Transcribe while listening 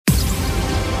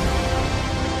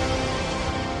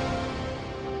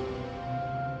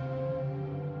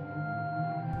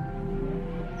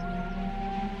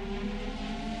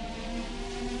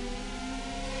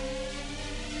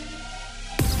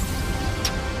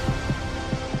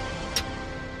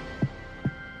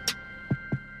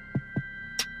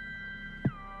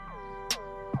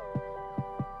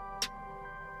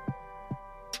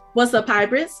What's up,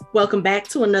 hybrids? Welcome back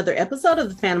to another episode of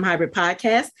the Fandom Hybrid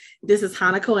Podcast. This is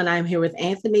Hanako, and I'm here with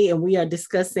Anthony, and we are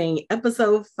discussing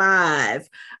episode 5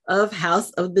 of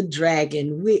House of the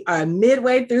Dragon. We are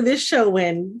midway through this show,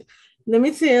 and let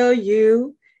me tell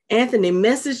you, Anthony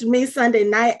messaged me Sunday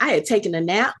night. I had taken a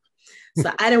nap, so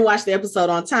I didn't watch the episode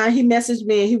on time. He messaged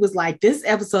me, and he was like, this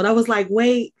episode. I was like,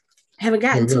 wait, haven't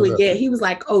gotten to it yet. He was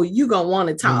like, oh, you gonna want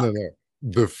to talk. No.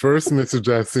 The first message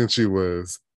I sent you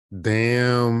was,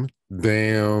 damn.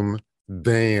 Oh,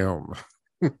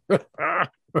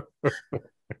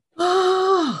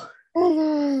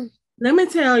 let me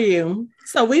tell you.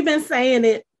 So we've been saying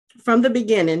it from the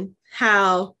beginning,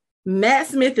 how Matt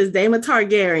Smith as Daemon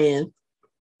Targaryen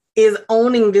is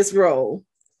owning this role.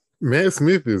 Matt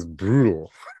Smith is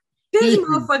brutal. This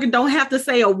motherfucker don't have to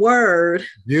say a word.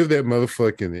 Give that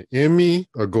motherfucker an Emmy,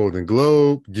 a Golden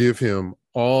Globe. Give him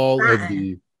all of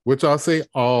the, which I'll say,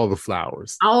 all the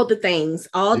flowers. All the things,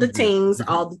 all the things.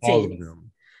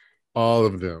 All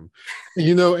of them.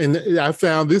 You know, and I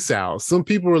found this out. Some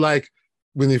people were like,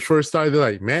 when they first started, they're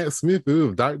like, Matt Smith,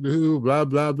 Doctor Who, blah,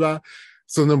 blah, blah.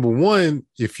 So number one,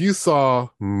 if you saw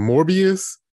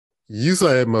Morbius, you saw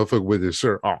that motherfucker with his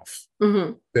shirt off.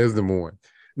 Mm-hmm. That's number one.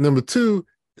 Number two,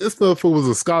 this motherfucker was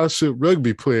a scholarship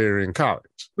rugby player in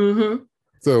college. Mm-hmm.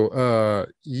 So,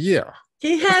 yeah.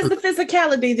 He has the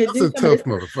physicality to do a tough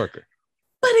motherfucker.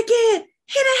 But again,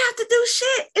 he didn't have to do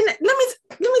shit. And let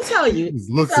me tell you. He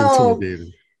looks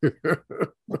intimidating.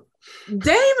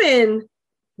 Daemon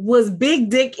was big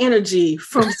dick energy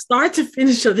from start to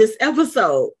finish of this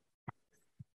episode.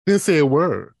 Didn't say a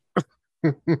word.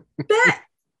 That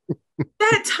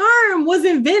term was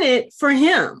invented for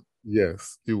him.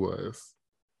 Yes, it was.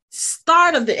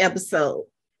 Start of the episode.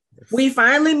 Yes. We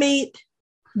finally meet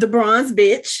the bronze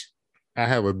bitch. I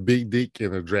have a big dick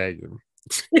and a dragon.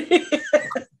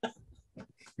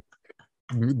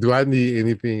 Do I need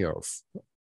anything else?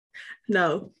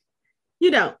 No,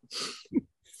 you don't.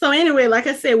 So anyway, like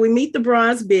I said, we meet the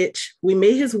bronze bitch. We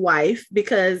meet his wife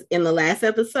because in the last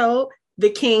episode, the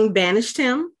king banished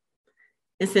him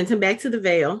and sent him back to the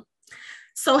Vale.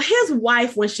 So his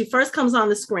wife, when she first comes on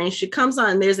the screen, she comes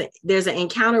on and there's an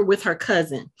encounter with her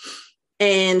cousin.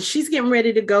 And she's getting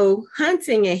ready to go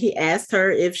hunting. And he asked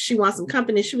her if she wants some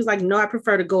company. She was like, no, I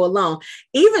prefer to go alone.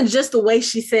 Even just the way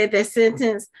she said that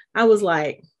sentence, I was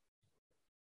like,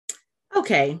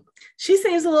 okay, she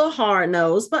seems a little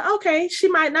hard-nosed, but okay, she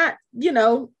might not,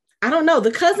 I don't know. The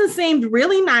cousin seemed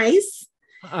really nice.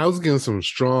 I was getting some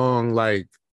strong, like,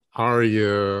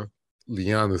 Arya,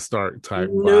 Lyanna Stark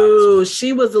type vibes. No,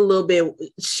 she was a little bit,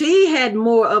 she had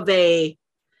more of a,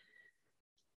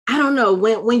 I don't know,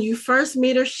 when you first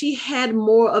meet her, she had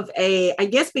more of a, I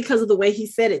guess because of the way he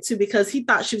said it too, because he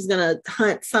thought she was going to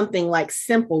hunt something like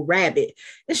simple rabbit.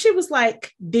 And she was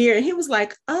like, deer. And he was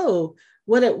like, oh,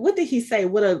 what did he say?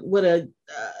 What a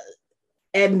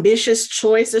ambitious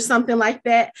choice or something like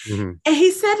that. Mm-hmm. And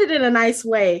he said it in a nice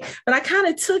way, but I kind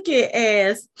of took it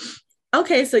as,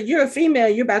 okay, so you're a female,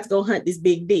 you're about to go hunt this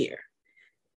big deer.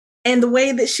 And the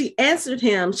way that she answered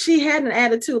him, she had an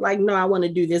attitude like, no, I want to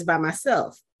do this by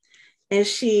myself. And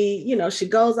she, she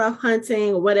goes off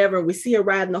hunting or whatever. We see her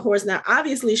riding a horse. Now,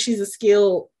 obviously, she's a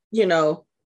skilled,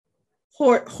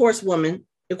 horsewoman,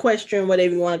 equestrian,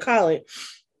 whatever you want to call it.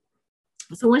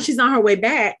 So when she's on her way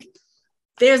back,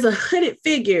 there's a hooded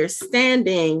figure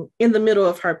standing in the middle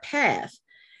of her path.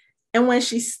 And when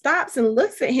she stops and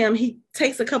looks at him, he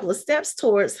takes a couple of steps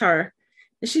towards her.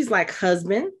 And she's like,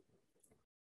 husband.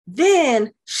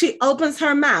 Then she opens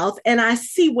her mouth and I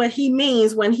see what he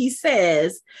means when he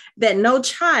says that no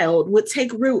child would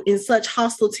take root in such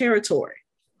hostile territory.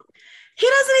 He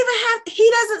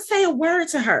doesn't say a word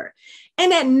to her.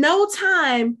 And at no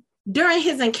time during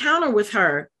his encounter with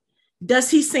her,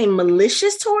 does he seem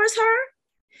malicious towards her?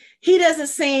 He doesn't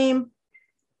seem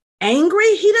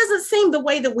angry. He doesn't seem the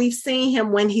way that we've seen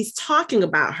him when he's talking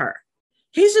about her.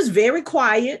 He's just very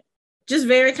quiet, just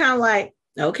very kind of like,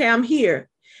 okay, I'm here.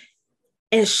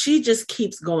 And she just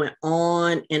keeps going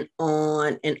on and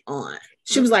on and on.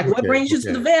 She was like, what brings you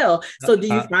to the Vale? So do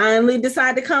you finally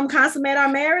decide to come consummate our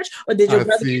marriage? Or did your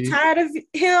brother get tired of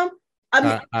him?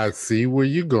 I see where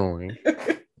you're going.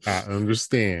 I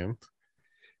understand.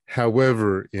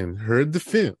 However, in her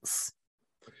defense,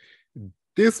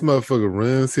 this motherfucker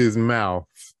runs his mouth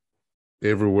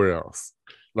everywhere else.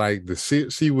 Like the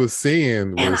shit she was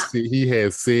saying was he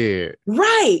had said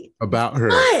about her.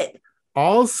 But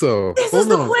also, this is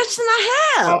the question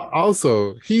I have.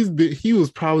 Also, he was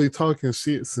probably talking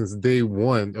shit since day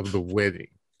one of the wedding.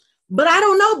 But I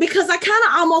don't know, because I kind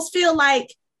of almost feel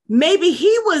like maybe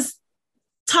he was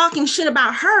talking shit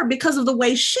about her because of the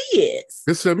way she is.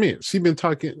 That's what I mean. She's been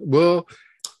talking, well,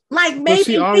 like maybe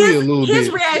she already his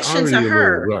reaction to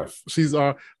her. Rough. She's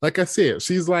like I said,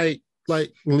 she's like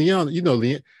Leon,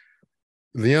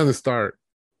 Lyanna Stark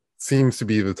seems to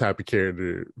be the type of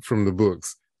character from the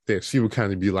books that she would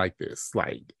kind of be like this.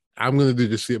 Like, I'm gonna do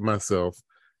this shit myself.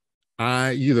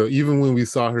 Even when we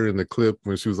saw her in the clip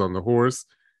when she was on the horse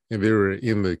and they were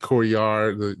in the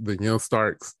courtyard, the young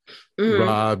Starks,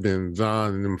 Rob and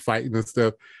John and them fighting and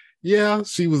stuff. Yeah,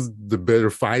 she was the better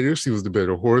fighter. She was the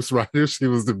better horse rider. She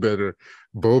was the better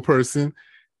bow person.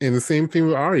 And the same thing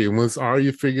with Arya. Once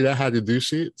Arya figured out how to do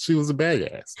shit, she was a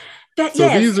badass. But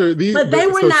they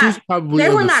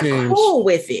were not cool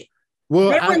with it. Well,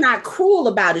 they were not cool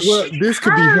about it. Well, this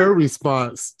could be her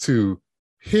response to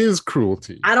his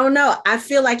cruelty. I don't know. I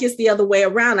feel like it's the other way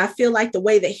around. I feel like the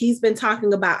way that he's been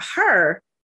talking about her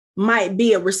might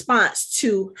be a response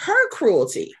to her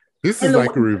cruelty. This is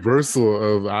like a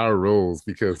reversal of our roles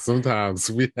because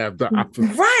sometimes we have the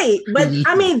opposite. Right. But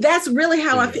I mean, that's really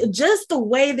how I feel. Just the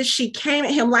way that she came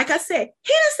at him. Like I said,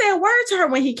 he didn't say a word to her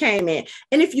when he came in.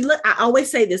 And if you look, I always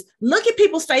say this, look at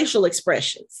people's facial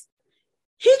expressions.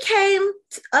 He came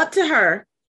up to her.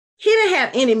 He didn't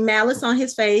have any malice on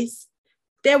his face.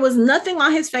 There was nothing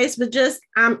on his face, but just,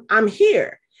 I'm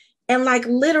here. And like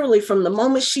literally from the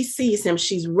moment she sees him,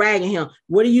 she's ragging him.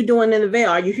 What are you doing in the veil?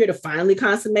 Are you here to finally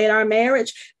consummate our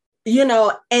marriage?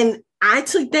 And I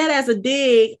took that as a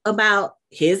dig about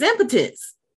his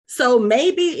impotence. So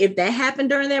maybe if that happened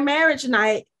during their marriage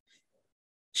night,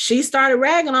 she started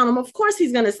ragging on him. Of course,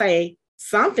 he's going to say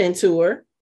something to her,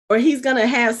 or he's going to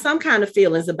have some kind of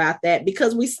feelings about that,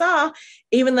 because we saw,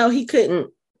 even though he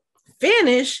couldn't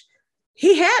finish,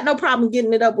 he had no problem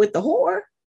getting it up with the whore.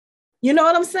 You know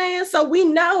what I'm saying? So we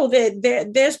know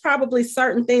that there's probably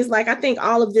certain things, like I think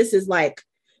all of this is like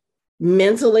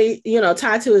mentally,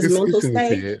 tied to his mental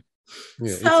state.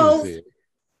 Yeah, so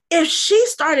if she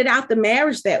started out the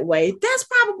marriage that way, that's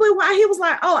probably why he was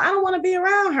like, oh, I don't want to be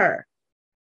around her.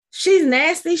 She's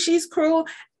nasty. She's cruel.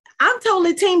 I'm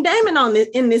totally Team Damon on this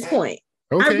in this point.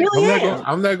 Okay, I really am.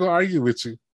 I'm not going to argue with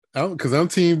you because I'm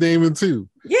Team Damon too.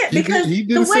 Yeah, because he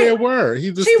didn't say a word.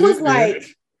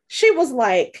 She was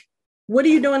like, what are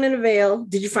you doing in the veil?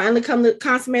 Did you finally come to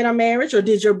consummate our marriage, or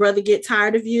did your brother get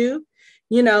tired of you,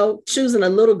 choosing a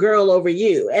little girl over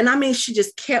you? And I mean, she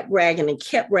just kept ragging and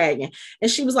kept ragging. And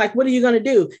she was like, what are you going to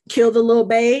do? Kill the little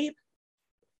babe?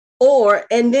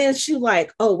 And then she was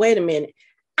like, oh, wait a minute.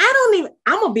 I'm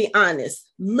going to be honest.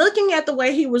 Looking at the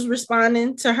way he was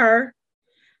responding to her,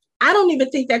 I don't even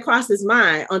think that crossed his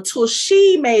mind until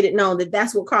she made it known that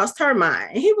that's what crossed her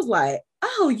mind. And he was like,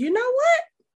 oh, you know what?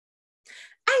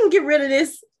 I can get rid of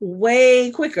this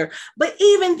way quicker. But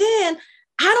even then,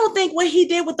 I don't think what he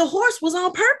did with the horse was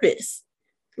on purpose.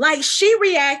 Like, she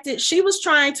reacted. She was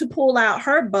trying to pull out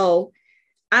her bow.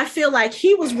 I feel like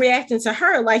he was reacting to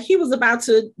her like he was about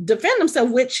to defend himself,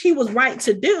 which he was right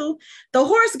to do. The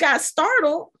horse got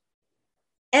startled.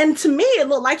 And to me, it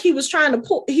looked like he was trying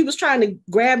to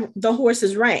grab the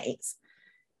horse's reins.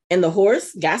 And the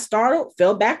horse got startled,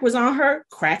 fell backwards on her,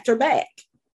 cracked her back.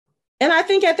 And I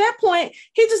think at that point,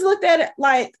 he just looked at it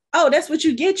like, oh, that's what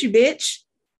you get, you bitch.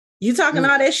 You talking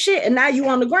all that shit, and now you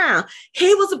on the ground.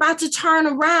 He was about to turn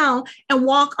around and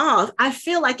walk off. I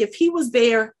feel like if he was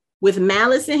there with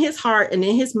malice in his heart and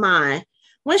in his mind,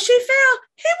 when she fell,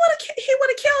 he would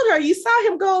have killed her. You saw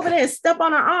him go over there and step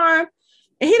on her arm,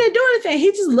 and he didn't do anything.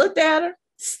 He just looked at her.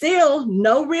 Still,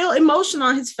 no real emotion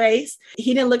on his face.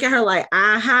 He didn't look at her like,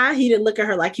 aha. He didn't look at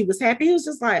her like he was happy. He was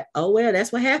just like, oh, well,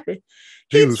 that's what happened.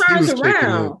 He was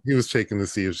checking to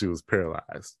see if she was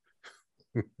paralyzed.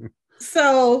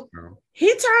 So he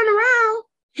turned around.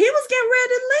 He was getting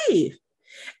ready to leave.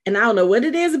 And I don't know what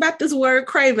it is about this word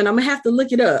craven. I'm going to have to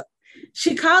look it up.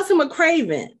 She calls him a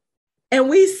craven. And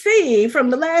we see from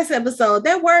the last episode,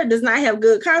 that word does not have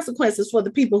good consequences for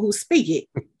the people who speak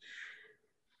it.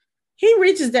 He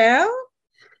reaches down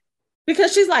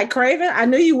because she's like, Craven, I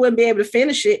knew you wouldn't be able to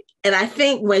finish it. And I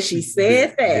think when she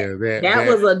said that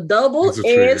was a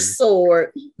double-edged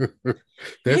sword.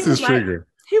 That's his trigger.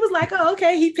 He was like, oh,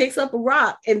 okay. He picks up a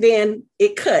rock and then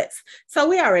it cuts. So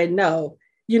we already know,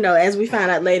 as we find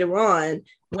out later on,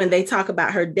 when they talk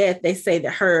about her death, they say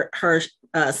that her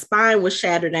spine was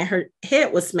shattered and her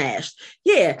head was smashed.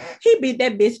 Yeah, he beat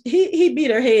that bitch. He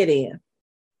beat her head in.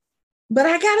 But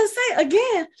I gotta say,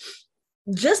 again,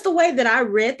 just the way that I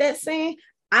read that scene,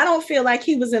 I don't feel like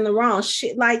he was in the wrong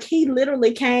shit. Like, he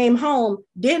literally came home,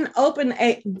 didn't open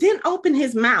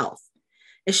his mouth.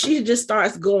 And she just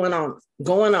starts going on.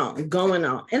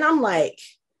 And I'm like,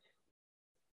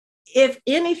 if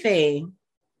anything,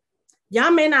 Y'all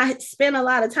may not spend a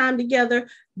lot of time together,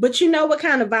 but you know what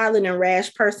kind of violent and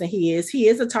rash person he is. He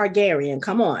is a Targaryen.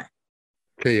 Come on.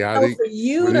 Chaotic. So for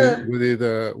you to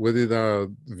would it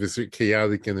visit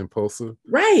chaotic and impulsive?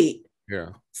 Right. Yeah.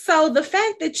 So the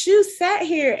fact that you sat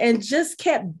here and just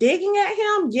kept digging at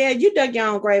him, yeah, you dug your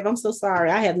own grave. I'm so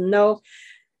sorry. I have no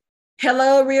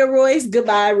hello, Rhea Royce.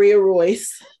 Goodbye, Rhea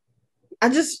Royce.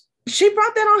 She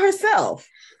brought that on herself.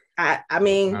 I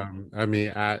mean,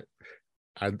 I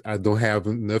don't have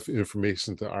enough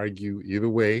information to argue either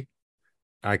way.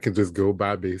 I can just go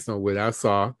by based on what I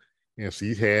saw. And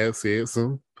she had said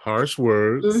some harsh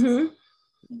words,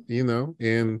 you know,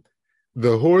 and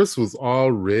the horse was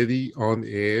already on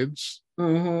edge.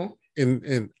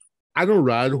 And I don't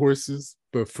ride horses,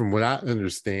 but from what I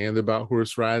understand about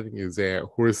horse riding is that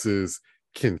horses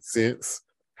can sense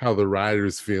how the rider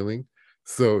is feeling.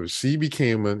 So if she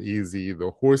became uneasy,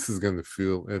 the horse is going to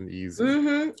feel uneasy.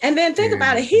 And then think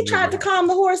about it. He tried to calm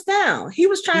the horse down. He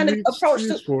was trying to approach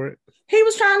for it. He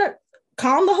was trying to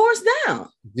calm the horse down.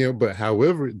 Yeah, but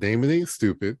however, Damon ain't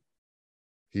stupid.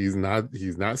 He's not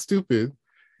stupid.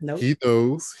 Nope. He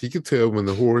knows, he could tell when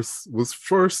the horse was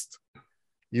first,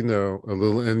 you know, a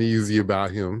little uneasy about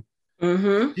him.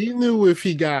 He knew if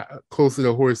he got close to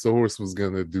the horse was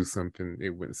going to do something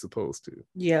it wasn't supposed to.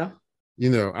 Yeah.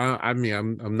 You know, I mean,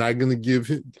 I'm not going to give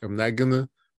him, I'm not going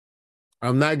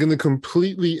to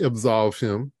completely absolve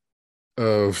him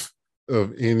of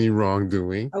any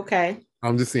wrongdoing. Okay.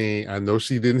 I'm just saying, I know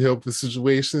she didn't help the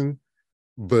situation,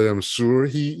 but I'm sure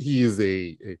he is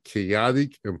a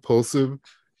chaotic, impulsive.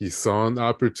 He saw an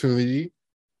opportunity,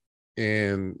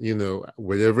 and you know,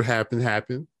 whatever happened,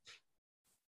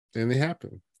 and it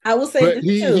happened. I will say, but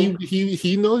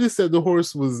he noticed that the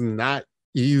horse was not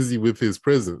easy with his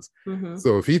presence.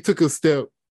 So if he took a step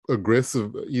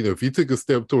aggressive, you know, if he took a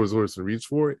step towards the horse and reached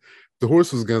for it, the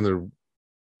horse was gonna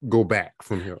go back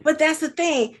from him. But that's the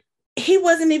thing. He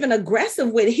wasn't even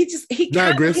aggressive with it. He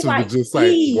not aggressive, but just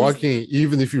like walking.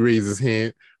 Even if you raise his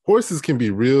hand, horses can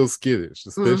be real skittish,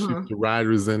 especially if the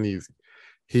rider is uneasy.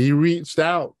 He reached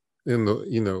out, and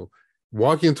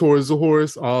walking towards the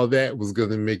horse, all that was going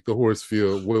to make the horse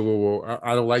feel, whoa,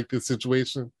 I don't like this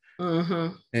situation,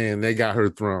 and they got her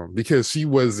thrown because she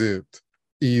wasn't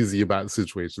easy about the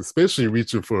situation, especially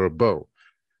reaching for a bow.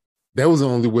 That was the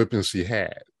only weapon she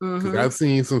had. Because I've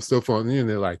seen some stuff on the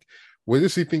internet like, what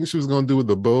did she think she was going to do with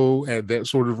the bow at that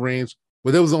sort of range?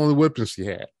 Well, that was the only weapon she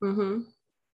had. And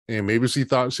maybe she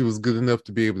thought she was good enough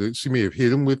to be able to, she may have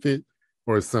hit him with it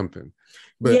or something.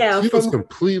 But she was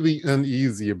completely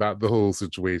uneasy about the whole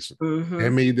situation.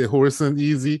 That made the horse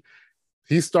uneasy.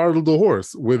 He startled the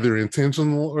horse, whether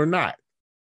intentional or not.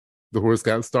 The horse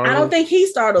got startled. I don't think he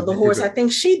startled the horse. I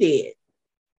think she did.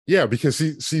 Yeah, because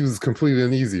she was completely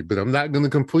uneasy. But I'm not going to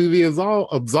completely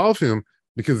absolve him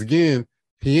because, again,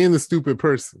 he ain't a stupid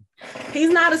person.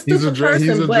 He's not a stupid person.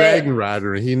 He's a dragon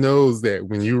rider, and he knows that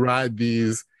when you ride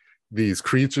these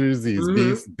creatures, these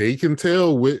beasts, they can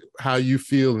tell how you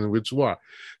feel and which you are.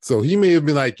 So he may have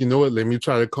been like, you know what, let me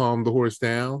try to calm the horse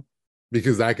down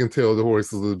because I can tell the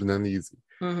horse is a little bit uneasy.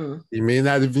 He may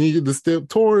not have needed to step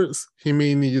towards, he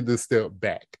may needed to step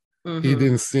back. He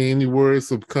didn't say any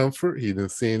words of comfort. He didn't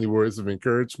say any words of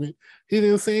encouragement. He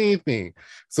didn't say anything.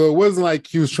 So it wasn't like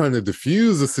he was trying to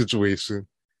diffuse the situation.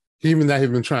 He may not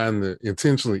have been trying to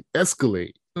intentionally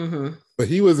escalate, but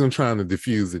he wasn't trying to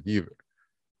diffuse it either.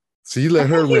 So you let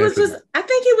her rant. I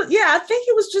think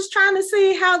he was just trying to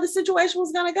see how the situation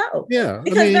was going to go. Yeah.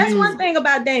 Because that's one thing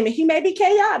about Damon. He may be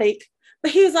chaotic,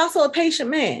 but he's also a patient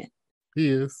man. He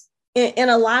is. In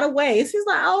a lot of ways. He's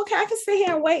like, oh, okay, I can sit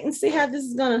here and wait and see how this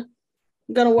is gonna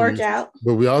work out.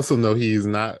 But we also know he's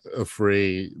not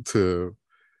afraid to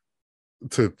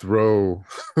throw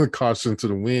caution to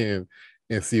the wind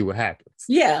and see what happens.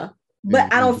 Yeah.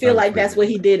 But I don't feel like that's what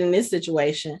he did in this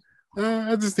situation.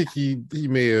 I just think he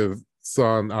may have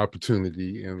saw an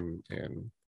opportunity and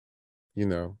you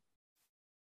know,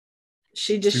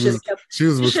 she should have kept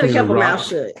her mouth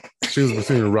shut. She was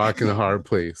between a rock and a hard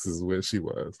place is what she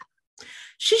was.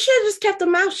 She should have just kept her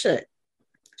mouth shut.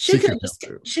 She could have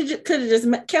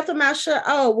just kept her mouth shut.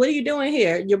 Oh, what are you doing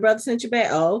here? Your brother sent you back.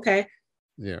 Oh, okay.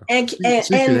 Yeah. And went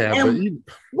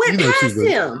past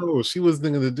him. Oh, she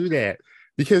wasn't going to do that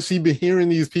because she'd been hearing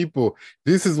these people.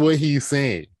 This is what he's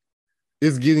saying.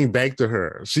 It's getting back to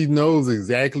her. She knows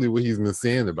exactly what he's been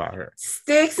saying about her.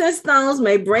 Sticks and stones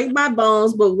may break my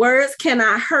bones, but words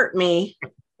cannot hurt me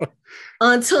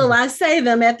until I say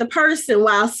them at the person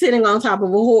while sitting on top of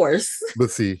a horse.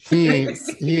 But see, he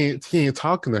ain't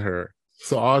talking to her.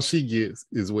 So all she gets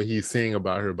is what he's saying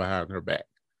about her behind her back.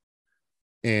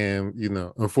 And, you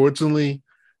know, unfortunately,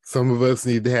 Some of us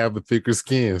need to have a thicker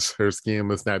skin. Her skin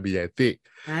must not be that thick.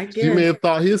 I She may guess. have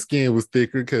thought his skin was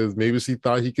thicker because maybe she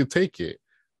thought he could take it.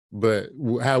 But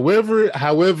however,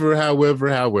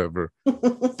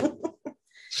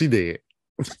 she dead.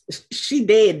 She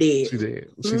dead. She dead.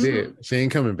 She dead. She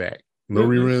ain't coming back. No Mm-mm.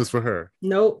 reruns for her.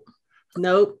 Nope.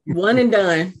 One and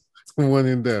done. One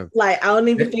and done. Like, I don't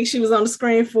even think she was on the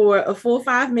screen for a full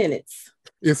 5 minutes.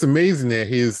 It's amazing that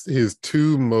his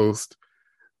two most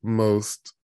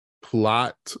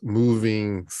plot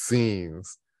moving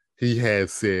scenes, he had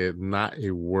said not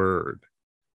a word.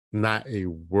 Not a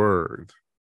word.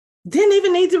 Didn't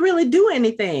even need to really do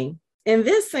anything. In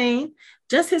this scene,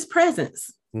 just his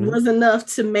presence was enough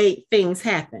to make things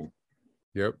happen.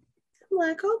 Yep. I'm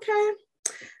like, okay.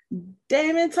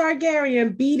 Daemon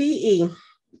Targaryen, BDE.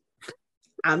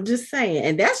 I'm just saying.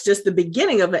 And that's just the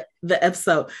beginning of the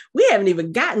episode. We haven't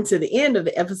even gotten to the end of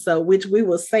the episode, which we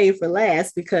will save for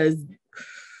last because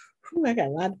I got a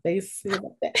lot of things to say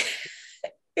about that.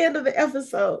 End of the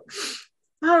episode.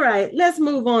 All right, let's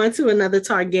move on to another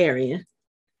Targaryen.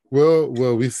 Well,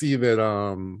 we see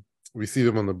that we see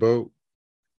them on the boat,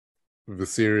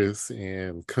 Viserys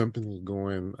and company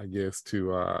going, I guess,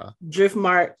 to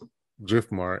Driftmark.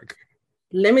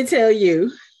 Let me tell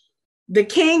you, the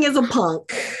king is a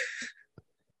punk.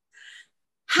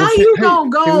 How you gonna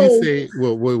go? Can we say,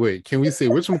 wait. Can we say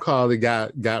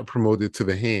whatchamacallit got promoted to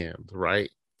the Hand, right?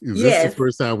 Is this the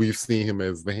first time we've seen him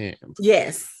as the Hand?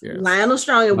 Yes. Lionel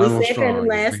Strong. And we said that in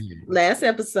the last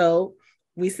episode.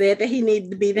 We said that he needed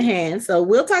to be the Hand. So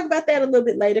we'll talk about that a little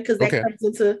bit later because that comes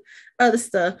into other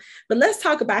stuff. But let's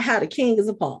talk about how the king is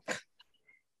a punk.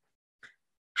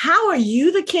 How are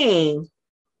you the king,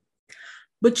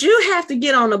 but you have to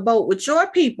get on a boat with your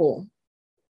people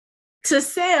to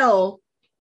sell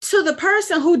to the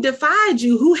person who defied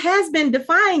you, who has been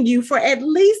defying you for at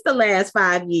least the last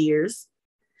 5 years,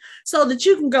 so that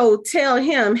you can go tell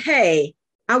him, hey,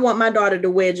 I want my daughter to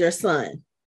wed your son.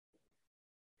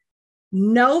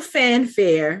 No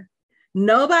fanfare.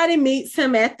 Nobody meets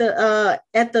him at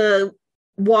the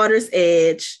water's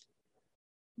edge.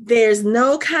 There's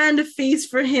no kind of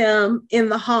feast for him in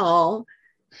the hall.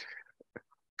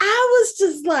 I was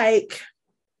just like,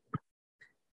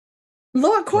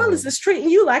 Lord Corlys is treating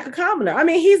you like a commoner. I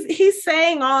mean, he's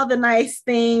saying all the nice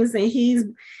things and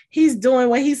he's doing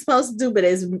what he's supposed to do. But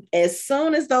as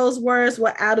soon as those words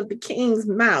were out of the king's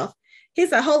mouth, he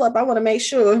said, hold up, I want to make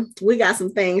sure we got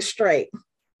some things straight.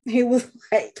 He was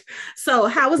like, so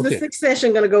how is the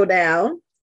succession going to go down?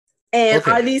 And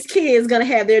are these kids going to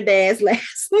have their dad's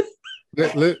last?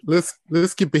 Let's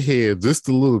skip ahead just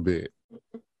a little bit.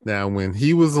 Now, when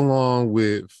he was along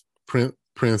with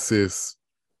Princess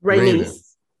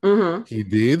Rhaenys, he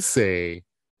did say,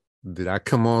 did I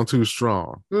come on too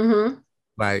strong?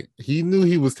 Like, he knew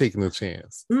he was taking a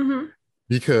chance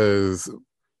because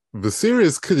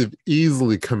Viserys could have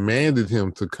easily commanded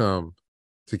him to come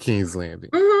to King's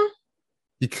Landing.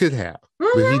 He could have,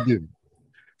 but he didn't.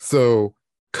 So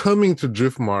coming to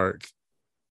Driftmark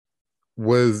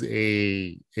was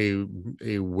a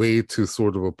way to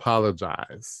sort of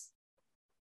apologize,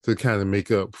 to kind of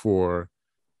make up for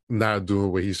not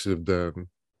doing what he should have done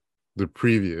the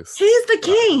previous. He's the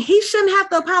king. He shouldn't have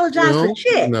to apologize for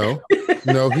shit.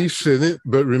 No, he shouldn't.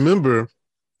 But remember,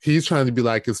 he's trying to be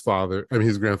like his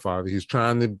grandfather. He's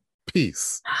trying to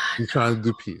peace. He's trying to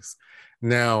do peace.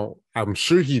 Now, I'm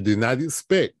sure he did not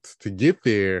expect to get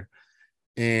there,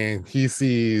 and he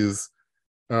sees,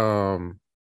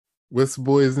 what's the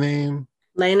boy's name?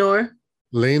 Laenor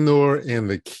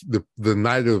and the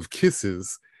Knight of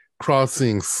Kisses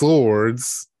crossing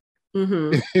swords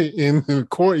in the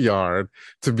courtyard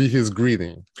to be his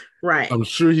greeting. Right. I'm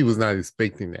sure he was not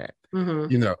expecting that.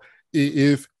 You know,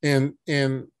 if and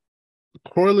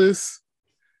Corlys,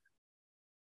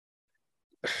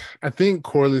 I think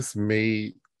Corlys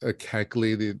made a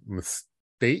calculated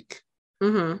mistake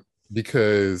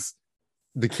because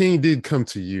the king did come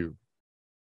to you.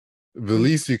 The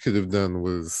least you could have done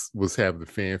was have the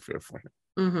fanfare for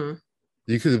him.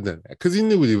 You could have done that because you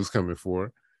knew what he was coming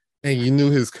for, and you knew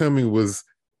his coming was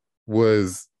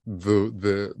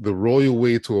the royal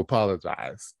way to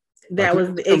apologize. That was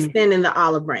extending the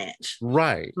olive branch,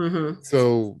 right?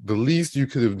 So the least you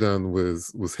could have done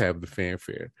was have the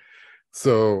fanfare.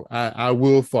 So I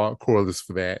will fault Corlys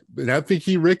for that, and I think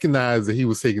he recognized that he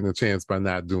was taking a chance by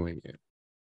not doing it,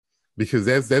 because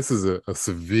that's a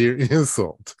severe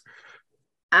insult.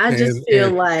 I just feel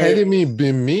like, had it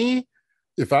been me,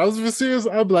 if I was Viserys,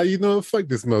 I'd be like, you know, fuck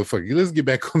this motherfucker. Let's get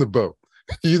back on the boat.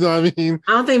 You know what I mean?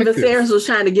 I don't think Viserys was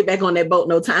trying to get back on that boat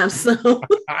no time soon.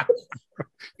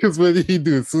 Because what did he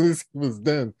do? As soon as he was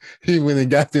done, he went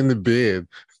and got in the bed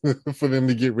for them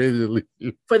to get ready to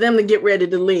leave. For them to get ready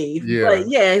to leave. Yeah. But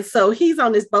yeah, so he's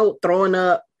on this boat throwing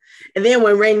up. And then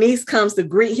when Rhaenys comes to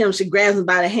greet him, she grabs him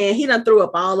by the hand. He done threw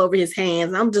up all over his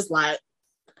hands. I'm just like,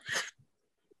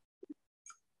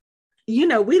 you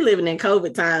know, we living in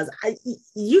COVID times.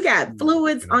 You got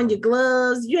fluids on your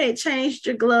gloves. You ain't changed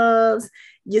your gloves.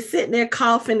 You're sitting there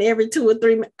coughing every 2 or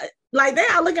 3 minutes. Like, they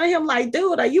are looking at him like,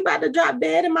 dude, are you about to drop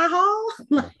dead in my hall?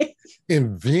 Like,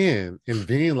 and then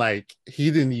like,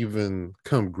 he didn't even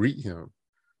come greet him.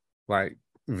 Like,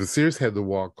 Viserys had to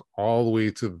walk all the way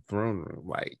to the throne room,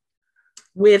 like,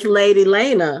 with Lady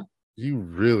Lena. You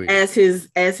really as his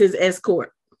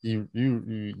escort. You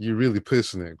really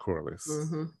pushing it, Corlys.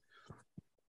 Mm-hmm.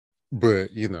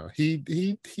 But you know, he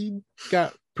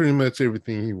got pretty much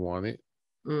everything he wanted.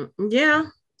 Yeah.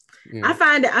 I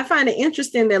find it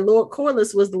interesting that Lord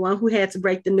Corlys was the one who had to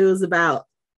break the news about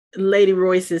Lady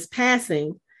Royce's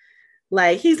passing.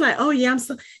 Like, he's like, oh yeah,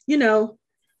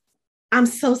 I'm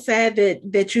so sad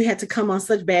that you had to come on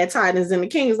such bad tidings. And the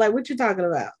king is like, what you talking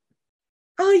about?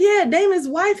 Oh yeah, Damon's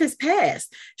wife has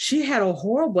passed. She had a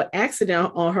horrible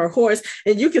accident on her horse,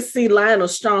 and you can see Lionel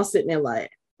Strong sitting there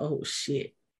like, oh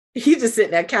shit. He just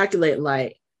sitting there calculating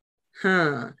like,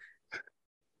 huh.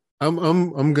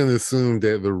 I'm gonna assume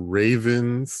that the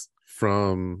ravens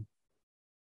from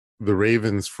the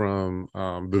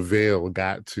Vale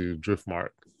got to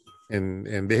Driftmark,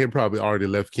 and they had probably already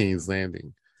left King's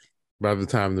Landing by the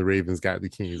time the ravens got to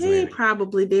King's Landing. He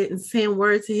probably didn't send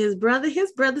word to his brother.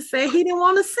 His brother said he didn't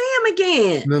want to see him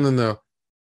again. No.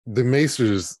 The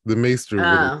Maesters would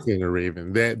have sent a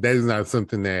raven. That is not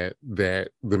something that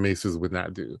the Maesters would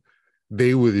not do.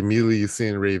 They would immediately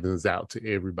send ravens out to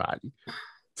everybody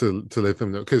to let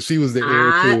them know, because she was the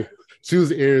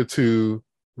heir to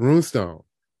Runestone.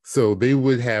 So they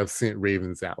would have sent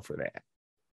ravens out for that.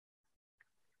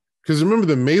 Because remember,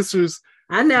 the Maesters.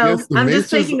 I know. Yes, I'm just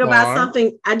thinking about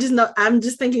something. I'm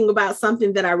just thinking about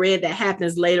something that I read that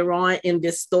happens later on in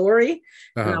this story.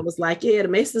 Uh-huh. And I was like, yeah, the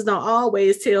Maesters don't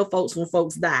always tell folks when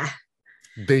folks die.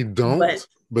 They don't,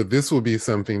 but this will be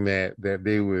something that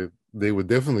they would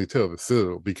definitely tell the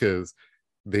Citadel, because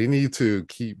they need to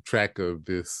keep track of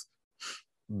this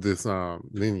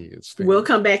lineage thing. We'll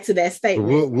come back to that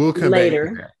statement. We'll come later,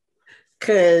 back to that.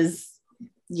 Because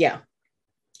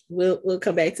we'll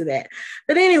come back to that.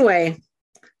 But anyway,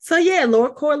 so yeah,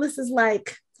 Lord Corlys is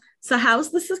like, so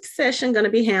how's the succession going to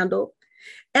be handled?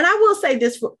 And I will say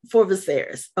this for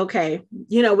Viserys, okay?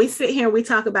 You know, we sit here and we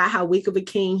talk about how weak of a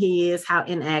king he is, how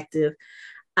inactive.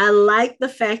 I like the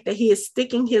fact that he is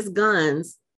sticking his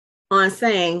guns on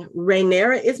saying,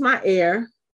 Rhaenyra is my heir,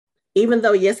 even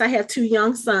though, yes, I have 2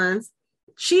 young sons,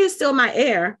 she is still my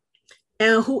heir.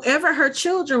 And whoever her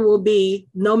children will be,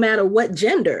 no matter what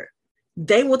gender,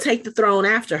 they will take the throne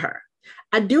after her.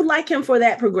 I do like him for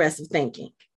that progressive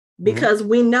thinking, because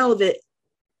we know that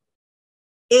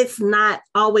it's not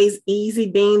always easy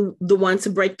being the one to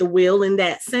break the wheel in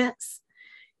that sense.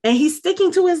 And he's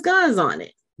sticking to his guns on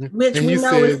it, which and we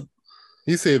know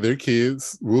he said their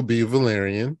kids will be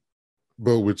Valerian,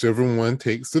 but whichever one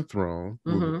takes the throne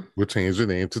will change their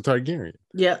name to Targaryen.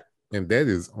 Yep. And that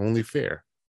is only fair.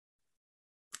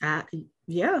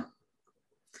 Yeah.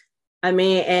 I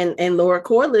mean, and Lord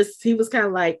Corlys, he was kind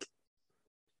of like,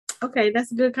 okay,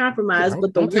 that's a good compromise.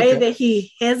 But the way that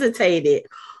he hesitated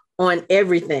on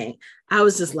everything, I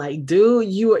was just like, dude,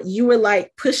 you were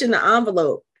like pushing the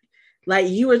envelope. Like,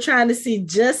 you were trying to see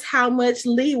just how much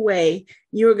leeway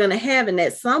you were going to have. And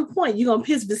at some point, you're going to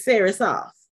piss Viserys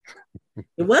off.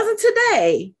 It wasn't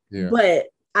today, but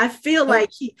I feel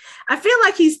like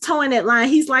he's towing that line.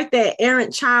 He's like that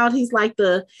errant child. He's like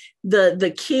the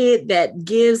kid that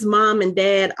gives mom and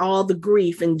dad all the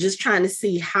grief and just trying to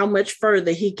see how much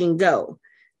further he can go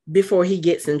before he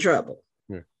gets in trouble.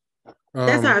 Yeah.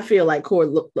 That's how I feel like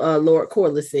Lord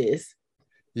Corlys is.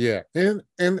 Yeah, and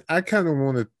I kind of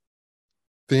want to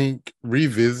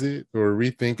revisit or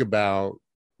rethink about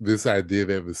this idea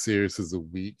that Viserys is a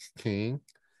weak king.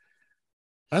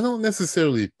 I don't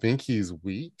necessarily think he's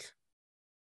weak.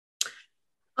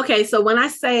 Okay, so when I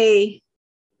say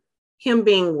him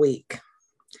being weak,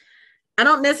 I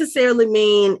don't necessarily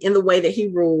mean in the way that he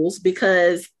rules,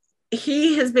 because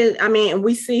he has been, and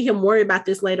we see him worry about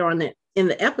this later on in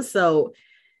the episode.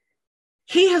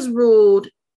 He has ruled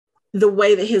the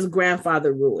way that his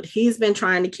grandfather ruled. He's been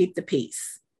trying to keep the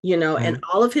peace, and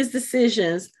all of his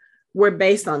decisions were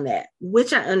based on that,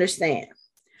 which I understand.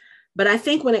 But I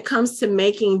think when it comes to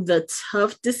making the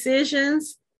tough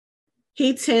decisions,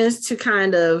 he tends to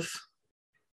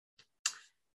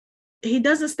he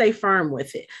doesn't stay firm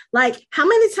with it. Like, how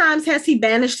many times has he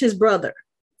banished his brother?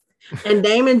 And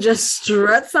Damon just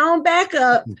struts on back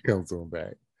up. He comes on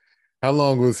back. How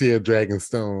long was he at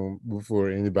Dragonstone before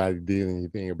anybody did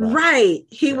anything about it? Right.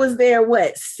 He was there,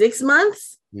 6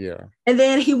 months? Yeah. And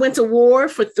then he went to war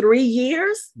for 3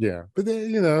 years? Yeah. But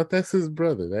then, that's his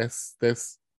brother.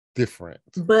 That's different.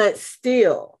 But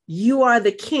still, you are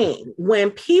the king.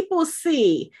 When people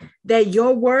see that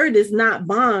your word is not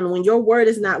bond, when your word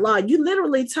is not law, you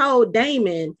literally told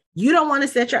Damon, you don't want to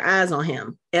set your eyes on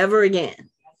him ever again.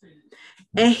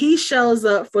 And he shows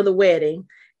up for the wedding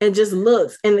and just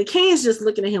looks, and the king's just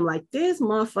looking at him like, this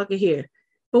motherfucker here.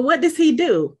 But what does he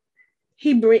do?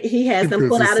 He has them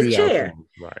pull out a chair,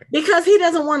 right? Because he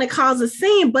doesn't want to cause a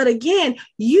scene. But again,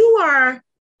 you are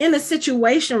in a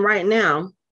situation right now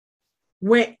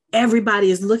where everybody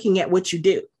is looking at what you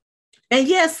do. And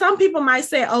yes, some people might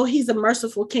say, oh, he's a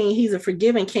merciful king. He's a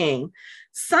forgiving king.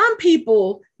 Some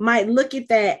people might look at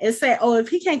that and say, oh, if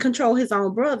he can't control his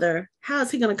own brother, how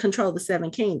is he going to control the 7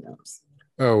 kingdoms?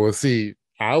 Oh, well, see,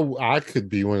 I could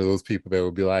be one of those people that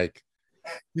would be like,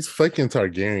 these fucking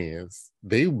Targaryens,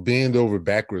 they bend over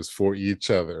backwards for each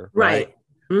other. Right.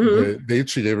 Mm-hmm. But they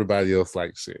treat everybody else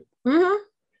like shit. Mm-hmm.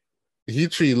 He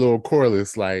treat Lord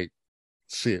Corlys like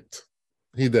shit.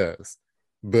 He does.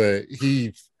 But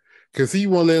because he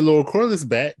won't let Lord Corlys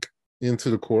back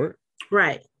into the court.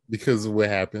 Right. Because of what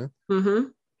happened. Mm-hmm.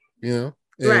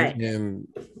 Right.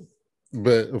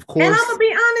 But of course. And I'm going to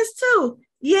be honest too.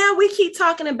 Yeah, we keep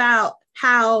talking about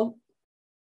how,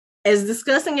 as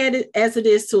disgusting as it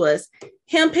is to us,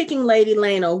 him picking Lady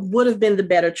Laena would have been the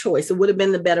better choice. It would have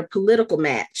been the better political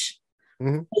match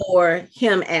for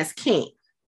him as king.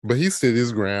 But he stood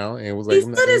his ground and was like, he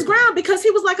stood his ground because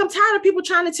he was like, I'm tired of people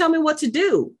trying to tell me what to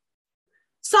do.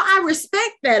 So I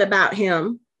respect that about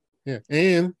him. Yeah.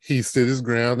 And he stood his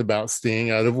ground about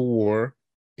staying out of a war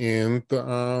in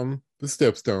the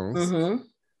Stepstones. Mm-hmm.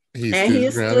 He stood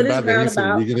his ground about that. He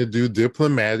said, we're going to do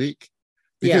diplomatic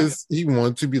because he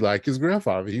wanted to be like his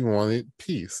grandfather. He wanted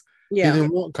peace. Yeah. He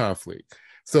didn't want conflict.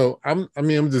 So I'm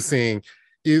just saying,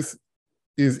 it's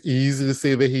easy to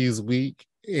say that he's weak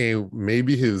and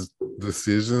maybe his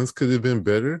decisions could have been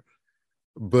better,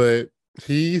 but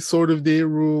he sort of did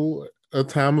rule a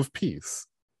time of peace,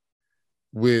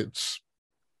 which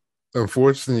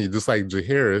unfortunately, just like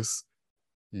Jaehaerys,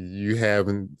 you have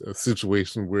a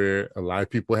situation where a lot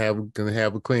of people going to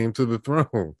have a claim to the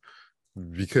throne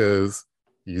because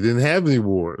you didn't have any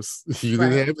wars. You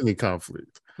didn't have any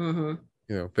conflict.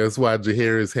 Mm-hmm. That's why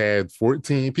Jaehaerys had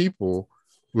 14 people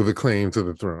with a claim to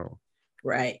the throne.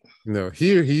 Right.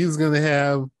 Here he's going to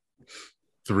have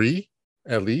 3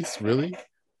 at least, really.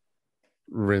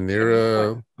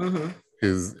 Rhaenyra,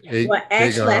 his Well,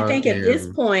 actually, I think at this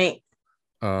point,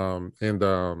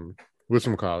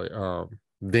 whatchamacallit,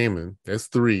 Daemon, that's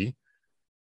 3.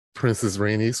 Princess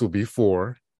Rhaenys will be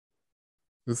 4.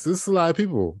 This is a lot of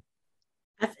people.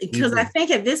 Because I think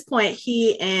at this point,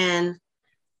 he and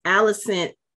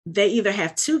Alicent, they either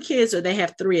have 2 kids or they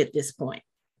have 3 at this point.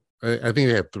 I think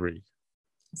they have 3.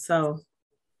 So,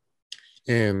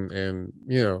 and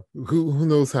who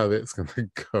knows how that's gonna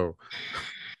go.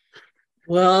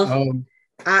 Well,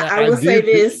 I will say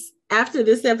this: after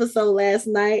this episode last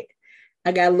night,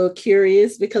 I got a little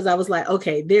curious because I was like,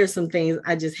 okay, there's some things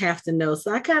I just have to know.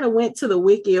 So I kind of went to the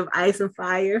wiki of Ice and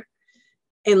Fire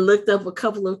and looked up a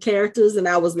couple of characters, and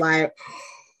I was like,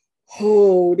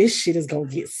 oh, this shit is gonna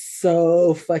get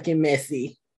so fucking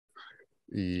messy.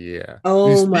 Yeah.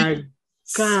 Oh my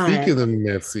God. Speaking of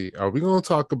messy, are we gonna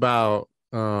talk about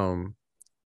the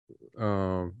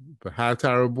High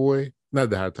Tower boy? Not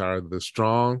the High Tower, the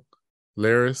strong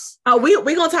Larys. Oh, we're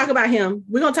gonna talk about him.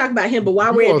 We're gonna talk about him, but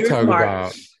while we're at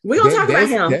Driftmark, we're gonna talk about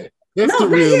him. That's the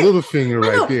real little finger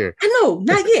right there. I know,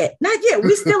 not yet.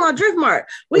 We still on Driftmark.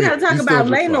 We gotta talk about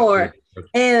Laenor,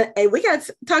 and we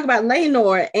gotta talk about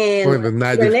Laenor and the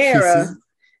Night of Kisses.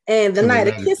 And the Night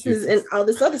of Kisses and all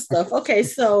this other stuff. Okay,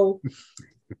 so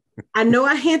I know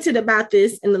I hinted about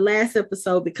this in the last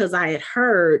episode because I had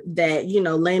heard that,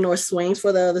 Laenor swings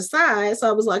for the other side. So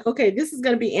I was like, okay, this is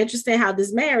going to be interesting how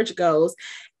this marriage goes.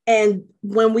 And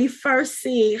when we first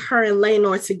see her and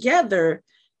Laenor together,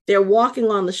 they're walking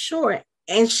on the shore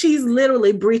and she's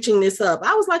literally breaching this up.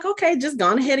 I was like, okay, just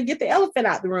go ahead and get the elephant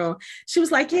out the room. She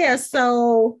was like, yeah,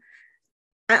 so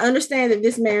I understand that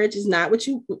this marriage is not what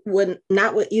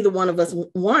either one of us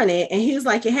wanted. And he was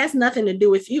like, it has nothing to do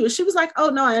with you. And she was like, oh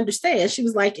no, I understand. She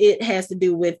was like, it has to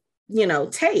do with,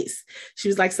 taste. She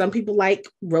was like, some people like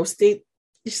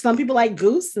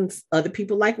goose and other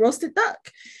people like roasted duck.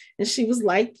 And she was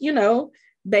like,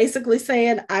 basically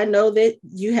saying, I know that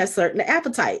you have certain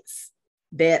appetites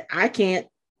that I can't,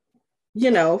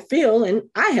 feel, and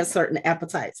I have certain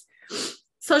appetites.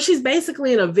 So she's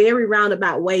basically in a very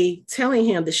roundabout way telling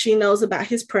him that she knows about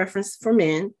his preference for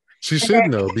men. She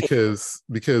should know because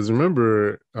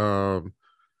remember,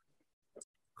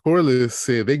 Corliss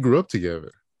said they grew up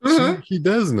together. Mm-hmm. He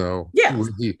does know.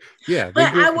 Yeah.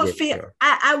 But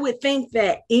I would think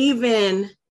that even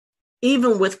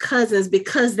with cousins,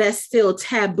 because that's still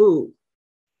taboo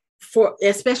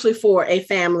especially for a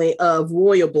family of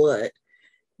royal blood,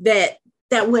 that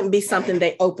wouldn't be something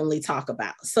they openly talk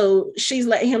about. So she's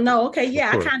letting him know, okay,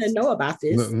 yeah, I kind of know about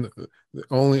this.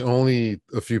 Only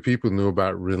a few people knew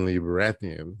about Renly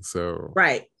Baratheon. So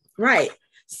right.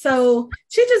 So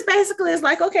she just basically is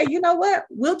like, okay, you know what?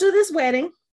 We'll do this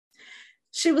wedding.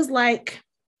 She was like,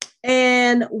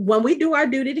 and when we do our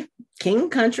duty to king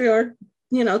and country, or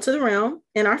to the realm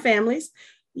in our families,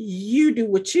 you do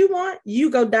what you want. You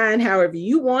go dying however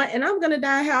you want, and I'm gonna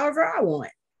die however I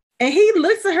want. And he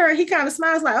looks at her and he kind of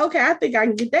smiles like, okay, I think I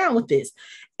can get down with this.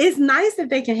 It's nice that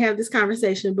they can have this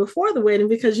conversation before the wedding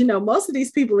because, most of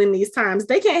these people in these times,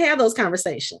 they can't have those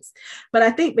conversations. But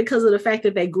I think because of the fact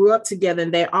that they grew up together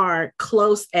and they are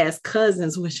close as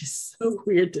cousins, which is so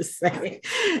weird to say,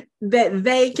 that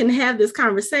they can have this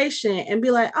conversation and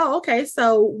be like, oh, okay,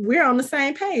 so we're on the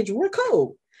same page. We're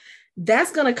cool.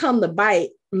 That's going to come to bite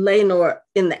Laenor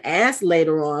in the ass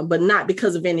later on, but not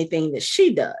because of anything that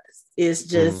she does. It's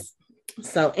just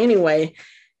so anyway,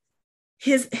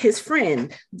 his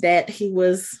friend that he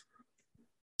was,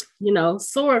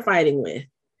 sword fighting with,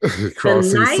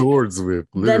 crossing swords with,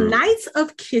 literally. The Knights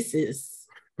of Kisses.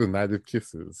 The Knight of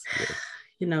Kisses.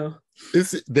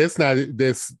 Yes.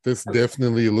 That's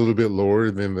definitely a little bit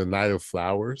lower than the Knight of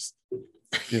Flowers.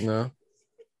 And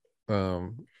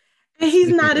he's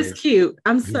not as cute.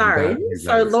 I'm sorry.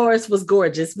 Sir Loras was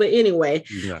gorgeous. But anyway,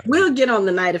 we'll get on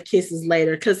the Knight of Kisses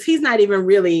later because he's not even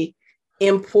really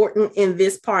important in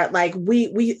this part. Like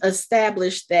we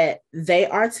established that they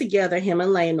are together, him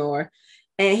and Laenor.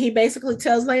 And he basically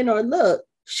tells Laenor, look,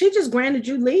 she just granted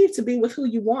you leave to be with who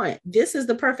you want. This is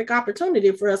the perfect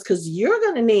opportunity for us because you're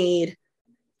going to need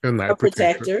a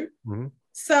protector. Mm-hmm.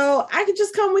 So I could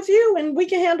just come with you and we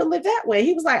can handle it that way.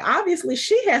 He was like, obviously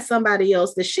she has somebody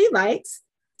else that she likes.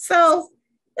 So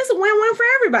it's a win-win for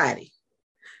everybody.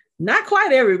 Not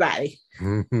quite everybody.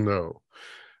 No.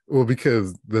 Well,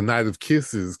 because the Knight of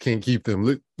Kisses can't keep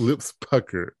them lips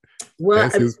puckered. Well,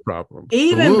 that's his problem.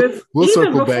 We'll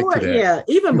circle back to that. Yeah,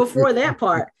 even before that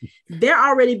part, they're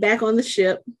already back on the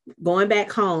ship, going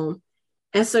back home.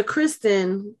 And Sir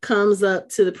Criston comes up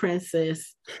to the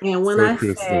princess. And when Sir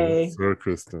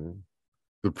Criston,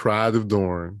 the pride of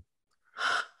Dorne,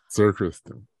 Sir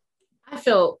Criston. I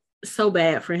felt so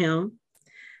bad for him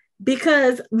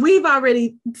because we've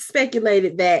already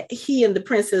speculated that he and the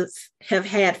princess have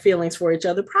had feelings for each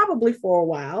other, probably for a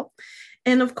while.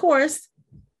 And of course,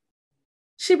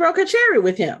 she broke her cherry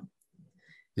with him.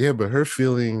 Yeah, but her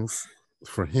feelings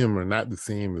for him are not the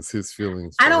same as his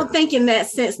feelings. I don't think in that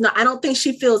sense. No, I don't think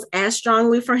she feels as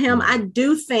strongly for him. I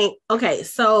do think, okay,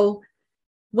 so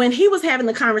when he was having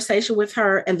the conversation with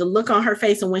her and the look on her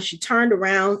face and when she turned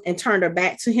around and turned her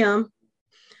back to him,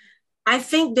 I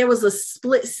think there was a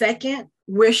split second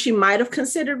where she might have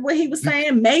considered what he was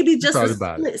saying, maybe just a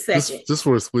split second. Just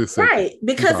for a split second. Right,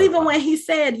 because even when he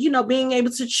said, being able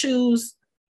to choose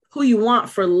who you want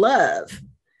for love,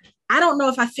 I don't know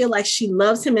if I feel like she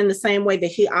loves him in the same way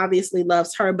that he obviously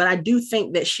loves her, but I do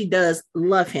think that she does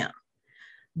love him.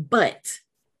 But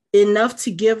enough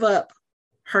to give up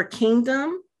her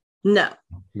kingdom? No.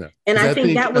 And I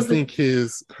think that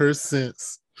was her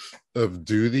sense of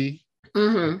duty,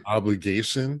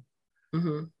 obligation,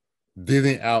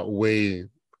 didn't outweigh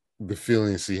the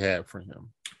feelings she had for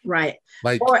him. Right.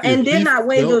 And did not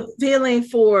weigh the feeling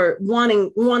for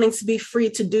wanting to be free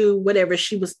to do whatever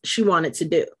she wanted to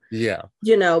do. Yeah.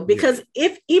 Because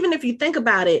even if you think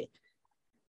about it,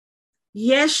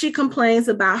 yes, she complains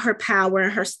about her power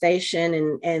and her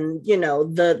station and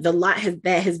the lot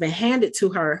that has been handed to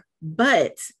her.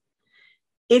 But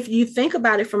if you think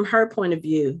about it from her point of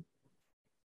view,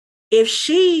 if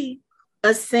she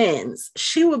ascends,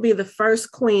 she will be the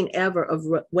first queen ever of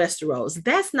Westeros.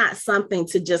 That's not something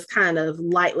to just kind of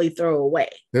lightly throw away.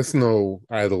 That's no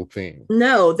idle thing.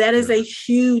 No, that is a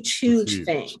huge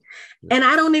thing. Yeah. And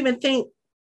I don't even think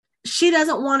she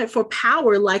doesn't want it for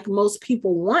power like most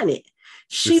people want it.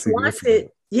 She wants it,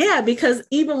 because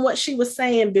even what she was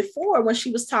saying before when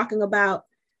she was talking about,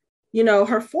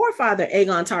 her forefather,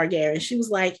 Aegon Targaryen, she was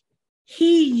like,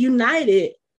 he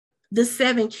united the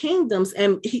 7 kingdoms,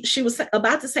 and she was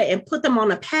about to say, and put them on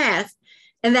a path.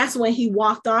 And that's when he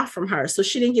walked off from her. So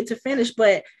she didn't get to finish,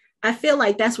 but I feel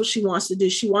like that's what she wants to do.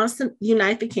 She wants to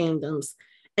unite the kingdoms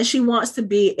and she wants to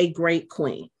be a great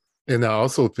queen. And I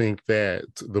also think that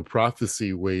the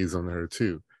prophecy weighs on her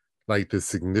too, like the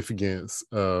significance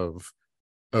of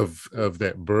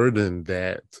that burden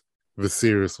that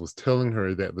Viserys was telling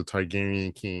her that the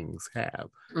Targaryen kings have.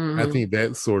 I think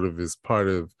that sort of is part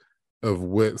of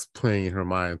what's playing in her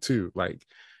mind too. Like,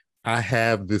 I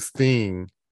have this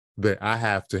thing that I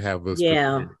have to have us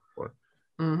prepared for.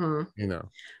 You know.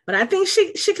 But I think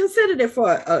she considered it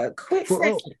for a quick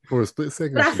second. For a split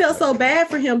second. But I felt so bad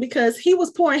for him because he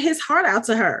was pouring his heart out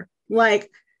to her.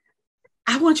 Like,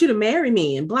 I want you to marry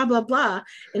me and blah, blah, blah.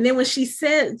 And then when she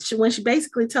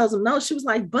basically tells him no, she was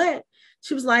like,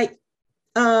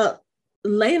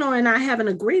 Laenor and I have an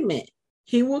agreement.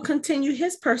 He will continue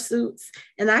his pursuits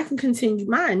and I can continue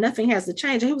mine. Nothing has to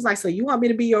change. And he was like, so you want me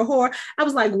to be your whore? I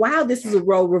was like, wow, this is a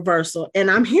role reversal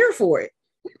and I'm here for it.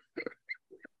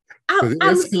 I'm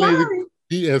sorry.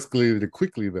 He escalated it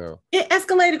quickly, though. It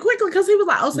escalated quickly because he was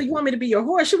like, oh, so you want me to be your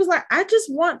whore? She was like, I just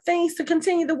want things to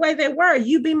continue the way they were.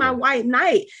 You be my white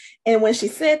knight. And when she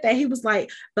said that, he was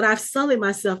like, but I've sullied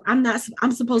myself.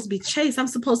 I'm supposed to be chaste. I'm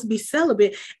supposed to be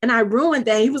celibate. And I ruined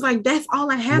that. He was like, that's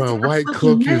all I have to my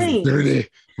fucking name. Dirty.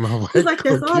 He's like,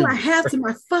 that's all I have to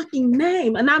my fucking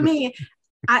name. And I mean,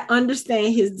 I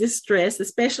understand his distress,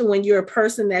 especially when you're a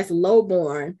person that's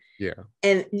lowborn. Yeah.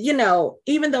 And, you know,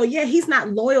 even though, he's not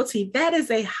loyalty, that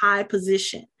is a high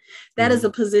position. That is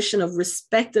a position of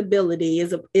respectability.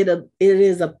 It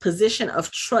is a position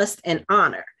of trust and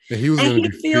honor. And he was going to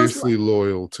be fiercely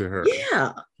loyal to her.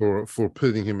 Yeah. For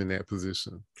putting him in that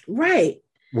position. Right.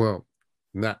 Well,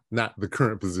 not the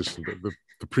current position, but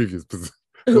the previous position.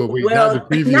 Not the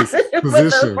previous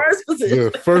position.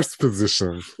 The first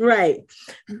position. Right.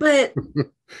 But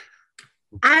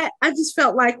I just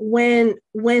felt like when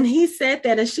he said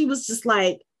that and she was just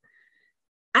like,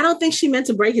 I don't think she meant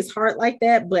to break his heart like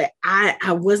that, but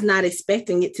I was not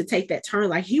expecting it to take that turn.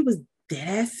 Like, he was dead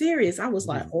ass serious. I was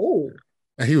like, oh.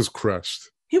 And he was crushed.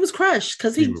 He was crushed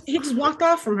because he just walked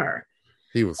off from her.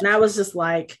 And I was just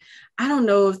like, I don't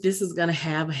know if this is gonna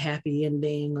have a happy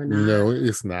ending or not. No,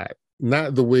 it's not.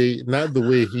 Not the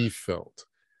way he felt.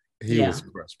 He was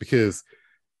crushed because,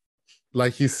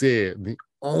 like he said, the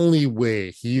only way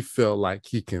he felt like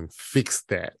he can fix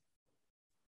that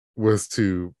was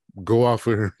to go off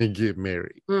with her and get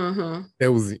married.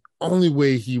 That was the only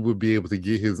way he would be able to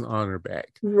get his honor back.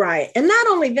 Right. And not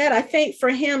only that, I think for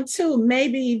him too,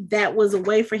 maybe that was a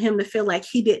way for him to feel like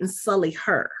he didn't sully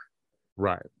her.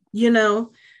 Right. You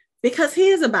know, because he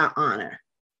is about honor.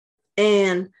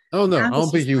 And oh no, I don't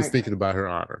think he was thinking about her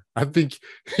honor. I think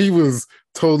he was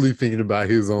totally thinking about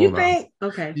his own you think?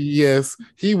 honor. Okay. Yes,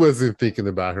 he wasn't thinking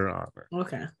about her honor.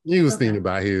 Okay. He was thinking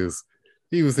about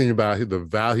the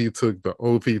vow he took, the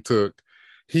oath he took.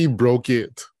 He broke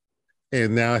it.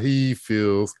 And now he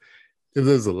feels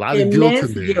there's a lot of guilt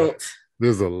in there.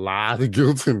 There's a lot of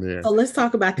guilt in there. So let's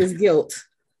talk about this guilt.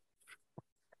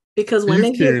 Because when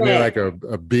he's carrying like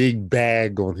a big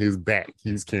bag on his back,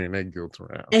 he's carrying that guilt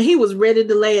around, and he was ready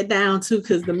to lay it down too.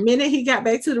 Because the minute he got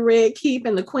back to the Red Keep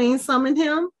and the Queen summoned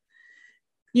him,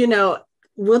 you know,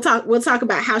 we'll talk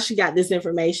about how she got this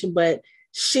information. But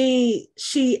she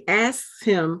asked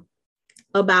him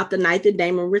about the night that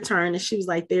Daemon returned, and she was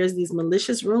like, "There's these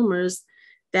malicious rumors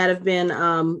that have been,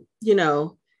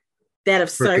 that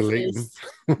have surfaced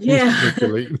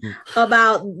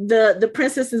about the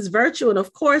princess's virtue. And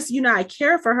of course, you know, I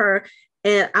care for her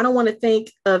and I don't want to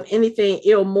think of anything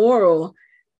immoral,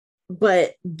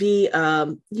 but the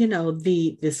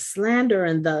slander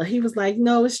and he was like,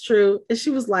 no, it's true. And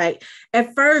she was like,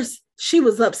 at first she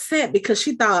was upset because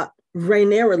she thought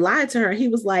Rhaenyra lied to her. He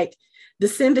was like, the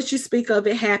sin that you speak of,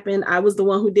 it happened. I was the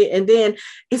one who did. And then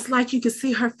it's like, you could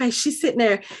see her face. She's sitting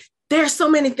there. There's so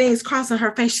many things crossing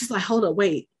her face. She's like, hold up,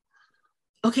 wait.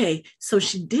 Okay, so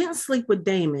she didn't sleep with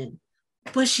Daemon,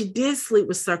 but she did sleep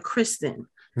with Sir Kristen.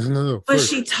 No. But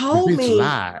she told me.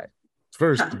 Lied.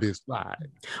 First, the bitch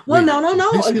lied. Well, no.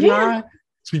 Did she lie?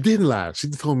 She didn't lie. She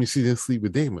told me she didn't sleep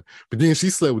with Daemon. But then she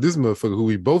slept with this motherfucker who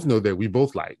we both know that we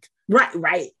both like.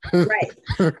 Right. But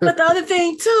the other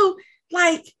thing too,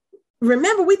 like,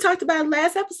 remember we talked about it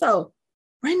last episode.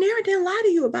 Rhaenyra didn't lie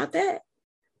to you about that.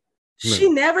 No.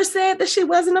 She never said that she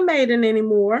wasn't a maiden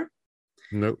anymore.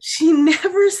 Nope. She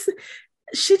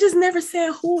just never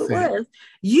said who it was.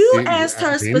 You asked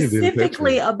her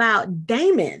specifically about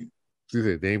Daemon. She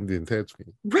said Daemon didn't touch me.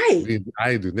 Right.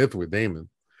 I didn't do nothing with Daemon.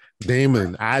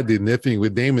 I did nothing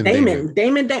with Daemon.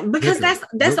 Because that's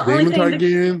the only thing.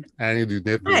 Targaryen, I didn't do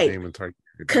nothing with Daemon Targaryen.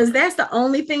 Because that's the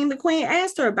only thing the queen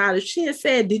asked her about. If she had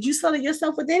said, did you sully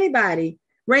yourself with anybody?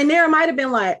 Rhaenyra might have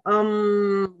been like,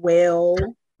 well.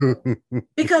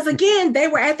 Because again, they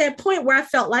were at that point where I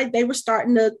felt like they were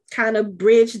starting to kind of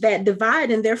bridge that divide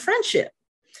in their friendship.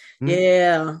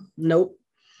 Yeah, nope.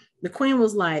 The queen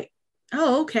was like,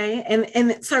 oh, okay.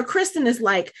 And Sir Kristen is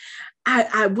like,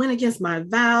 I went against my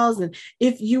vows, and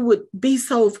if you would be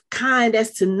so kind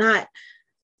as to not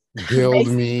gild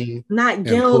me and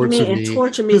gild me torture and me.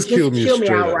 torture me, Just just kill me straight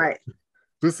up. outright.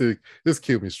 Just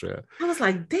kill me straight up. I was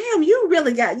like, damn, you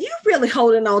really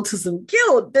holding on to some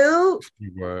guilt, dude. He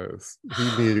was. He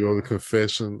needed to go to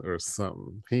confession or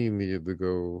something. He needed to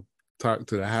go talk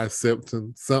to the High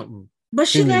Septon, something. But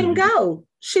she let him go.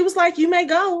 She was like, you may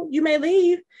go, you may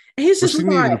leave. And he's just she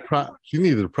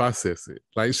needed to process it.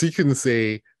 Like, she couldn't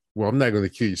say, well, I'm not going to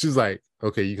kill you. She's like,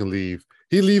 okay, you can leave.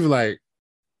 He leave like,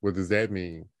 what does that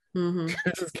mean? Mm-hmm.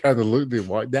 Just kind of looked and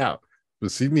walked out.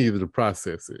 But she needed to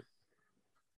process it.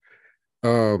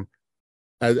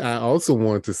 I also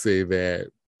want to say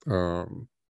that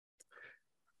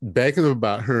back in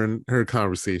about her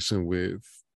conversation with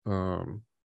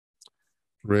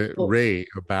Ray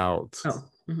about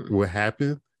what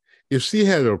happened, if she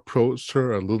had approached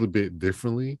her a little bit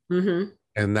differently and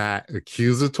not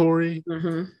accusatory,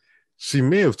 she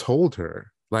may have told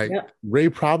her. Like, Ray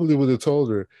probably would have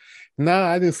told her, nah,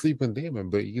 I didn't sleep with Damon,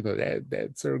 but you know,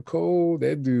 that Sir Cole,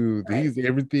 that dude, he's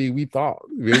everything we thought,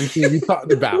 everything we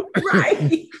talked about.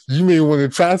 Right. You may want to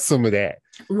try some of that.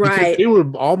 Right. Because they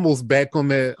were almost back on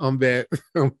that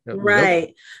right.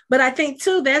 level. But I think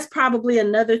too, that's probably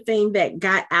another thing that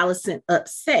got Allison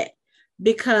upset,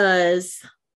 because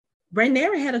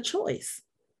Rhaenyra had a choice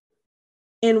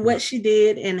in what she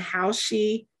did and how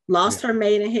she lost her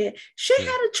maidenhead. She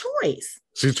had a choice.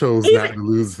 She chose not to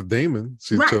lose to Damon.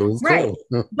 She chose Cole.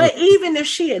 But even if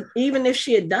she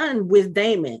had done with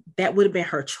Damon, that would have been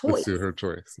her choice. It's still her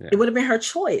choice. Yeah. It would have been her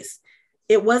choice.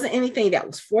 It wasn't anything that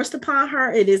was forced upon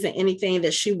her. It isn't anything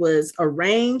that she was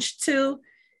arranged to.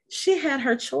 She had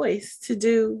her choice to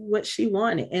do what she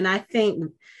wanted. And I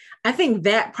think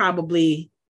that probably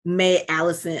made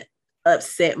Allison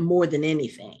upset more than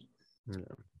anything. Yeah.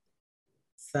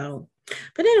 So,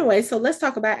 but anyway, so let's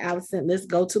talk about Allison. Let's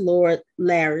go to Lord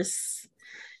Larys.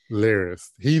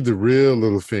 He's the real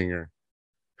little finger.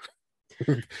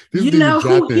 You know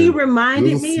who he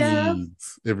reminded me of?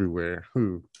 Everywhere.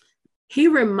 Who? He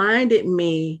reminded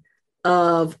me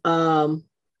of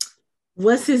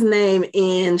what's his name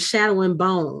in Shadow and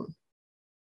Bone?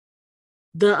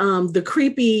 The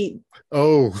creepy.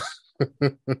 Oh.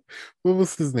 What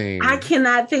was his name? I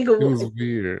cannot think of it. Was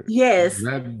weird. Yes.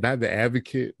 Not the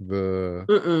Advocate, the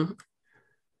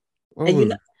and you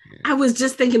know, I was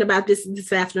just thinking about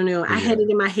this afternoon. I had it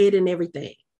in my head and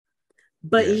everything.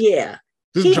 But just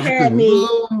he had me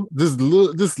this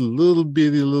little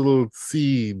bitty little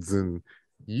seeds, and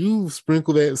you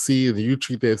sprinkle that seed and you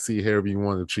treat that seed however you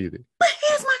want to treat it. But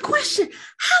here's my question: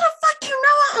 how the fuck you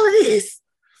know all of this?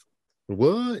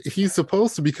 Well, he's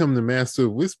supposed to become the master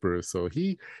of whisperers. So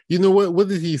you know what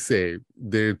did he say?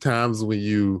 There are times when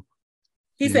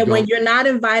he said, when you're not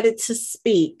invited to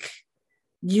speak,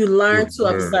 you learn to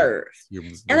observe.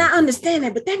 And I understand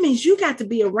that, but that means you got to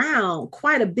be around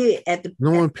quite a bit at the.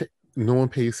 No one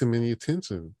pays him any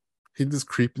attention. He's just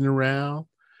creeping around.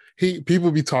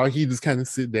 People be talking. He just kind of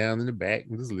sit down in the back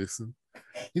and just listen.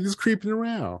 He's just creeping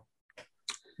around.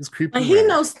 But he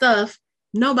knows stuff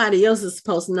nobody else is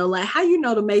supposed to know. Like, how you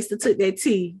know the maester took that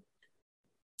tea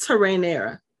to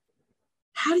Rhaenyra?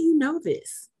 How do you know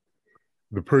this?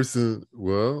 The person,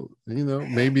 well, you know,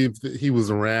 maybe if he was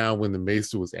around when the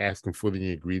maester was asking for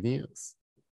the ingredients.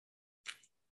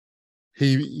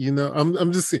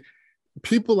 I'm just saying,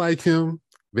 people like him,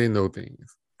 they know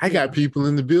things. I got people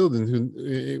in the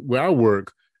building where I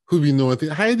work who be knowing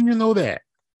things. How do you know that?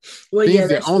 Well, things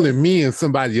that only me and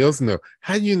somebody else know.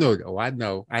 How do you know that? Oh, I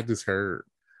know. I just heard.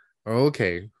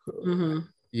 Okay.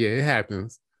 Yeah, it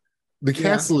happens. The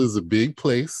castle is a big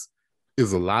place.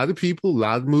 There's a lot of people, a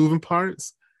lot of moving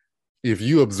parts. If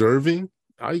you observing,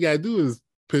 all you gotta do is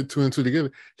put two and two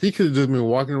together. He could have just been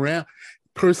walking around.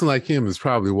 A person like him is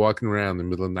probably walking around in the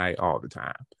middle of the night all the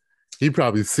time. He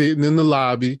probably sitting in the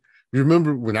lobby. You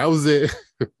remember when I was at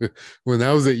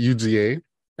UGA,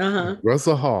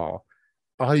 Russell Hall,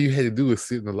 all you had to do was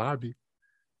sit in the lobby.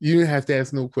 You didn't have to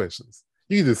ask no questions.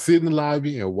 You just sit in the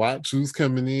lobby and watch who's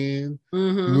coming in,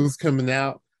 who's coming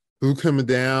out, who's coming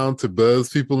down to buzz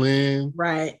people in.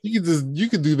 Right. You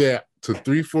could do that to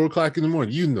 3-4 o'clock in the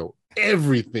morning. You know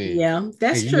everything. Yeah,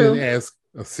 that's true. You didn't ask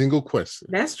a single question.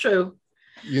 That's true.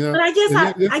 You know, but I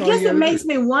guess it makes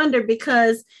me wonder,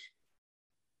 because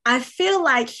I feel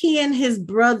like he and his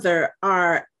brother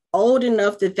are old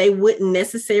enough that they wouldn't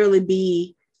necessarily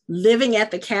be living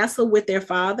at the castle with their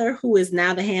father, who is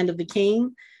now the hand of the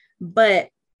king. But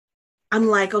I'm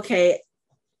like, okay,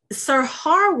 Sir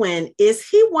Harwin, is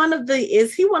he one of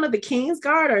the King's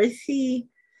Guard, or is he,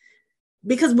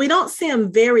 because we don't see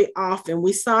him very often.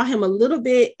 We saw him a little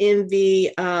bit in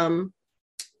the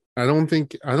I don't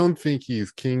think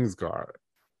he's Kingsguard.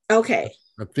 okay.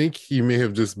 I think he may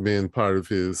have just been part of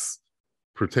his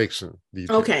protection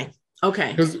detail. Okay.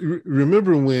 Because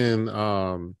remember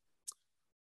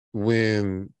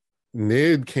when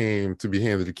Ned came to be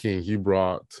handed the king, he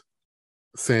brought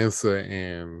Sansa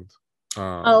and so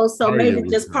Arya maybe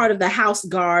just part of the house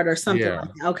guard or something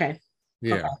like that. Okay.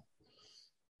 Yeah. Okay.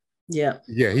 Yeah.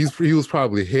 Yeah, he was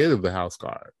probably head of the house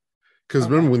guard. Because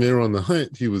remember when they were on the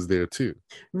hunt, he was there too.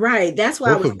 Right. That's what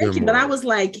Both I was thinking. But I was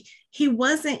like, he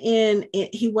wasn't in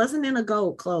a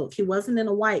gold cloak. He wasn't in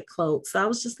a white cloak. So I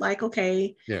was just like,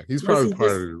 okay. Yeah, he's probably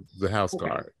part of the house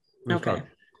guard. Okay.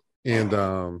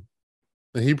 And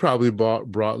he probably brought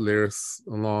Laris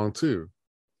along too.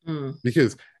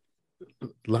 Because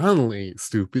Lionel ain't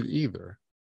stupid either.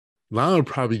 Lionel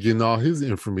probably getting all his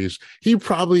information. He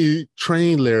probably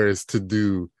trained Laris to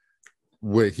do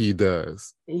what he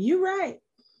does. You're right.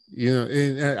 You know,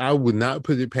 and I would not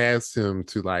put it past him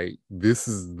to like, this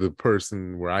is the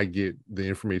person where I get the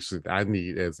information that I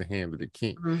need as a hand of the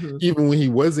king. Even when he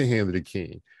wasn't hand of the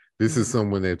king, this is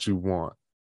someone that you want,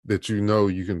 that you know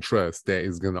you can trust, that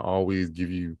is going to always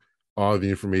give you all the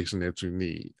information that you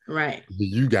need. Right.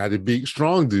 You got a big,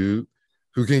 strong dude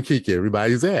who can kick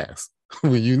everybody's ass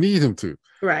when you need him to.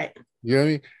 Right. You know what I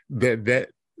mean? That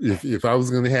if I was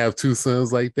going to have two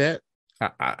sons like that,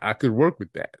 I could work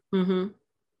with that.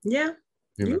 Yeah,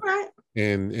 you're right.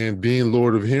 And being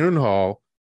Lord of Harrenhal,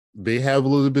 they have a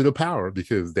little bit of power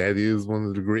because that is one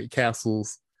of the great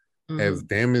castles. As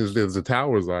damaged as the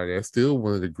towers are, that's still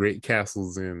one of the great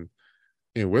castles in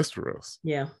Westeros.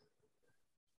 Yeah.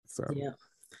 So yeah.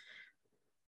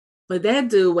 But that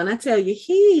dude, when I tell you,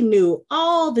 he knew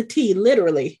all the tea,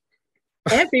 literally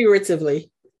and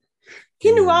figuratively.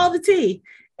 He knew all the tea.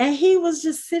 And he was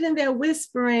just sitting there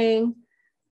whispering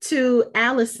to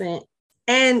Alicent.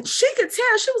 And she could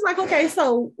tell. She was like, okay,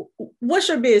 so what's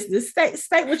your business?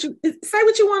 Say what you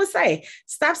want to say.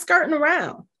 Stop skirting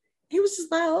around. He was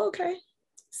just like, oh, okay.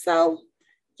 So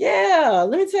yeah,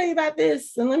 let me tell you about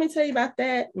this and let me tell you about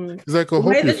that. He's like, I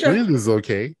hope your friend is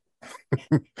okay.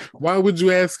 Why would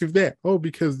you ask if that? Oh,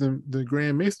 because the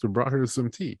Grand Maester brought her some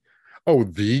tea. Oh,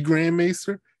 the Grand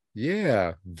Maester?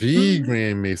 Yeah, the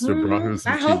Grand Maester brought her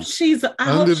some tea. I hope she's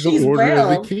order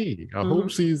well. of the king. I hope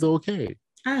she's okay.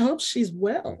 I hope she's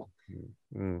well.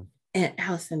 And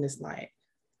Alicent is like,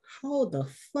 hold the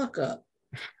fuck up.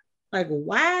 Like,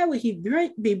 why would he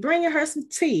be bringing her some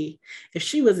tea if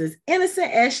she was as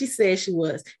innocent as she said she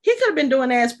was? He could have been doing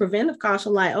that as preventive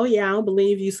caution, like, oh yeah, I don't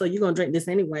believe you, so you're gonna drink this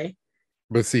anyway.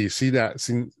 But see,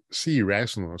 she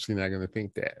irrational. She's not gonna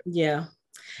think that. Yeah.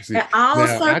 See, and all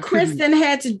Sir Kristen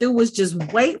had to do was just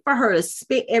wait for her to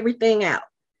spit everything out.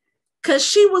 Because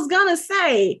she was gonna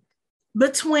say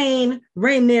between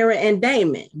Rhaenyra and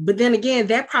Daemon. But then again,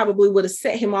 that probably would have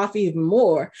set him off even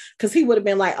more, because he would have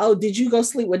been like, oh, did you go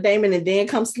sleep with Daemon and then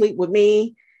come sleep with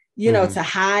me? You know, to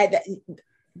hide that.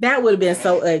 That would have been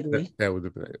so ugly. That would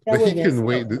have been. But he couldn't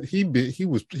wait.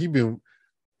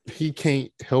 He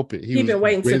can't help it. He's been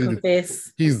waiting to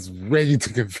confess. He's ready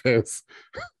to confess.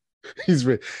 He's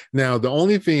ready. Now, the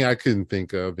only thing I couldn't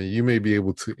think of, and you may be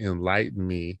able to enlighten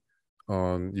me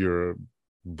on your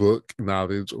book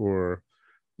knowledge or,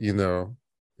 a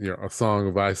Song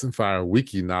of Ice and Fire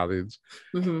wiki knowledge.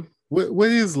 What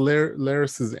is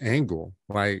Laris's angle?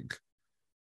 Like,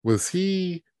 was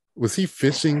he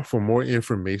fishing for more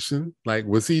information? Like,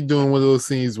 was he doing one of those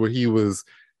things where he was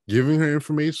giving her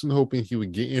information, hoping he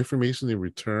would get information in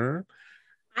return?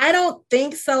 I don't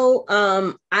think so.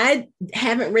 I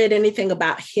haven't read anything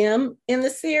about him in the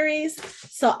series,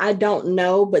 so I don't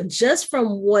know. But just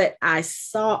from what I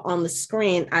saw on the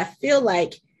screen, I feel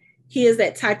like he is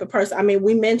that type of person. I mean,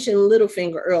 we mentioned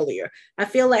Littlefinger earlier. I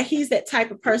feel like he's that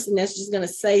type of person that's just going to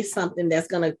say something that's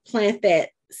going to plant that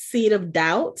seed of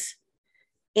doubt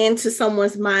into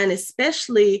someone's mind,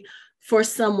 especially for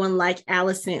someone like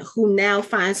Alicent, who now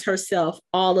finds herself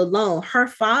all alone. Her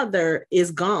father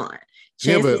is gone.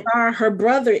 Chances are her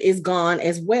brother is gone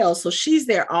as well. So she's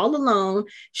there all alone.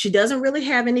 She doesn't really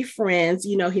have any friends.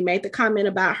 He made the comment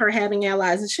about her having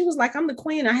allies. And she was like, I'm the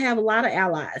queen. I have a lot of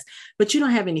allies, but you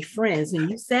don't have any friends. And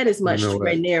you said as much to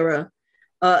Rhaenyra,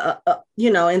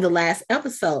 in the last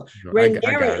episode.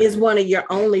 Rhaenyra is one of your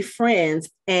only friends.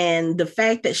 And the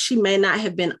fact that she may not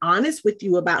have been honest with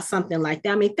you about something like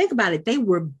that. I mean, think about it. They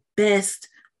were best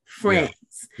friends.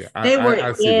 Yeah. They were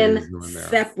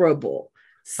inseparable.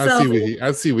 So,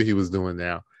 I see what he was doing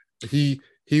now. He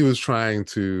he was trying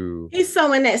to. He's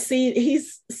sowing that seed.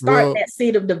 He's starting Well, that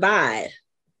seed of divide.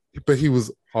 but he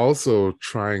was also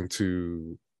trying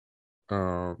to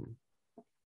um,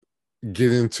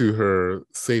 get into her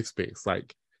safe space.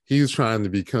 Like he was trying to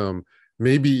become.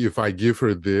 Maybe if I give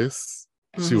her this,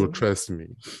 she will trust me.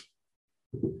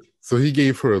 So he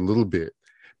gave her a little bit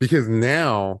because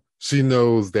now she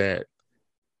knows that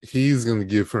he's going to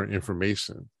give her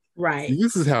information. Right. See,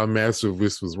 this is how Master of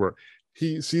Whispers work.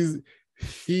 He's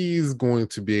going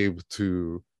to be able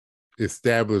to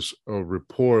establish a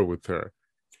rapport with her.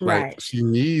 Like Right. she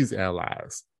needs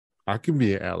allies. I can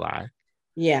be an ally.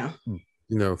 Yeah.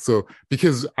 So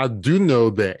because I do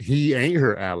know that he ain't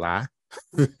her ally.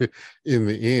 In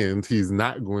the end, he's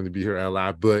not going to be her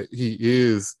ally, but he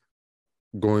is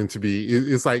going to be.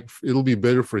 It's like it'll be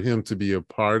better for him to be a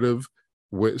part of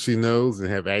what she knows and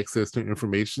have access to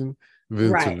information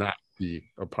than to not be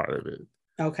a part of it.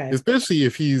 Okay. Especially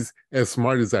if he's as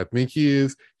smart as I think he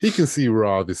is, he can see where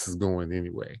all this is going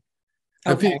anyway.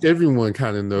 Okay. I think everyone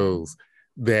kind of knows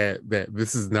that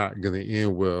this is not going to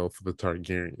end well for the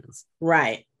Targaryens.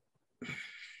 Right.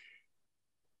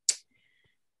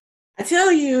 I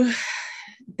tell you,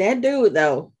 that dude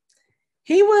though,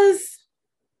 he was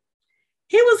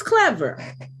clever.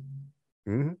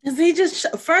 Because he just,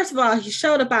 first of all, he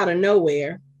showed up out of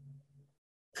nowhere.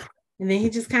 And then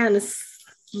he just kind of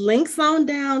slinks on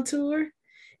down to her.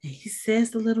 And he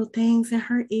says the little things in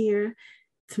her ear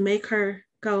to make her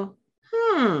go,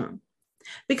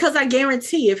 Because I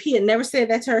guarantee if he had never said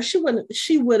that to her, she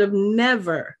would have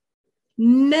never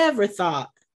thought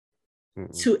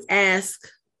to ask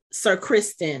Sir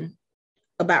Criston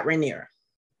about Rhaenyra.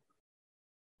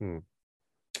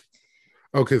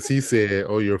 Oh, because he said,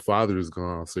 "Oh, your father is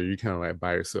gone, so you're kind of like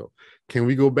by yourself." Can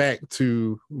we go back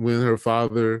to when her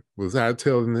father was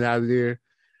hightailing it out of there?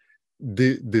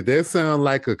 Did that sound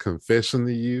like a confession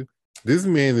to you? This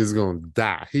man is gonna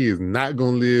die. He is not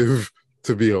gonna live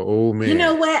to be an old man. You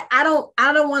know what? I don't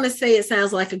want to say it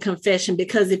sounds like a confession,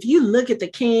 because if you look at the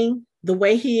king the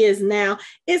way he is now,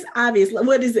 it's obvious.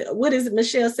 What is it?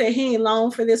 Michelle said he ain't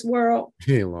long for this world.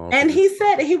 He ain't long. And he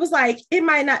said, he was like, it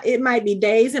might be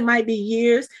days, it might be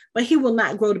years, but he will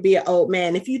not grow to be an old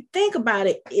man. If you think about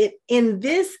it, in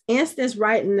this instance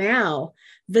right now,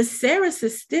 Viserys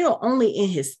is still only in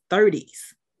his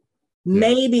 30s,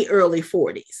 maybe early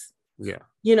 40s. Yeah.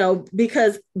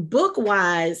 Because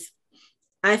book-wise,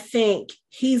 I think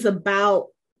he's about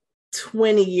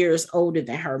 20 years older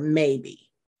than her, maybe.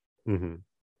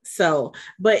 So,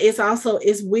 but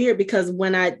it's weird because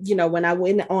when I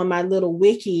went on my little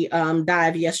wiki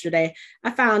dive yesterday,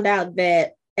 I found out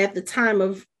that at the time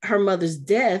of her mother's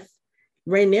death,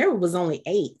 Rhaenyra was only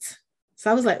 8. So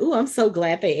I was like, "Ooh, I'm so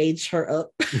glad they aged her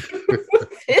up."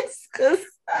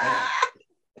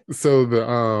 So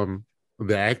the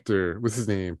actor, what's his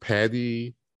name,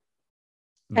 Paddy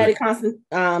Considine,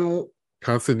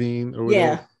 or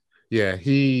whatever. Yeah,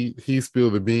 he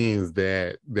spilled the beans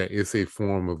that it's a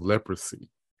form of leprosy.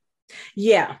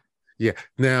 Yeah.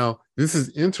 Now, this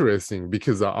is interesting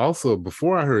because I also,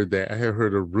 before I heard that, I had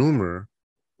heard a rumor,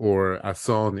 or I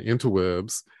saw on the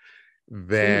interwebs,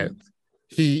 that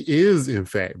he is in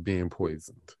fact being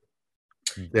poisoned.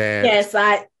 That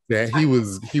he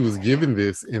was given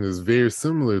this, and is very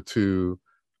similar to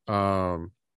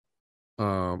Oberyn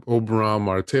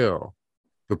Martell,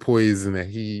 the poison that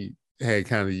he had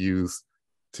kind of used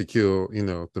to kill,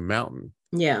 the mountain.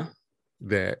 Yeah.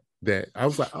 That I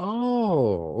was like,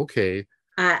 oh, okay.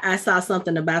 I saw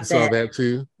something about that. You saw that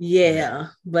too? Yeah.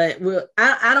 But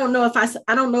I don't know if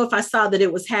I saw that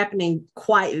it was happening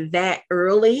quite that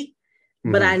early,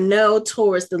 but I know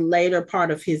towards the later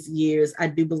part of his years, I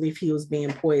do believe he was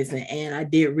being poisoned, and I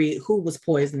did read who was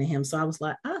poisoning him. So I was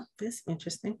like, oh, that's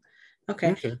interesting.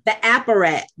 Okay. The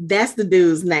Apparat, that's the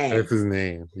dude's name. That's his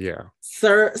name. Yeah.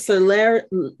 Sir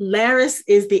Larys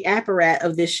is the Apparat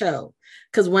of this show.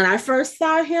 Because when I first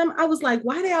saw him, I was like,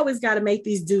 why they always got to make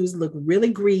these dudes look really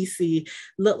greasy,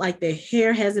 look like their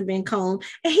hair hasn't been combed,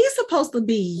 and he's supposed to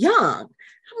be young.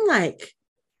 I'm like,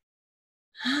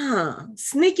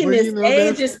 sneakiness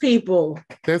ages people.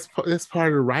 That's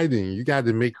part of writing. You got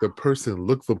to make the person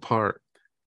look the part,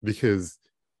 because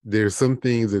there's some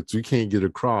things that you can't get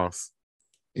across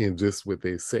in just what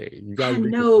they say. You got to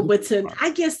know, but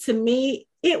I guess to me,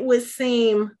 it would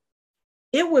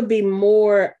be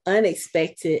more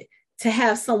unexpected to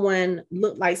have someone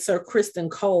look like Sir Criston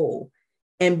Cole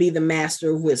and be the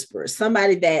Master of Whispers,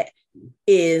 somebody that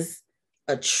is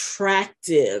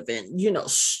attractive and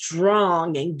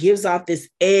strong and gives off this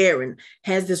air and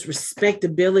has this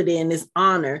respectability and this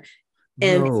honor.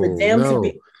 And for No, them to no,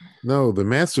 be no. The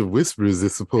Master of Whispers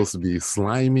is supposed to be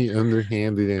slimy,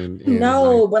 underhanded, and like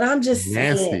no, but I'm just saying,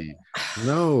 nasty.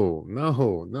 No,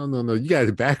 no, no, no, no. You got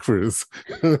it backwards.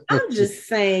 The I'm just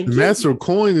saying, give Master of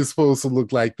Coin is supposed to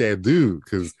look like that dude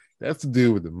because that's the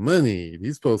dude with the money.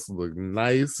 He's supposed to look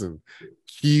nice and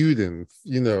cute, and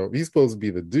he's supposed to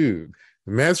be the dude.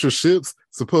 The Master of Ships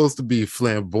supposed to be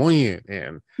flamboyant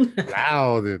and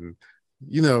loud, and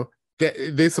you know that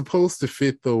they're supposed to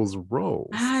fit those roles.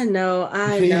 I know, You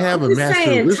I can't know. have I'm a just Master of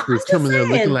saying, Whispers I'm just coming there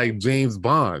looking saying, like James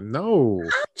Bond. No, I'm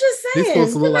just they're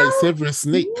supposed saying, to look like Severus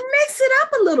Snape mix it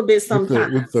up a little bit with the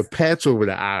sometimes. patch over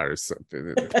the eye or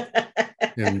something,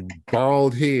 and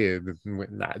bald head and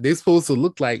whatnot. They're supposed to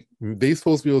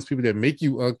be those people that make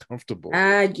you uncomfortable.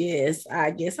 I guess.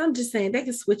 I'm just saying they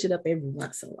can switch it up every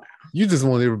once in a while. You just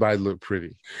want everybody to look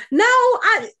pretty. No,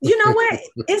 you know what?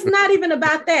 It's not even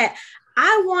about that.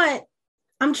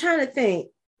 I'm trying to think,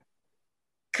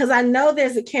 because I know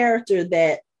there's a character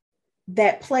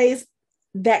that plays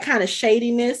that kind of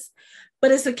shadiness,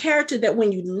 but it's a character that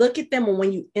when you look at them or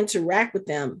when you interact with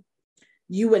them,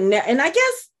 you would never. And I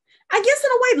guess in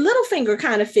a way, Littlefinger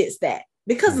kind of fits that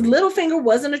because Littlefinger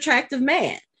was an attractive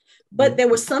man, but there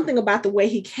was something about the way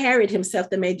he carried himself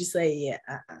that made you say,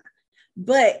 yeah.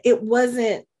 But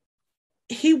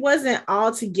he wasn't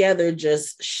altogether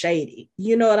just shady.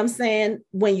 You know what I'm saying?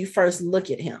 When you first look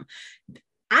at him,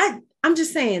 I'm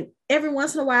just saying every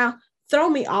once in a while, throw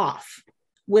me off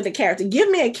with a character. Give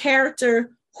me a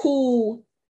character who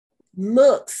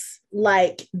looks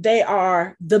like they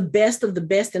are the best of the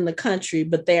best in the country,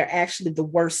 but they're actually the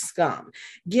worst scum.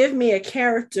 Give me a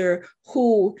character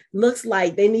who looks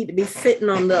like they need to be sitting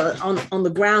on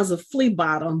the grounds of Flea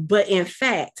Bottom, but in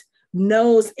fact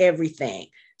knows everything,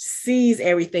 sees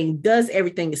everything, does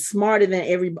everything, is smarter than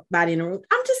everybody in the room.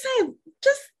 I'm just saying,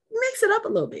 just mix it up a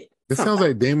little bit. It sounds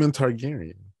like Daemon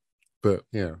Targaryen, but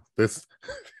yeah, that's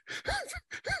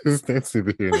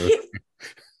neither here nor there.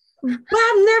 But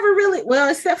I've never really,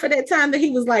 well, except for that time that he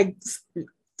was like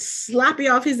sloppy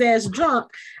off his ass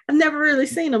drunk, I've never really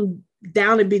seen him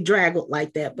down and bedraggled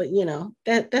like that. But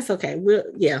that's okay.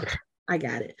 I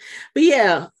got it. But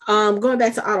yeah, going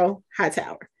back to Otto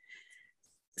Hightower.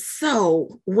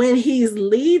 So when he's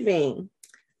leaving,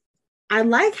 I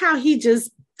like how he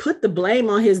just put the blame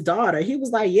on his daughter. He was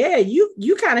like, yeah,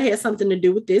 you kind of had something to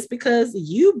do with this because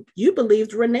you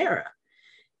believed Rhaenyra.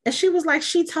 And she was like,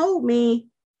 she told me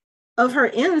of her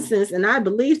innocence and I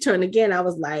believed her. And again, I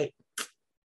was like,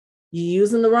 you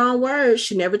using the wrong word.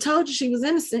 She never told you she was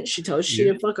innocent. She told you she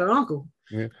didn't fuck her uncle.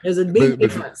 Yeah. There's a big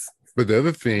difference. But the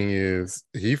other thing is,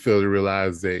 he failed to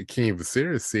realize that King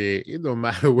Viserys said it don't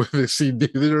matter whether she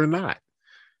did it or not.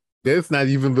 That's not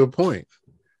even the point.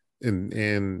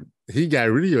 And he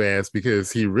got rid of your ass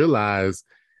because he realized,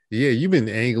 yeah, you've been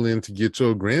angling to get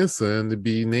your grandson to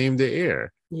be named the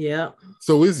heir. Yeah.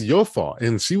 So it's your fault.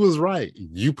 And she was right.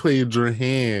 You played your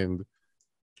hand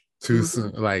too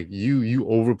soon. Like you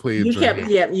overplayed your hand.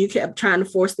 Yeah, you kept trying to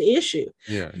force the issue.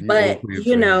 Yeah. But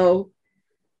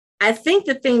I think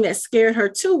the thing that scared her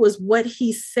too was what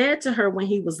he said to her when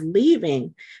he was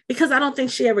leaving, because I don't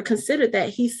think she ever considered that.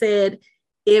 He said,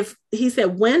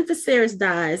 when Viserys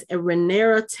dies and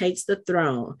Rhaenyra takes the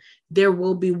throne, there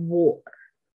will be war.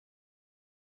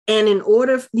 And in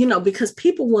order, because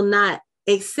people will not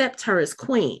accept her as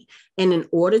queen. And in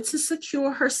order to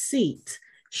secure her seat,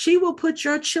 she will put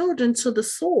your children to the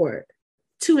sword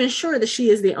to ensure that she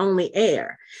is the only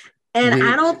heir. And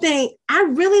I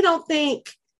really don't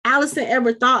think Allison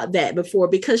ever thought that before,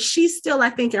 because she's still,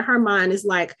 I think in her mind is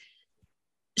like,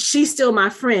 she's still my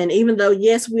friend, even though,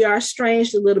 yes, we are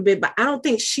estranged a little bit, but I don't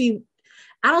think she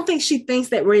thinks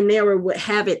that Rhaenyra would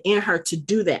have it in her to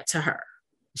do that to her.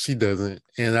 She doesn't.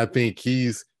 And I think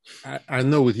I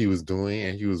know what he was doing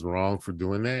and he was wrong for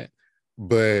doing that,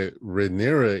 but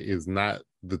Rhaenyra is not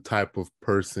the type of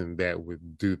person that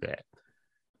would do that.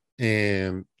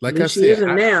 And like I said, she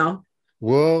isn't now.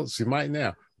 Well, she might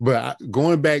now. But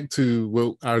going back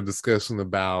to our discussion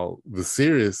about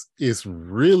Viserys,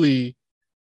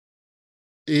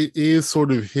 it is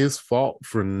sort of his fault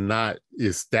for not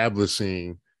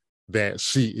establishing that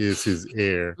she is his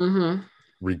heir,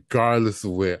 regardless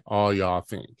of what all y'all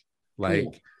think.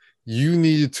 Like, he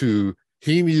needed to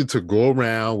go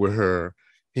around with her.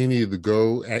 He needed to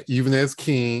go, even as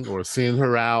king, or send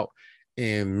her out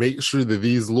and make sure that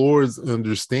these lords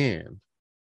understand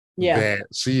that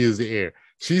she is the heir.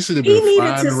 She should have been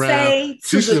flying around.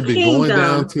 She should have been going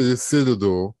down to the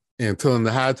Citadel and telling the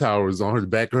Hightowers on the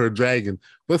back of her dragon,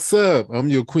 "What's up? I'm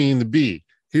your queen to be.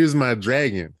 Here's my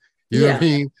dragon." You know what I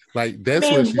mean? Like,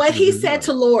 that's what he said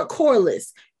to Lord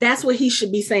Corlys. That's what he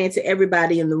should be saying to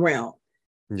everybody in the realm.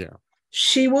 Yeah.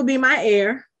 She will be my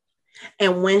heir.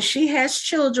 And when she has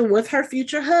children with her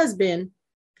future husband,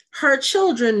 her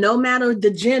children, no matter the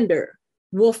gender,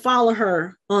 will follow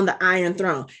her on the Iron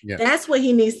Throne. Yeah. That's what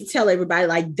he needs to tell everybody.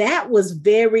 Like, that was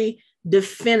very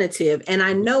definitive. And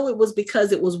I know it was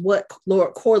because it was what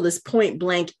Lord Corliss point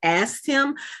blank asked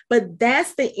him, but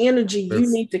that's the energy you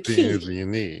need to keep. The energy you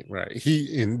need, right?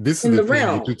 And this is the thing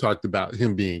that you talked about,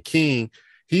 him being king.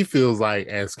 He feels like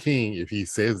as king, if he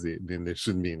says it, then there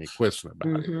shouldn't be any question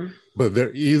about it. But there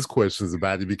is questions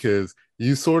about it because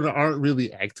you sort of aren't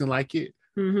really acting like it.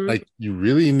 Like, you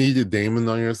really needed Damon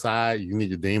on your side. You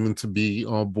needed Damon to be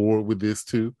on board with this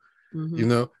too. You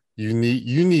know, you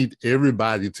need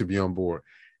everybody to be on board.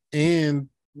 And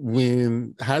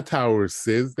when Hightower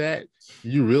says that,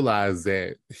 you realize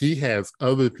that he has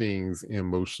other things in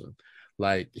motion.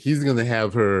 Like, he's going to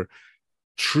have her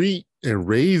treat and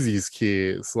raise these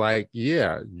kids. Like,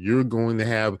 yeah, you're going to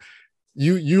have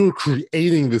you're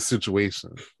creating this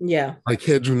situation. Yeah. Like,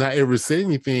 had you not ever said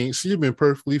anything, she'd have been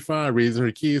perfectly fine raising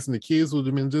her kids, and the kids would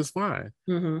have been just fine.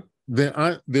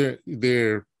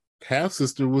 Their half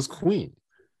sister was queen,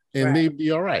 and they'd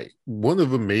be all right. One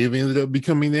of them may have ended up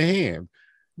becoming the hand.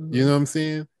 You know what I'm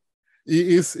saying?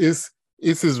 It's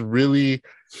really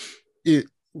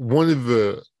one of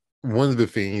the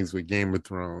things with Game of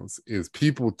Thrones is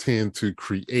people tend to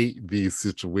create these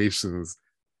situations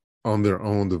on their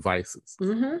own devices.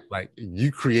 Like,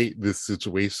 you create this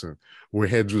situation where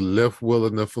had you left well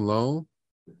enough alone,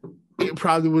 it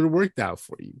probably would have worked out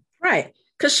for you. Right.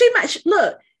 Because she might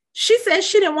look, she said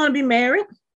she didn't want to be married.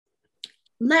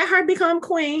 Let her become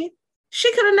queen.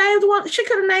 She could have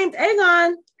named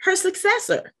Aegon her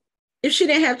successor if she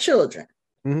didn't have children.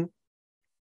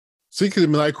 She could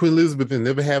have been like Queen Elizabeth and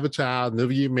never have a child,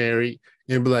 never get married,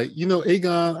 and be like,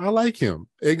 Aegon, I like him.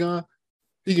 Aegon,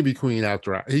 he can be queen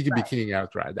he can be king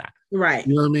after I die. Right.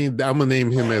 You know what I mean? I'm gonna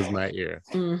name him as my heir.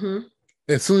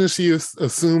 As soon as she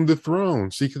assumed the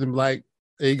throne, she could have been like,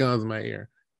 Aegon's my heir.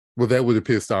 Well, that would have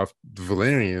pissed off the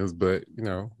Valerians, but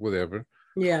whatever.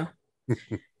 Yeah.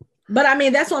 But I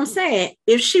mean, that's what I'm saying.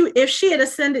 If she had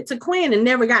ascended to queen and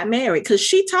never got married, because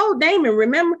she told Damon,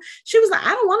 remember, she was like,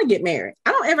 I don't want to get married.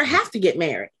 I don't ever have to get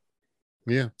married.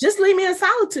 Yeah. Just leave me in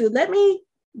solitude. Let me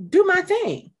do my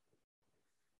thing.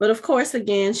 But of course,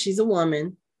 again, she's a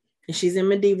woman and she's in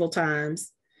medieval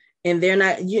times. And they're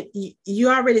not, you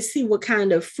already see what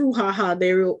kind of brouhaha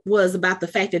there was about the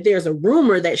fact that there's a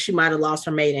rumor that she might have lost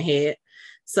her maidenhead.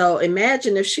 So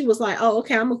imagine if she was like, oh,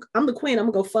 okay, I'm the queen.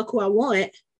 I'm going to go fuck who I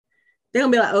want. They're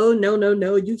going to be like, oh,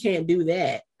 no, you can't do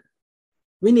that.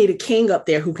 We need a king up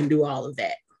there who can do all of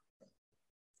that.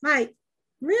 Like,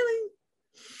 really?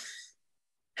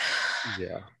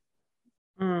 Yeah.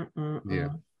 Yeah.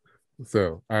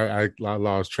 So I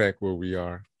lost track where we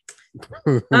are.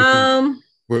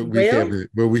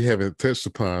 we haven't touched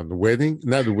upon the wedding,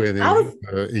 not the wedding,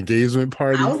 engagement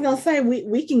party. I was gonna say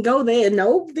we can go there.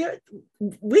 No,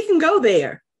 we can go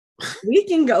there. We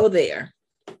can go there.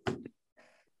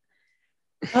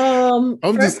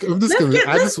 Let's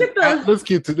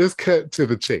cut to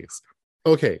the chase.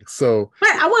 Okay, so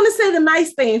I want to say the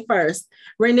nice thing first.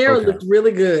 Rhaenyra looked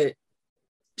really good.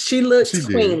 She looked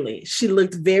queenly. She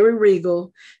looked very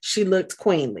regal. She looked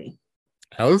queenly.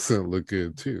 Alicent looked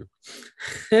good too.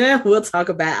 We'll talk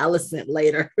about Alicent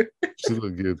later. She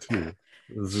looked good too.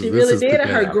 She really did in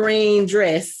her green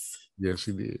dress. Yeah,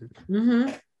 she did.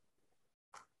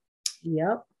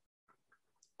 Yep.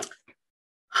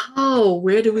 Oh,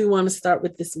 where do we want to start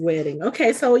with this wedding?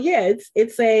 Okay, so yeah,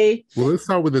 it's a. Well, let's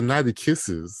start with the night of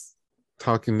kisses.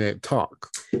 Talking that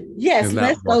talk. Yes,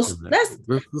 let's go.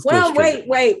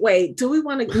 Wait. Do we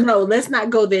want to? No, let's not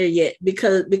go there yet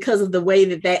because of the way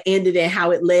that ended and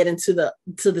how it led into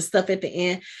the stuff at the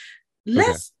end.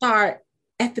 Let's start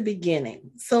at the beginning.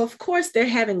 So, of course, they're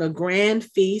having a grand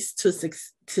feast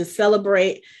to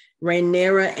celebrate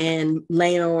Rhaenyra and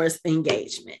Laenor's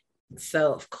engagement.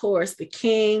 So, of course, the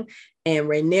king and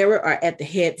Rhaenyra are at the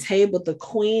head table. The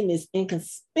queen is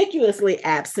inconspicuously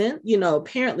absent.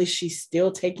 Apparently she's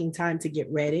still taking time to get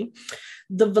ready.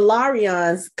 The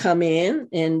Velaryons come in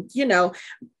and,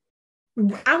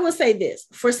 I will say this.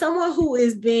 For someone who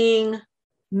is being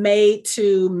made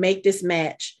to make this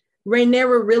match,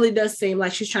 Rhaenyra really does seem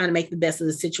like she's trying to make the best of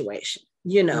the situation.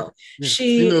 She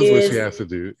knows what she has to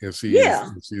do, and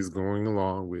she's going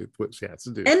along with what she has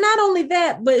to do. And not only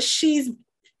that, but she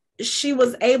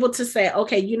was able to say,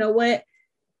 okay, you know what?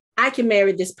 I can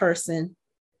marry this person.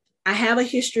 I have a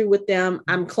history with them.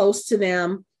 I'm close to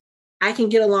them. I can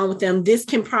get along with them. This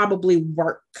can probably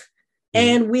work.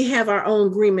 And we have our own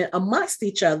agreement amongst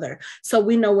each other. So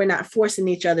we know we're not forcing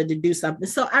each other to do something.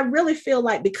 So I really feel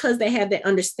like because they have that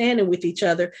understanding with each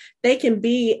other, they can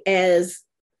be as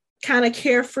kind of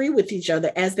carefree with each other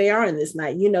as they are in this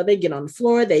night. You know, they get on the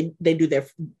floor, they do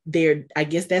their, I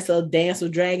guess that's a dance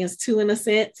with dragons too, in a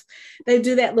sense. They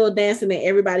do that little dance and then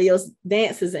everybody else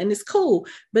dances and it's cool.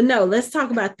 But no, let's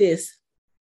talk about this.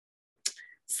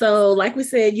 So, like we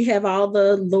said, you have all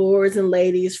the lords and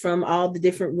ladies from all the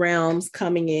different realms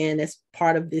coming in as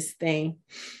part of this thing.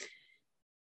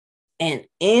 And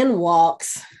in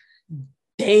walks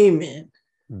Daemon.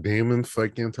 Daemon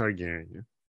fucking Targaryen.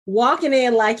 Walking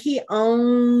in like he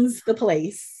owns the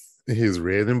place. He's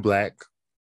red and black.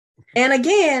 And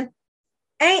again,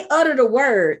 ain't uttered a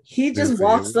word. He just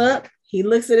walks up. He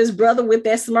looks at his brother with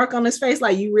that smirk on his face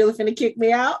like, you really finna kick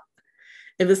me out?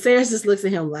 And Viserys just looks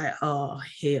at him like, oh,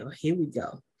 hell, here we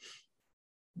go.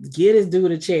 Get his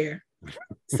dude a chair.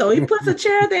 So he puts a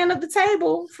chair at the end of the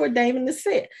table for Daemon to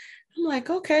sit. I'm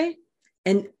like, okay.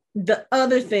 And the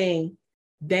other thing,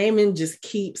 Daemon just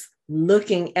keeps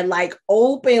looking and like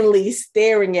openly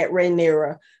staring at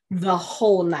Rhaenyra the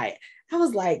whole night. I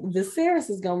was like, Viserys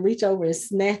is going to reach over and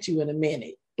snatch you in a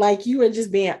minute. Like you are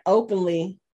just being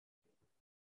openly,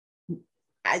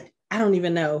 I don't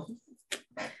even know.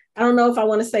 I don't know if I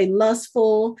want to say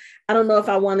lustful. I don't know if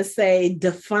I want to say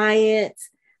defiant,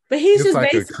 but he's just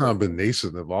like a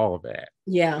combination of all of that.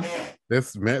 Yeah.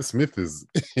 That's Matt Smith is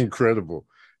incredible.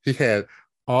 He had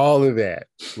all of that.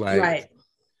 Like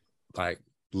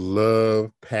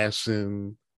love,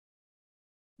 passion,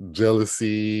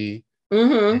 jealousy,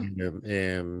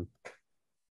 and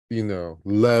you know,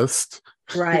 lust.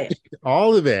 Right.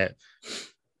 All of that.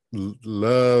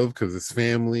 Love because it's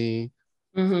family.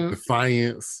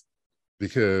 Defiance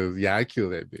because I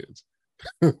killed that bitch.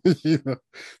 You know,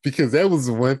 because that was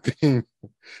the one thing.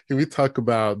 Can we talk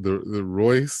about the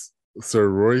Royce? Sir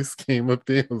Royce came up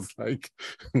there and was like,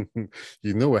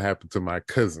 you know what happened to my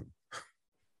cousin?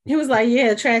 He was like,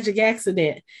 yeah, tragic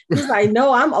accident. He was like,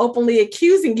 no, I'm openly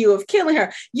accusing you of killing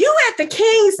her. You at the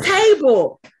king's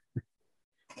table.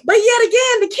 But yet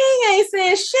again, the king ain't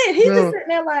saying shit. He's just sitting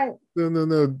there like,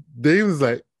 no. Dave was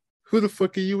like, who the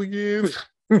fuck are you again?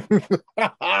 He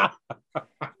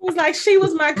was like, she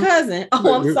was my cousin.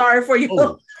 Oh, I'm sorry for you.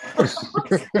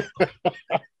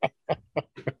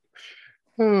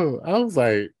 Oh, I was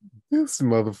like, this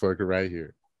motherfucker right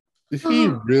here. He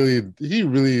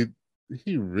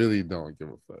really don't give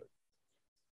a fuck.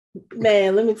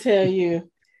 Man, let me tell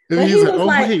you. And he's like,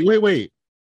 oh, wait.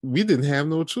 We didn't have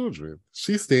no children.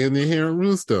 She's standing here in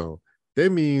Roostone.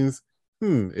 That means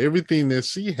everything that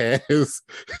she has,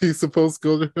 he's supposed to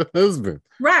go to her husband.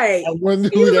 Right. I wonder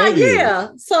who that like, is. yeah.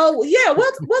 So yeah,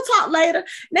 we'll talk later. And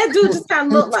that dude just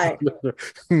kind of looked like.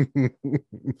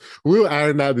 We'll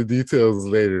iron out the details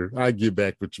later. I'll get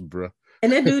back with you, bro.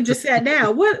 And that dude just sat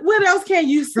down. What else can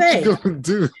you say? What you gonna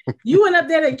do? You went up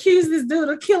there to accuse this dude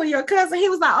of killing your cousin. He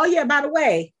was like, oh yeah, by the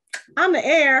way, I'm the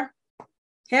heir.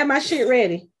 Have my shit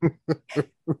ready.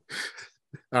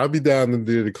 I'll be down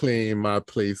there to clean my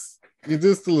place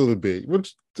just a little bit.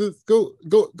 Just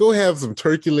go have some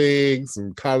turkey legs,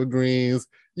 some collard greens.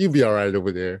 You'll be all right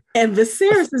over there. And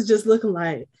Viserys is just looking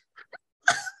like,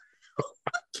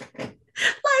 what the hell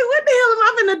am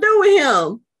I gonna do with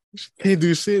him? Can't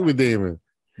do shit with Daemon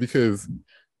because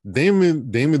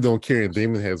Daemon don't care, and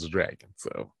Daemon has a dragon.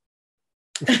 So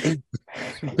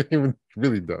Daemon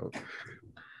really don't.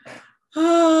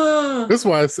 That's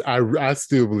why I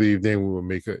still believe Daemon will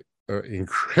make an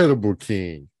incredible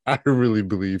king. I really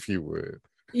believe he would.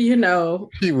 You know,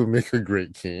 he would make a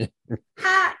great king.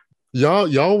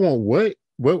 Y'all want what?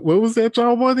 What was that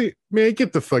y'all wanted? Man,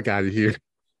 get the fuck out of here.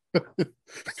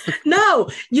 No,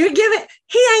 you're giving.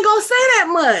 He ain't gonna say that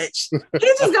much.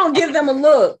 He's just gonna give them a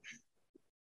look.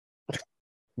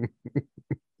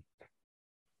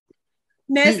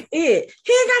 That's it.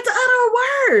 He ain't got to utter a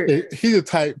word. He the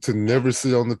type to never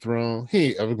sit on the throne. He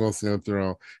ain't ever gonna sit on the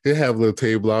throne. He'll have a little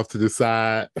table off to the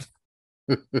side.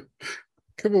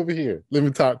 Come over here. Let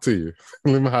me talk to you.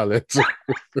 Let me holler at you.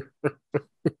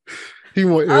 He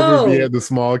won't ever be at the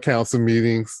small council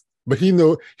meetings, but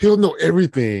he'll know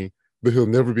everything, but he'll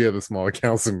never be at the small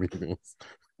council meetings.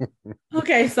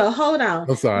 Okay, so hold on.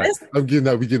 I'm sorry. We're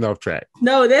getting off track.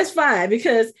 No, that's fine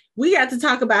because we got to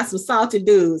talk about some salty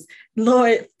dudes.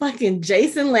 Lord fucking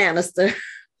Jason Lannister.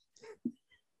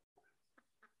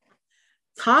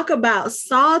 Talk about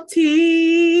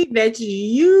salty that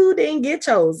you didn't get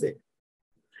chosen.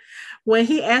 When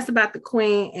he asked about the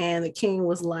queen and the king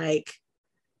was like,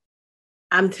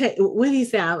 what he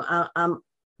said, I'm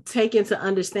taken to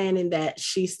understanding that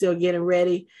she's still getting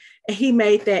ready. And he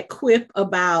made that quip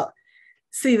about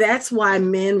See, that's why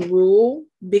men rule,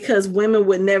 because women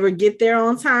would never get there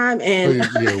on time. And,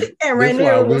 yeah, and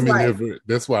Rhaenyra was like,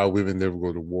 that's why women never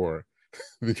go to war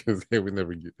because they would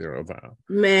never get there on time.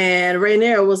 Man,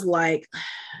 Rhaenyra was like,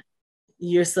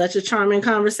 you're such a charming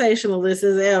conversationalist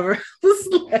as ever.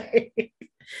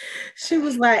 She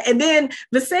was like, and then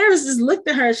Viserys just looked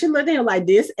at her. She looked at him like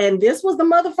this, and this was the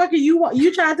motherfucker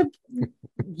you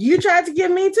tried to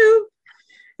get me to.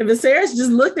 And Viserys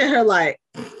just looked at her like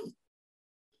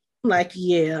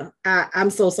yeah,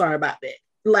 I'm so sorry about that.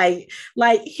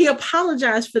 Like he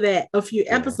apologized for that a few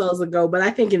episodes ago, but I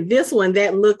think in this one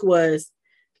that look was,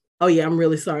 oh yeah, I'm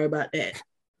really sorry about that.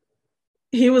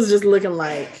 He was just looking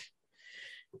like,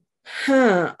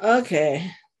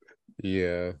 okay.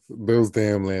 Yeah, those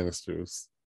damn Lannisters.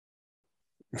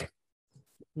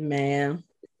 Man.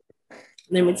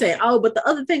 Let me tell you. Oh, but the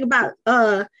other thing about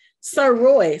Sir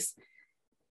Royce,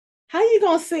 how you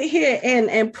gonna sit here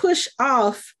and push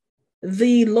off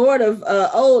the Lord of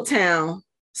Old Town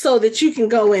so that you can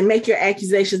go and make your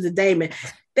accusations to Daemon?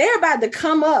 They're about to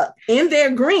come up in their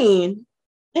green,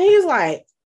 and he's like,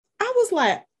 I was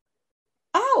like,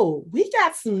 oh, we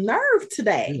got some nerve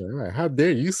today. Yeah, how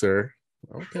dare you, sir?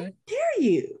 Okay. How dare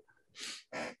you?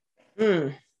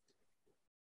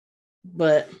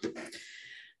 But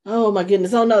oh my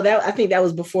goodness. Oh no, I think that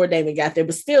was before Daemon got there.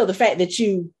 But still, the fact that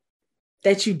you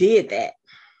did that.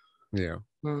 Yeah.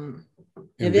 And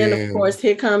then of course,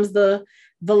 here comes the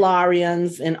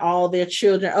Velaryons and all their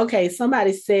children. Okay,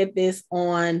 somebody said this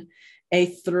on a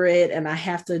thread, and I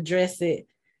have to address it.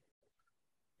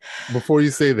 Before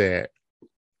you say that,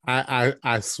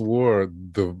 I swore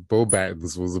the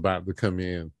Bobatons was about to come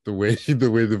in the way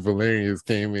the Valerians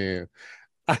came in.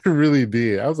 I really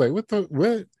did. I was like,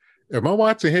 what am I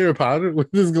watching Harry Potter? What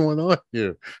is going on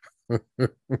here?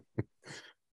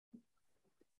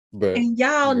 But and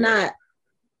y'all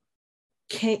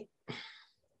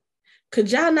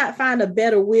could y'all not find a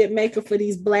better wig maker for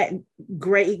these black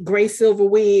gray silver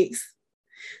wigs?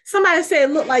 Somebody said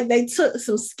it looked like they took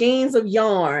some skeins of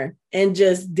yarn and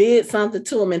just did something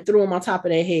to them and threw them on top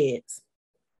of their heads.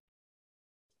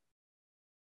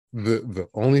 The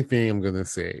only thing I'm gonna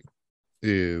say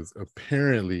is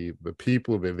apparently the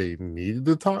people that they needed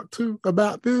to talk to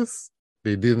about this,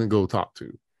 they didn't go talk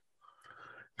to.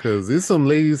 Because there's some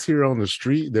ladies here on the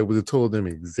street that would have told them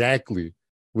exactly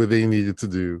what they needed to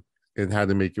do and how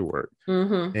to make it work.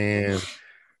 Mm-hmm. And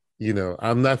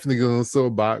I'm not going to go on a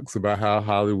soapbox about how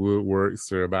Hollywood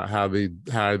works or about how they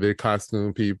hire their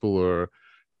costume people or,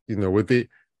 what it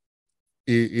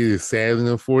is sad and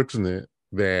unfortunate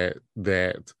that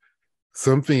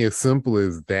something as simple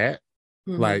as that,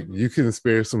 like you can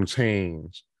spare some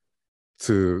change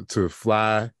to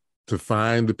fly to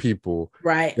find the people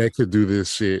that could do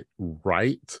this shit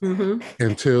right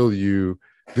and tell you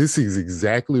this is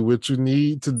exactly what you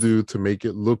need to do to make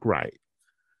it look right.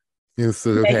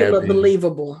 Instead of having it look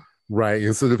believable. Right.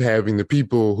 Instead of having the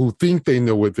people who think they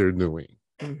know what they're doing.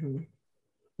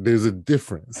 There's a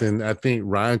difference. And I think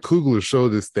Ryan Coogler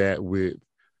showed us that with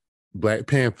Black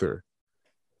Panther.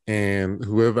 And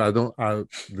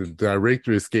the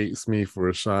director escapes me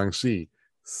for Shang-Chi.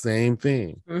 Same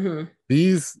thing.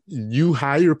 You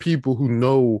hire people who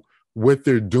know what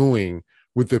they're doing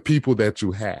with the people that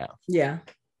you have. Yeah.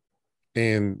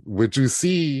 And what you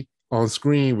see on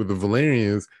screen with the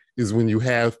Valerians is when you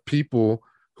have people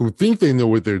who think they know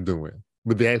what they're doing,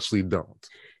 but they actually don't.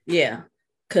 Yeah.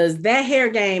 Because that hair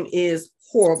game is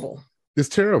horrible. It's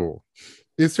terrible.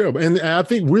 It's terrible. And I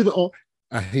think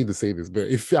I hate to say this, but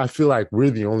I feel like we're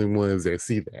the only ones that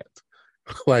see that.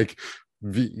 Like,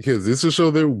 because it's a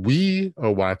show that we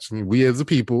are watching, we as a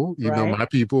people, my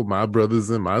people, my brothers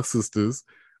and my sisters,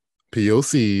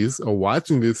 POCs are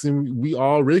watching this, and we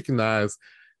all recognize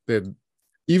that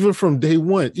even from day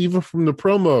one, even from the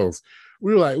promos,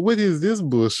 we were like, what is this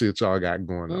bullshit y'all got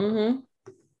going on?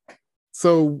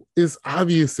 So it's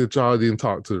obvious that y'all didn't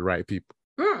talk to the right people.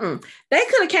 They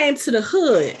could have came to the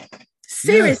hood.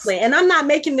 Seriously. Yes. And I'm not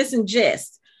making this in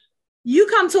jest. You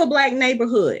come to a black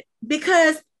neighborhood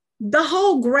because the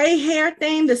whole gray hair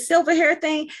thing, the silver hair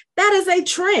thing, that is a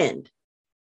trend.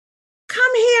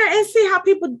 Come here and see how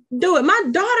people do it. My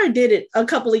daughter did it a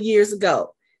couple of years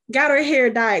ago. Got her hair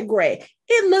dyed gray.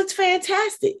 It looked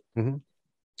fantastic.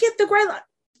 Get the gray.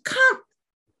 Come,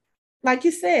 like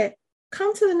you said,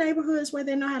 come to the neighborhoods where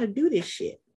they know how to do this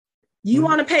shit. You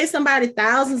want to pay somebody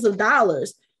thousands of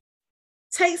dollars,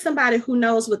 take somebody who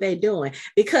knows what they're doing,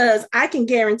 because I can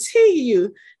guarantee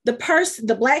you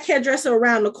the black hairdresser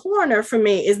around the corner for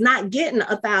me is not getting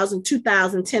 $1,000,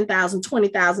 $2,000, $10,000,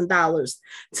 $20,000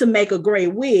 to make a gray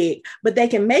wig, but they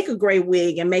can make a gray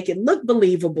wig and make it look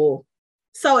believable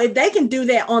So if they can do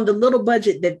that on the little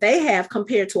budget that they have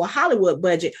compared to a Hollywood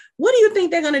budget, what do you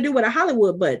think they're going to do with a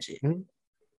Hollywood budget? Mm-hmm.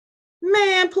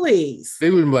 Man, please. They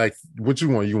would be like, what you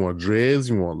want? You want dreads?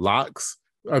 You want locks?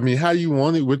 I mean, how you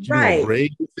want it? What you want?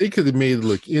 Braids? They could have made it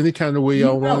look any kind of way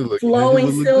y'all want it to look.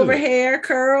 Flowing silver hair,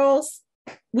 curls.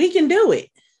 We can do it.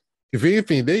 If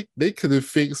anything, they could have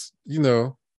fixed,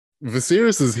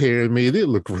 Viserys's hair and made it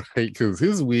look right, because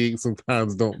his wig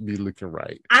sometimes don't be looking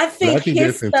right. I think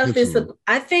his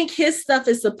stuff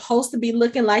is supposed to be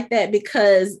looking like that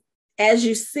because, as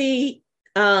you see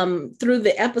through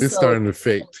the episode, it's starting to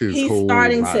affect his he's whole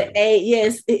starting body. to age.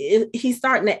 Yes, he's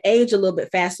starting to age a little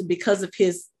bit faster because of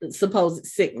his supposed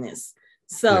sickness.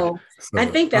 So I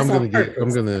think that's on purpose.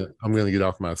 I'm gonna get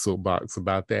off my soapbox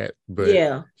about that, but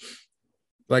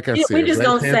like I said, we're just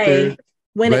gonna say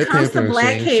when it comes to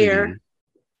black hair.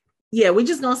 Yeah, we're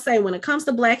just gonna say when it comes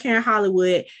to black hair in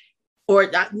Hollywood,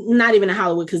 or not even in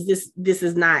Hollywood, because this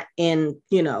is not in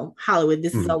Hollywood.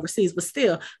 This is overseas, but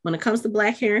still, when it comes to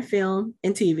black hair in film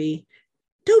and TV,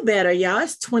 do better, y'all.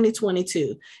 It's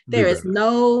 2022. There is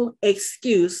no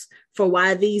excuse for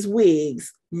why these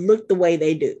wigs look the way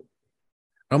they do.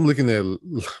 I'm looking at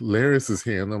Laris's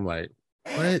hair and I'm like,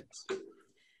 what?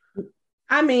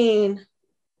 I mean,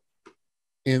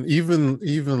 and even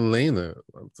Lena,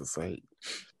 I'm just like,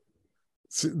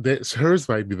 hers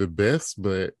might be the best,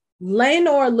 but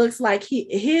Lenore looks like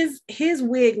his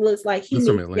wig looks like he needs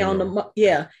to be on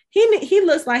the he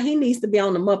looks like he needs to be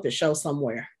on the Muppet Show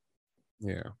somewhere.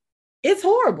 Yeah, it's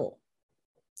horrible.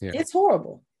 Yeah, it's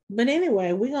horrible. But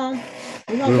anyway, we're gonna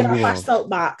get off our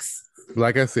soapbox.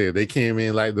 Like I said, they came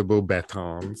in like the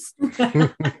Beauxbatons.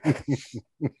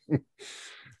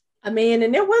 I mean,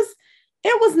 and it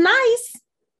was nice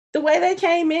the way they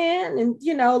came in,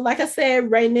 and like I said,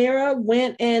 Rhaenyra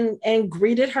went and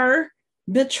greeted her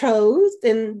betrothed,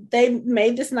 and they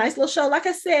made this nice little show. Like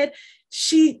I said,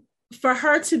 for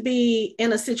her to be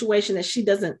in a situation that she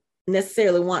doesn't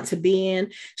necessarily want to be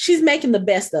in, she's making the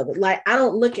best of it. Like, I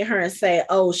don't look at her and say,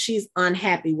 oh, she's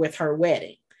unhappy with her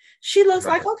wedding. She looks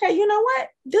like, okay, you know what?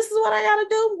 This is what I gotta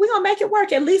do. We're gonna make it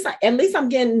work. At least I'm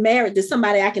getting married to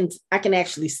somebody I can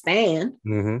actually stand.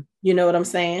 Mm-hmm. You know what I'm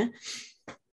saying?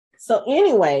 So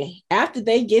anyway, after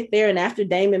they get there and after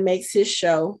Daemon makes his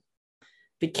show,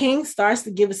 the king starts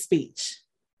to give a speech.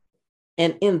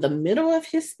 And in the middle of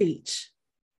his speech,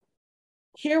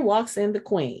 here walks in the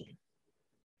queen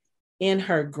in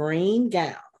her green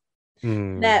gown.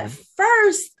 Mm-hmm. At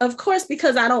first, of course,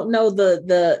 because I don't know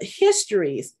the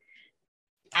histories,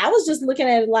 I was just looking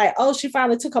at it like, oh, she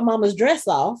finally took her mama's dress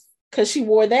off because she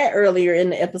wore that earlier in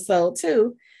the episode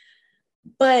too.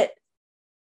 But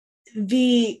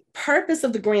the purpose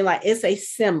of the green light is a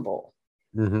symbol.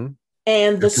 Mm-hmm.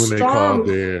 And that's when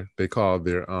they called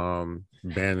their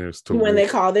banners to war. When they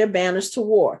call their banners to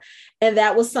war. And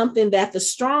that was something that the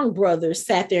Strong brothers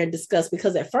sat there and discussed,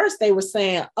 because at first they were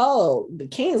saying, oh, the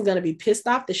king's going to be pissed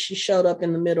off that she showed up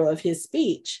in the middle of his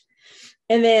speech.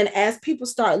 And then as people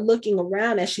start looking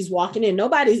around as she's walking in,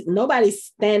 nobody's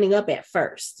standing up at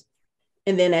first.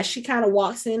 And then as she kind of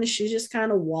walks in and she's just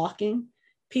kind of walking,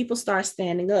 people start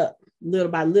standing up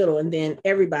little by little. And then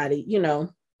everybody,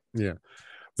 Yeah.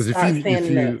 But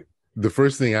if the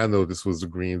first thing I noticed was the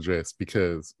green dress,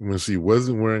 because when she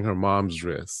wasn't wearing her mom's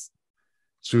dress,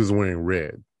 she was wearing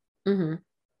red. Mm-hmm.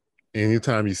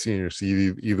 Anytime you see her,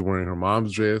 she's either wearing her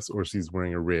mom's dress or she's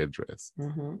wearing a red dress.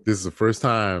 Mm-hmm. This is the first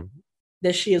time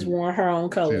that she has worn her own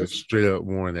colors. Straight up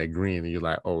worn that green, and you're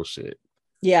like, oh shit.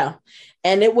 Yeah.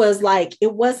 And it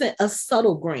wasn't a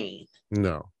subtle green.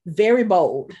 No. Very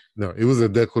bold. No, it was a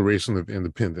declaration of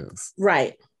independence.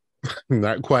 Right.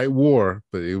 Not quite war,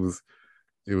 but it was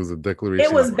a declaration.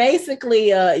 It was basically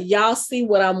y'all see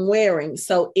what I'm wearing.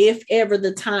 So if ever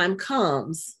the time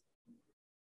comes.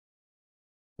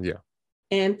 Yeah.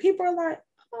 And people are like,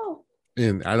 oh.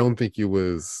 And I don't think it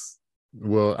was,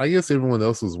 well, I guess everyone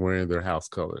else was wearing their house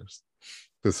colors.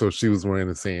 So she was wearing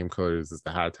the same colors as the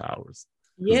Hightowers.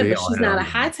 Yeah, but she's not a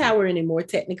Hightower anymore.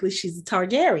 Technically, she's a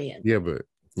Targaryen. Yeah, but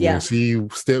when she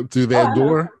stepped through that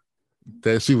door,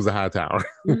 that she was a Hightower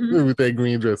with that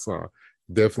green dress on.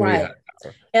 Definitely. Right.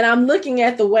 And I'm looking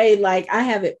at the way, like, I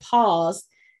have it paused,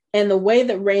 and the way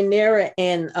that Rhaenyra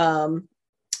and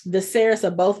Viserys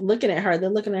are both looking at her, they're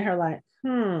looking at her like,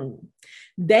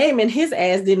 Daemon, his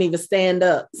ass didn't even stand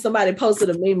up. Somebody posted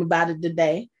a meme about it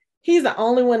today. He's the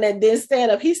only one that didn't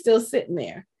stand up. He's still sitting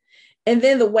there. And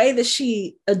then the way that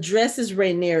she addresses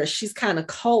Rhaenyra, she's kind of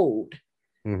cold.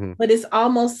 Mm-hmm. But it's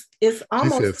almost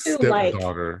too like,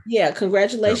 yeah,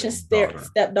 congratulations,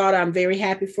 stepdaughter. I'm very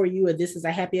happy for you, and this is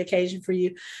a happy occasion for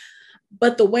you.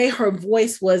 but the way her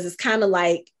voice was, is kind of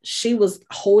like she was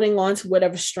holding on to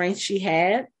whatever strength she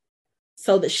had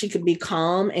so that she could be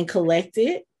calm and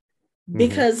collected,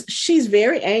 because she's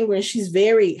very angry and she's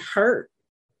very hurt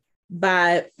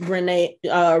by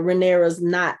Rhaenyra's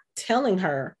not telling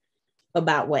her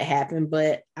about what happened.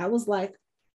 But I was like,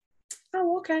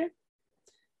 oh, okay.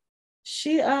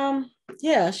 She's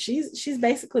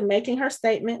basically making her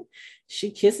statement.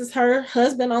 She kisses her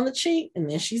husband on the cheek and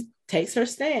then she takes her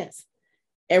stance.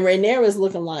 And Rhaenyra is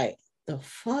looking like, the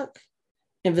fuck?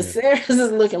 And Viserys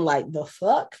is looking like, the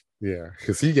fuck? Yeah,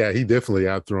 because he definitely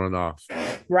got thrown off.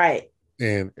 Right.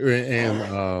 And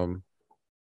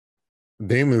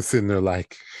Damon's sitting there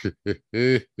like,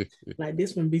 like,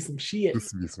 this one be some shit.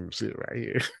 This be some shit right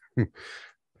here.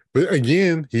 But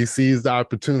again, he sees the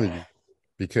opportunity,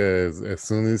 because as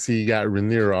soon as he got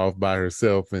Rhaenyra off by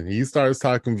herself and he starts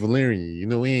talking Valyrian, you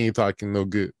know, he ain't talking no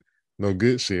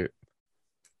good shit.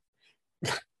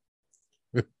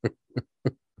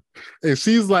 And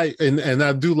she's like, and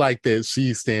I do like that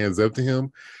she stands up to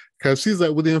him, because she's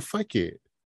like, well, then fuck it.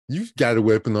 You've got a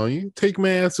weapon on you. Take my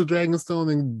ass to Dragonstone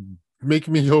and make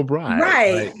me your bride.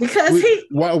 Right. Like, because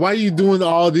why are you doing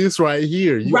all this right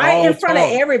here? You right in front of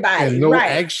everybody. And no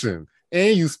action.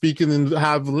 And you speaking in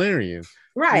High Valyrian.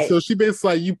 Right. And so she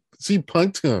basically like she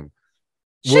punked him.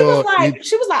 She was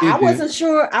like, I wasn't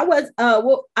sure. I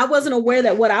wasn't aware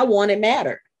that what I wanted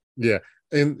mattered. Yeah.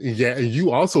 And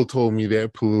you also told me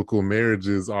that political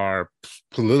marriages are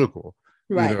political.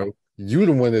 Right. You know, you're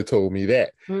the one that told me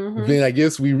that. Then I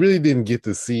guess we really didn't get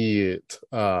to see it.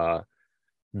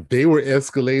 They were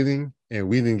escalating and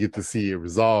we didn't get to see it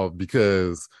resolved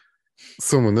because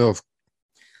someone else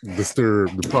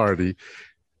disturbed the party.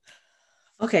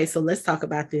 Okay, so let's talk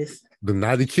about this. The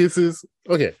naughty kisses.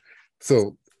 Okay,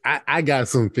 so I got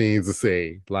some things to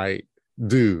say. Like,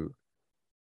 dude,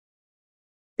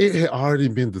 it had already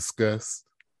been discussed.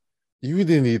 You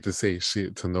didn't need to say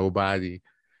shit to nobody.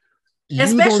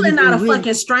 Especially not a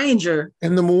fucking stranger.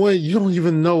 And number one, you don't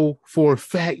even know for a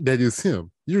fact that it's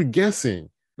him. You're guessing.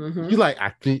 You're like,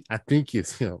 I think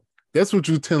it's him. That's what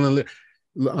you're telling.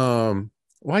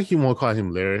 Why you won't call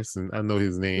him Larys? And I know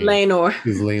his name. Laenor.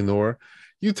 Is Laenor.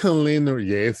 You telling Laenor,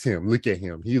 yeah, it's him. Look at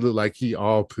him. He look like he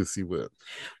all pussy whipped.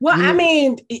 Well, I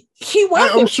mean, he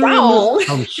wasn't wrong.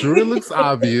 I'm sure it looks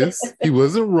obvious. He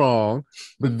wasn't wrong,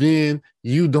 but then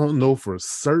you don't know for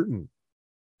certain.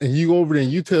 And you over there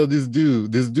and you tell this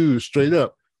dude straight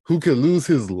up, who could lose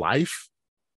his life.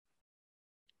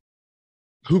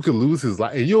 Who could lose his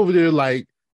life? And you over there like,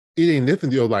 it ain't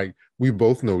nothing. You're like, we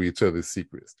both know each other's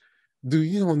secrets. Dude,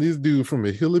 you know this dude from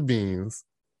a hill of beans,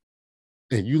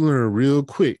 and you learn real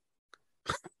quick.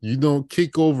 You don't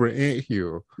kick over an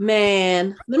anthill.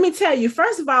 Man, let me tell you,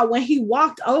 first of all, when he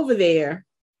walked over there,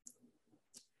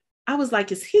 I was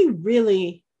like, is he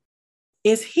really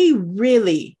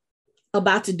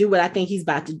about to do what I think he's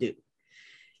about to do?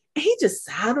 And he just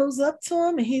sidles up to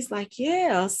him and he's like,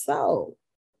 yeah, so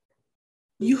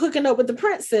you hooking up with the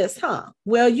princess, huh?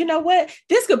 Well, you know what?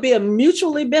 This could be a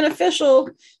mutually beneficial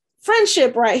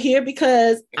friendship right here,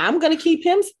 because I'm gonna keep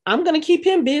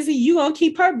him busy. You gonna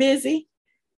keep her busy,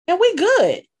 and we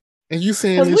good. And you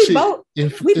saying this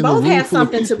we both have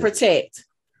something to protect.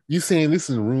 You saying this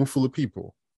in a room full of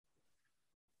people,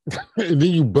 and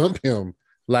then you bump him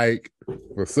like,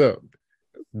 "What's up,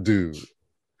 dude?"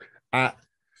 I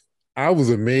was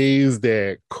amazed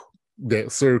that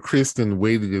Sir Kristen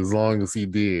waited as long as he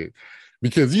did,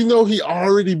 because you know he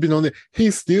already been on it.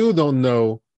 He still don't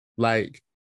know, like.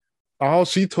 All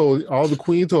the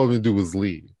queen told him to do was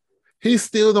leave. He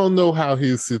still don't know how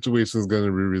his situation is going to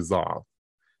be resolved.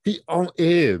 He on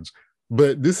edge.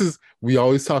 But we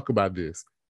always talk about this.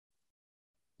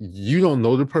 You don't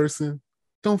know the person,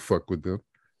 don't fuck with them,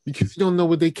 because you don't know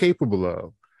what they're capable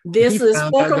of. This is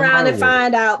fuck around and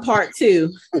find out part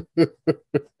 2.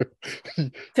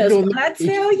 Because when I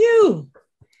tell you,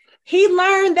 he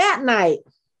learned that night.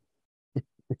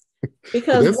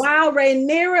 Because while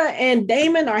Rhaenyra and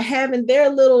Daemon are having their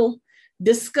little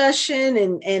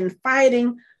discussion and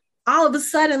fighting, all of a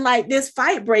sudden, like, this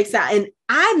fight breaks out, and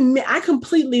I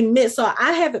completely missed. So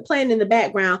I have it playing in the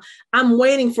background. I'm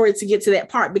waiting for it to get to that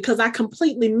part because I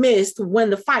completely missed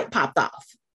when the fight popped off.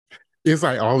 It's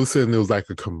like all of a sudden it was like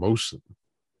a commotion.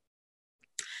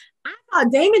 I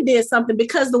thought Daemon did something,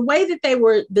 because the way that they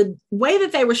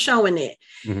were showing it,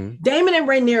 Daemon and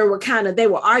Rhaenyra they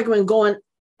were arguing, going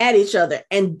at each other,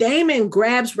 and Daemon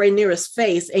grabs Rhaenyra's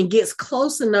face and gets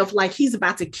close enough like he's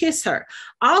about to kiss her.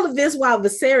 All of this while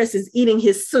Viserys is eating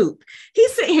his soup.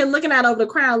 He's sitting here looking out over the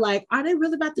crowd like, are they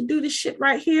really about to do this shit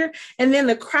right here? And then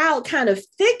the crowd kind of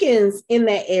thickens in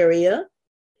that area,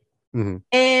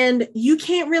 and you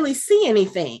can't really see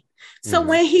anything. So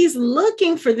when he's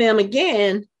looking for them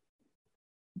again,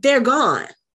 they're gone,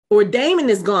 or Damon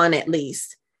is gone at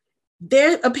least.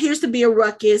 There appears to be a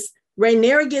ruckus.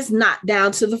 Rhaenyra gets knocked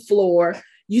down to the floor.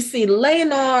 You see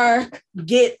Laenor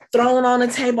get thrown on the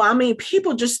table. I mean,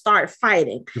 people just start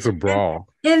fighting. It's a brawl.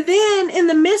 And then in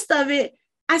the midst of it,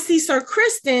 I see Sir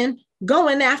Criston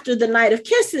going after the Knight of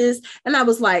Kisses. And I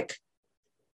was like,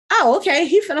 oh, okay,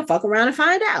 he finna fuck around and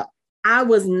find out. I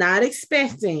was not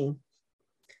expecting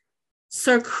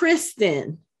Sir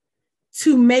Criston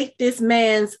to make this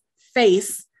man's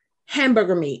face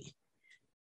hamburger meat.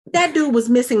 That dude was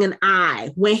missing an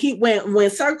eye. When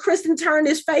Sir Criston turned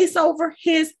his face over,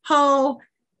 his whole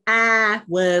eye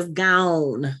was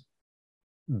gone.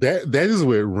 That is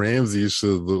what Ramsay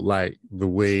should look like, the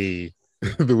way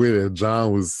that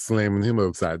John was slamming him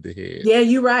upside the head. Yeah,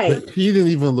 you're right. But he didn't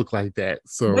even look like that.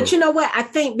 So, but you know what? I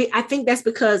think that's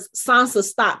because Sansa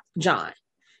stopped John.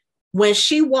 When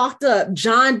she walked up,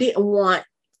 John didn't want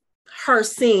her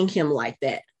seeing him like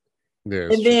that. Yeah,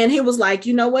 and then he was like,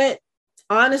 you know what?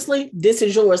 Honestly, this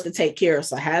is yours to take care of.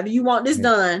 So however you want this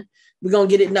done, we're going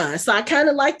to get it done. So I kind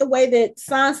of like the way that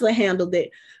Sansa handled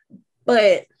it.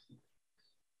 But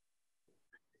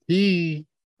he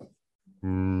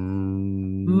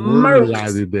murdered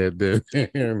that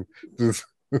and just,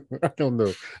 I don't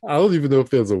know. I don't even know if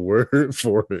there's a word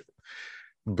for it.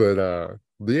 But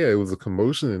yeah, it was a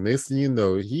commotion. And next thing you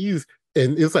know,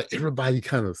 and it's like everybody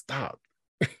kind of stopped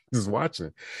just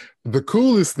watching. The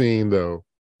coolest thing though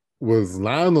was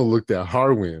Lionel looked at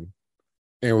Harwin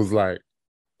and was like,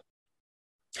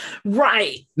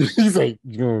 right. He's like,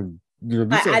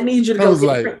 I need you to go. I was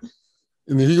like,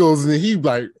 and then he goes and then he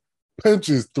like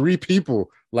punches 3 people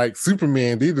like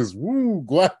Superman. They just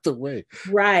go out the way.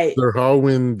 Right. Sir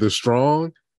Harwin the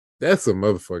Strong, that's a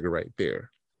motherfucker right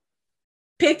there.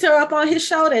 Picked her up on his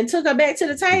shoulder and took her back to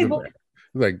the table.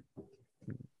 Like,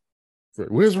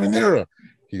 where's Rhaenyra?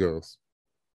 He goes,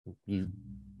 you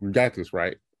got this,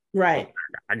 right? Right.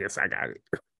 I guess I got it.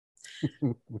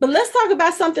 But let's talk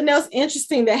about something else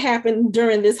interesting that happened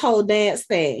during this whole dance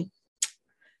thing.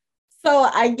 So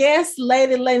I guess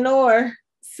Lady Laenor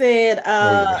said,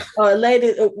 or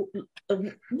Lady,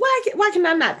 why can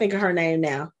I not think of her name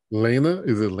now? Lena?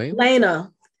 Is it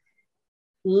Lena?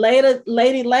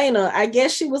 Lady Lena. I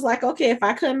guess she was like, okay, if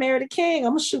I couldn't marry the king,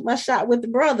 I'm gonna shoot my shot with the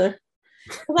brother.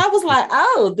 And I was like,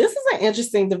 oh, this is an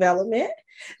interesting development.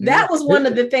 That was one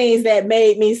of the things that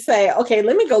made me say, okay,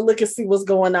 let me go look and see what's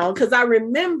going on. Because I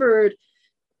remembered,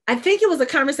 I think it was a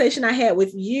conversation I had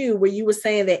with you where you were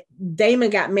saying that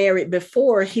Damon got married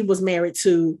before he was married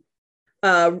to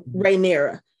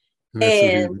Rhaenyra.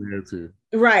 And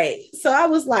right. So I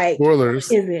was like,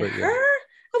 spoilers. Is it her?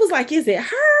 I was like, is it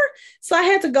her? So I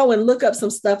had to go and look up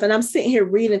some stuff. And I'm sitting here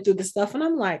reading through the stuff. And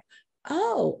I'm like,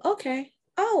 oh, okay.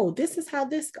 Oh, this is how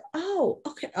this goes. Oh,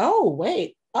 okay. Oh,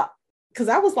 wait. Because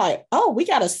I was like, oh, we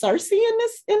got a Cersei in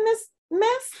this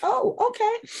mess. Oh,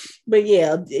 okay. But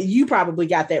yeah, you probably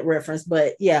got that reference.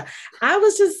 But yeah, I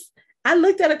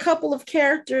looked at a couple of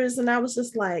characters and I was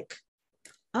just like,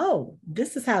 oh,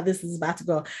 this is how this is about to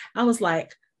go. I was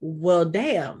like, well,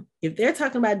 damn, if they're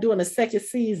talking about doing a second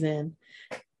season,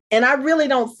 and I really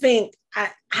don't think,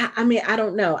 I mean, I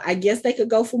don't know. I guess they could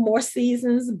go for more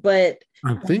seasons, but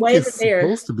I think it's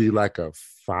supposed to be like a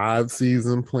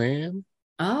 5-season plan.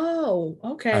 Oh,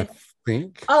 okay. I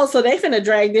think. Oh, so they finna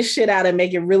drag this shit out and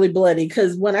make it really bloody.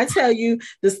 Because when I tell you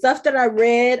the stuff that I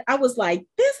read, I was like,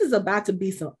 this is about to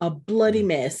be a bloody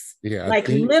mess. Yeah. Like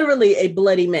literally a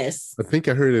bloody mess. I think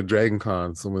I heard at Dragon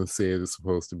Con, someone said it's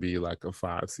supposed to be like a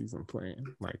 5-season plan.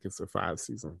 Like it's a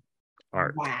 5-season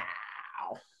arc. Wow.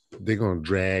 They're going to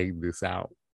drag this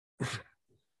out.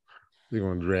 They're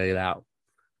going to drag it out.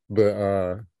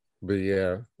 But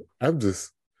yeah, I'm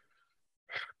just,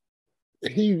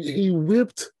 he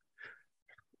whipped.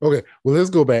 Okay, well,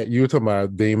 let's go back. You were talking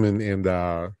about Damon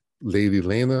and Lady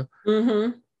Lena.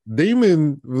 Mm-hmm.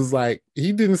 Damon was like,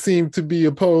 he didn't seem to be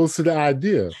opposed to the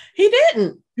idea. He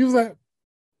didn't. He was like,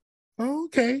 oh,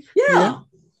 okay. Yeah.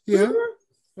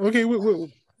 Mm-hmm. Okay,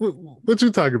 what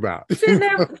you talking about? Sitting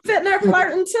there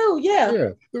flirting too. Yeah. Yeah,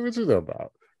 what you talking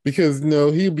about? Because,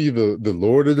 he'd be the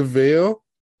Lord of the Vale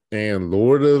and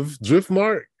Lord of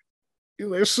Driftmark. He's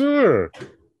like, sure.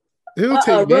 He'll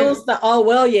take that. Oh,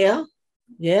 well, yeah.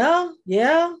 Yeah.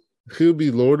 He'll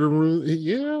be Lord of Rune.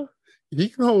 Yeah. He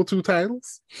can hold 2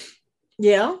 titles.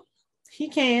 Yeah, he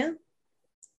can.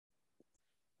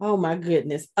 Oh my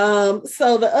goodness.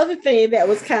 So the other thing that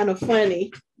was kind of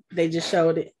funny, they just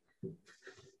showed it.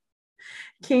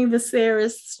 King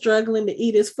Viserys struggling to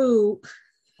eat his food.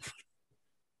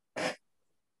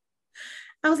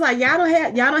 I was like, y'all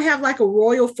don't have like a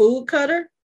royal food cutter?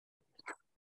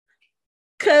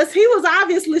 Cause he was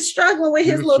obviously struggling with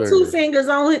his little two fingers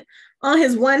on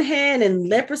his one hand and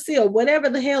leprosy or whatever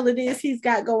the hell it is he's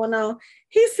got going on.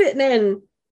 He's sitting there and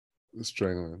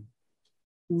struggling.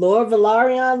 Lord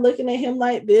Valerian looking at him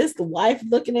like this, the wife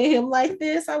looking at him like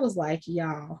this. I was like,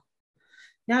 y'all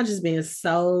just being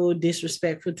so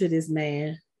disrespectful to this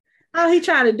man. All he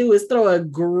trying to do is throw a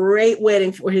great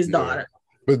wedding for his daughter.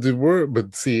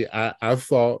 But see, I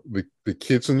thought the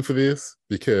kitchen for this,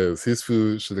 because his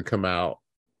food should have come out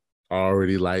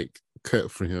already like cut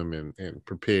for him and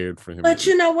prepared for him. But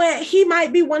you know what? He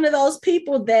might be one of those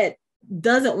people that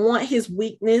doesn't want his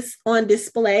weakness on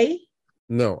display.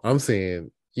 No, I'm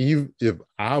saying even if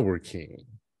I were king,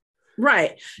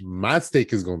 right, my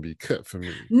steak is going to be cut for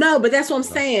me. No, but that's what I'm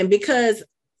saying, because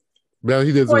he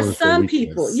doesn't for some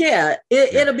people,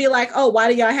 it'll be like, oh, why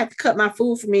do y'all have to cut my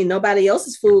food for me? Nobody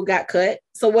else's food got cut.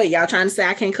 So what, y'all trying to say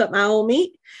I can't cut my own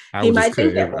meat? I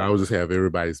would just have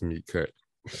everybody's meat cut.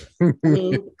 I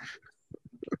mean,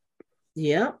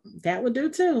 yeah, that would do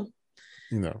too.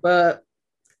 But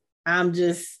I'm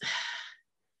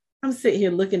sitting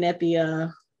here looking at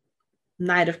the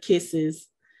Night of Kisses.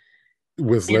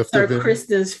 What's left Sir of him?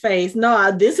 Kristen's face.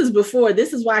 No, this is before.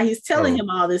 This is why he's telling him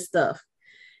all this stuff.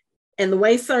 And the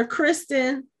way Sir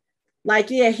Kristen,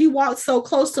 he walked so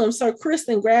close to him. Sir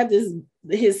Kristen grabbed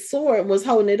his sword, was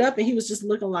holding it up, and he was just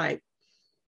looking like,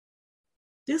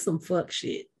 this some fuck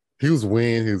shit. He was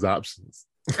weighing his options.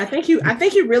 I think he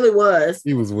really was.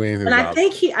 He was weighing his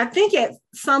options. I think at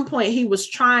some point he was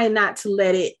trying not to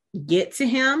let it get to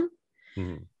him.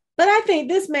 Mm-hmm. But I think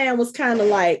this man was kind of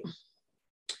like,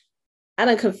 I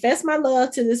done confessed my love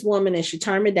to this woman and she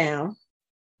turned me down.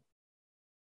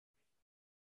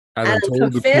 I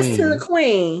done confessed to the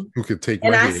queen who could take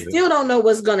my head. I still don't know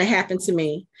what's going to happen to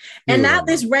me. And now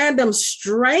this random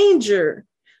stranger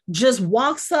just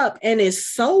walks up and is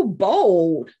so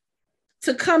bold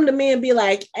to come to me and be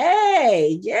like,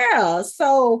 hey, yeah,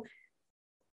 so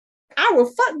our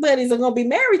fuck buddies are going to be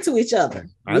married to each other.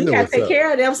 We got to take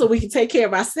care of them so we can take care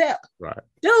of ourselves. Right.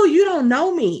 Dude, you don't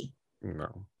know me.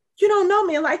 No. You don't know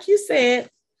me. And like you said,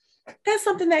 that's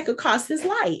something that could cost his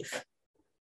life.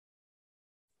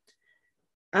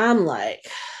 I'm like,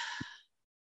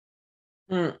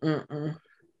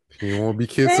 He won't be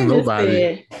kissing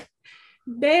nobody.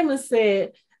 Damon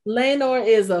said, Laenor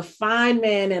is a fine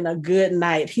man and a good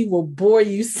knight. He will bore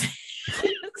you.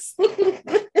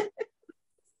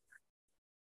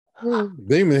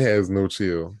 Damon has no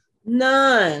chill.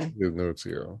 None. There's no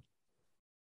chill.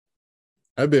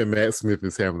 I bet Matt Smith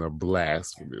is having a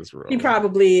blast with this role. He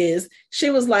probably is. She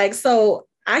was like, so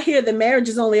I hear the marriage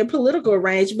is only a political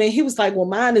arrangement. He was like, well,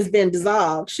 mine has been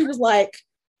dissolved. She was like,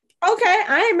 okay,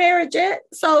 I ain't married yet.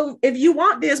 So if you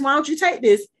want this, why don't you take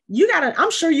this?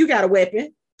 I'm sure you got a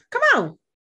weapon. Come on,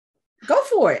 go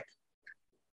for it.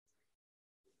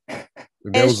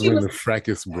 That was when the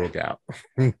fracas broke out.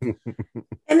 And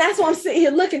that's why I'm sitting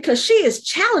here looking, because she is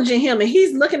challenging him and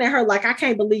he's looking at her like, I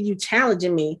can't believe you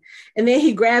challenging me. And then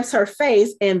he grabs her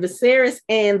face and Viserys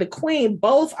and the queen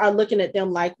both are looking at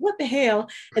them like, what the hell?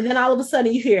 And then all of a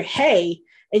sudden you hear, hey,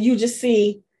 and you just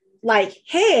see like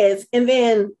heads. And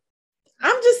then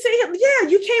I'm just saying, yeah,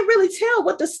 you can't really tell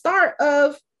what the start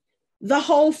of the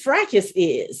whole fracas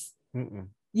is. Mm-mm.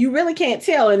 You really can't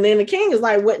tell. And then the king is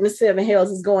like, what in the seven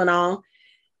hells is going on?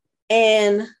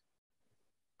 And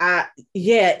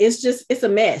it's a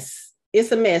mess.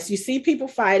 It's a mess. You see people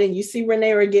fighting. You see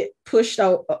Rhaenyra get pushed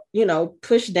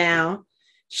down.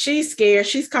 She's scared.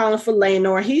 She's calling for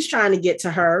Laenor. He's trying to get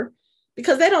to her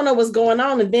because they don't know what's going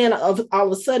on. And then all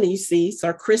of a sudden you see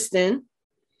Sir Kristen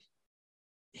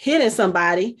hitting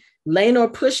somebody.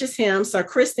 Laenor pushes him. Sir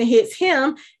Kristen hits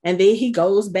him. And then he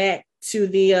goes back to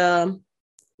the,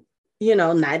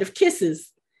 Night of Kisses.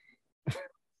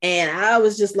 And I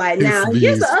was just like, now,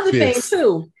 here's the other thing,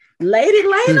 too. Lady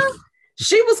Lena,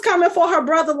 she was coming for her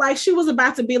brother like she was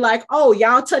about to be like, oh,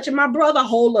 y'all touching my brother?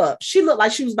 Hold up. She looked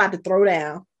like she was about to throw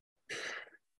down.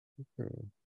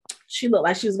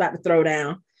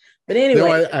 But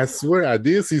anyway. No, I swear, I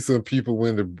did see some people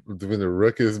when the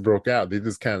ruckus broke out. They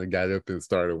just kind of got up and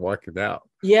started walking out.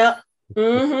 Yep.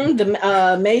 Mm-hmm.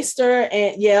 The Maester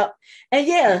and yep. And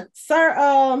yeah, Sir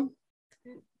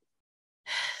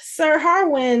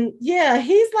Harwin, yeah,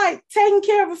 he's like taking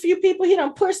care of a few people. He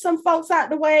done pushed some folks out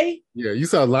the way. Yeah, you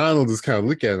saw Lionel just kind of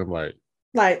look at him like,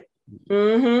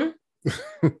 mm-hmm.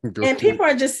 And people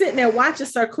are just sitting there watching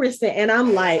Sir Kristen, and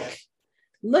I'm like,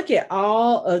 look at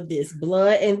all of this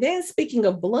blood. And then speaking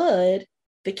of blood,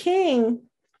 the king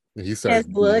has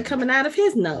blood coming out of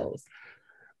his nose.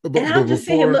 And I'm just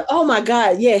saying, look, oh my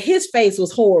God, yeah, his face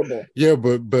was horrible. Yeah,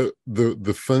 but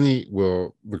the funny,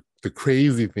 well, the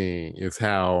crazy thing is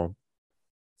how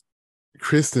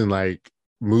Kristen like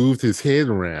moved his head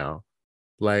around,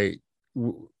 like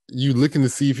you looking to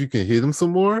see if you can hit him some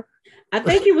more. I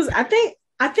think he was. I think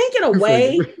in a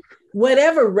way, like,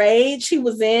 whatever rage he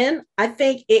was in, I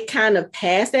think it kind of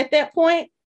passed at that point,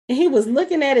 and he was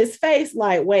looking at his face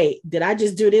like, "Wait, did I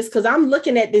just do this?" Because I'm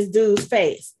looking at this dude's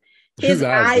face. His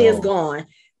eye is gone.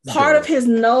 Part of his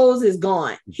nose is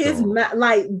gone. His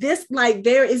like this, like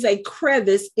there is a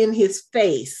crevice in his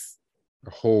face.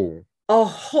 A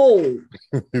hole.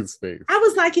 His face. I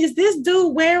was like, is this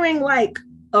dude wearing like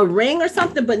a ring or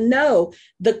something? But no,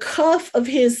 the cuff of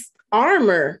his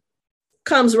armor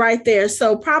comes right there.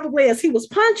 So probably as he was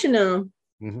punching him,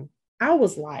 I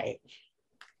was like,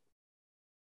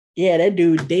 yeah, that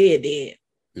dude dead.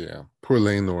 Yeah, poor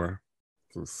Laenor.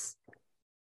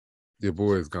 Your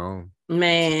boy is gone.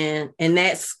 Man, and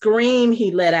that scream he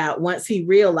let out once he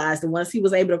realized, and once he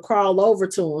was able to crawl over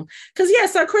to him. Because, yeah,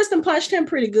 Sir Kristen punched him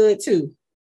pretty good, too.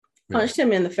 Punched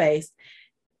him in the face.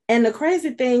 And the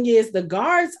crazy thing is the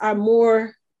guards are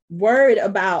more worried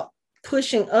about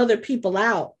pushing other people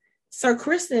out. Sir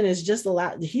Kristen is just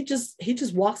allowed, he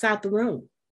just walks out the room.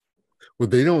 Well,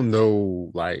 they don't know,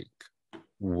 like,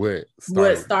 what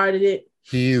started it.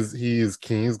 He is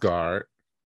King's guard.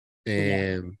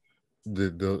 And...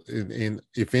 and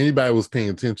if anybody was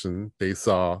paying attention, they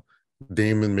saw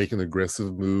Daemon make an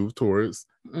aggressive move towards,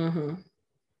 and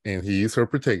he's her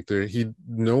protector.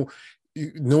 No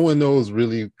one knows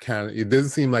really. It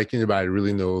doesn't seem like anybody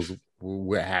really knows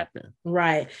what happened.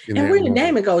 Right. And where did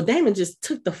Daemon go? Daemon just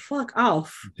took the fuck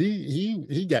off.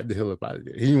 He got the hell up out of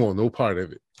there. He didn't want no part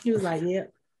of it. He was like, "Yeah,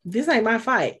 this ain't my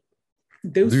fight."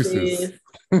 Deuces.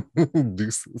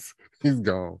 Deuces. He's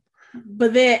gone.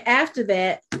 But then after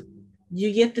that,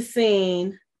 you get the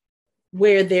scene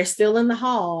where they're still in the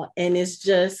hall, and it's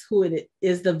just who it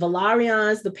is: the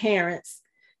Velaryons, the parents,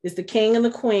 it's the king and the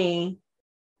queen,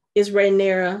 it's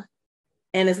Rhaenyra,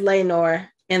 and it's Laenor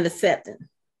and the Septon.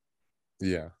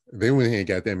 Yeah, they went ahead and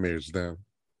got that marriage done.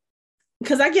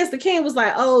 Because I guess the king was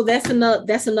like, "Oh, that's enough.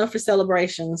 That's enough for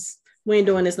celebrations. We ain't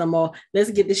doing this no more.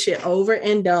 Let's get this shit over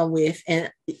and done with, and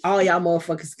all y'all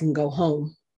motherfuckers can go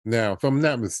home." Now, if I'm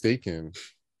not mistaken,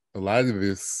 a lot of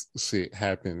this shit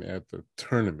happened at the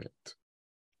tournament.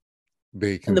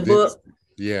 In the book?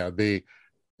 Yeah, a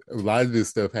lot of this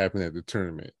stuff happened at the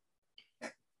tournament.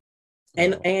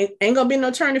 And ain't gonna be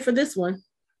no tourney for this one.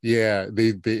 Yeah,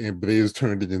 they just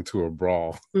turned it into a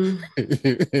brawl.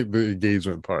 The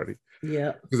engagement party.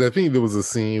 Yeah. Because I think there was a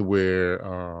scene where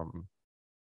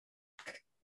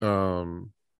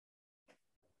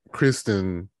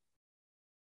Kristen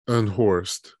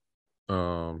unhorsed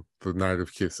the Night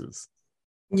of Kisses.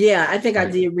 Yeah, I think I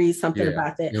did read something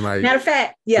about that. Matter of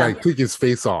fact, like took his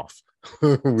face off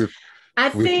with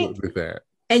that.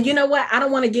 And you know what? I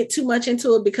don't want to get too much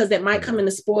into it because that might come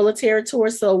into spoiler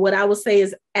territory. So what I will say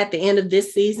is at the end of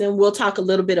this season, we'll talk a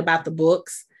little bit about the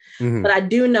books. But I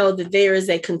do know that there is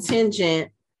a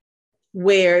contingent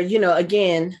where,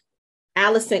 again,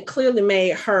 Alicent clearly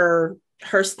made her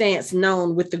stance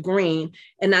known with the green.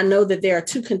 And I know that there are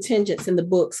two contingents in the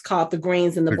books called the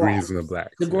Greens and the Blacks.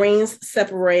 The Greens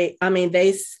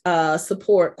they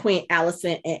support Queen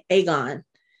Alicent and Aegon,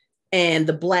 and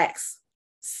the Blacks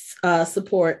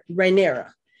support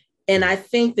Rhaenyra. And I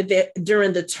think that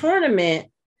during the tournament,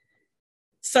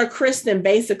 Sir Kristen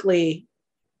basically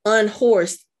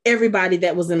unhorsed everybody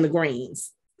that was in the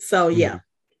Greens. So yeah.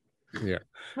 Yeah.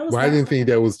 Well, I didn't think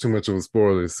that was too much of a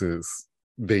spoiler since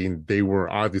they were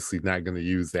obviously not going to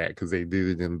use that because they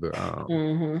did it in the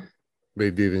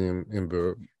in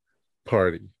the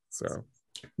party. So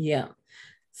yeah.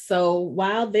 So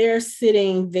while they're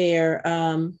sitting there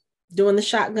doing the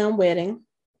shotgun wedding,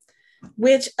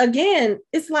 which again,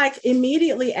 it's like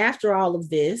immediately after all of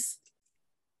this,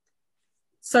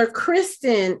 Sir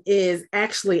Kristen is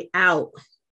actually out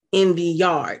in the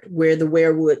yard where the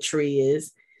weirwood tree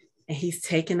is. And he's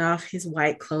taking off his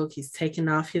white cloak. He's taking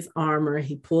off his armor.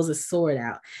 He pulls his sword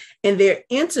out. And they're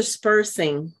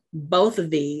interspersing both of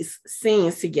these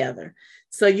scenes together.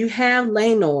 So you have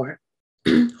Laenor,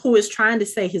 who is trying to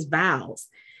say his vows,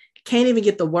 can't even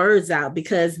get the words out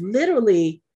because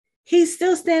literally he's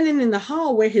still standing in the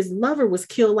hall where his lover was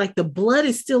killed. Like the blood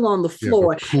is still on the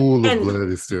floor. The pool of blood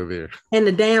is still there. And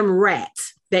the damn rat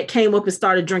that came up and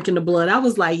started drinking the blood. I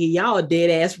was like, y'all dead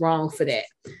ass wrong for that.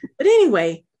 But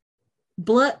anyway,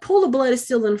 pool of blood is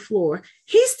still on the floor.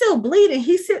 He's still bleeding.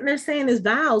 He's sitting there saying his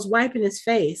vows, wiping his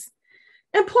face.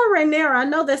 And poor Rhaenyra, I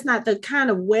know that's not the kind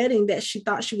of wedding that she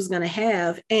thought she was going to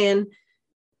have. And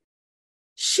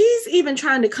she's even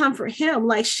trying to comfort him.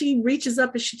 Like she reaches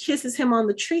up and she kisses him on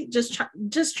the cheek, just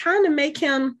trying to make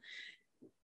him.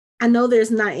 I know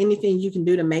there's not anything you can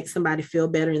do to make somebody feel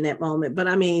better in that moment, but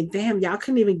I mean, damn, y'all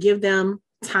couldn't even give them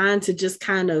time to just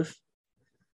kind of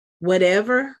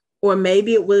whatever. Or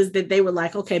maybe it was that they were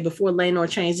like, okay, before Laenor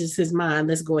changes his mind,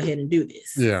 let's go ahead and do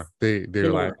this. Yeah,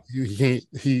 they're like,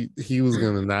 he was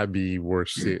gonna not be worth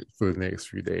shit for the next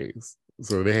few days,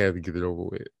 so they had to get it over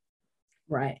with.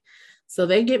 Right. So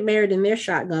they get married in their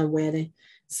shotgun wedding.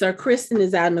 Sir Kristen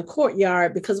is out in the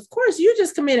courtyard because, of course, you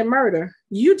just committed murder.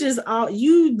 You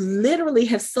literally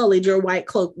have sullied your white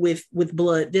cloak with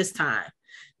blood this time.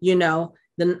 You know,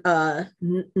 the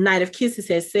Knight of Kisses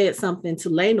had said something to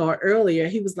Laenor earlier.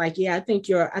 He was like, "Yeah, I think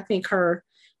her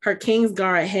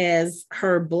Kingsguard has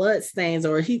her blood stains,"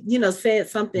 or he, said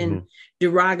something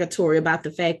derogatory about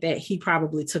the fact that he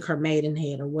probably took her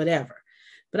maidenhead or whatever.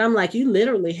 But I'm like, you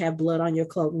literally have blood on your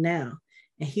cloak now.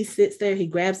 And he sits there, he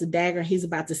grabs the dagger, he's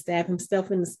about to stab himself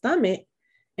in the stomach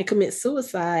and commit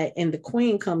suicide. And the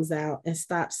queen comes out and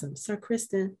stops him. Sir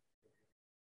Kristen.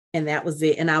 And that was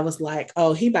it. And I was like,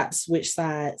 oh, he about to switch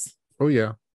sides. Oh,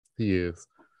 yeah, he is.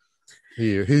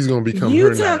 He's going to become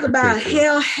You talk about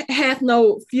hell hath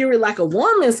no fury like a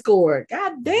woman scored.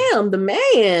 God damn, the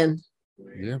man.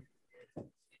 Yeah.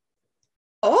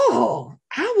 Oh,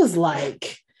 I was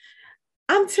like,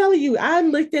 I'm telling you, I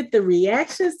looked at the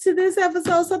reactions to this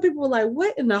episode. Some people were like,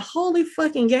 what in the holy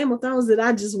fucking Game of Thrones did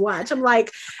I just watch? I'm like,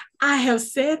 I have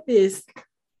said this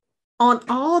on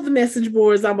all the message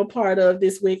boards I'm a part of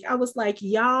this week. I was like,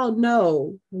 y'all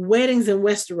know weddings in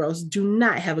Westeros do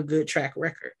not have a good track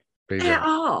record at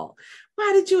all.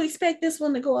 Why did you expect this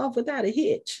one to go off without a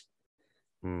hitch?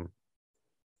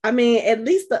 I mean, at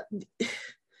least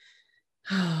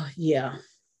yeah.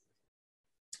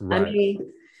 Right. I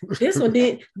mean, this one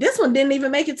didn't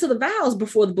even make it to the vows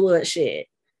before the bloodshed.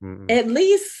 At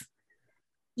least,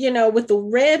 with the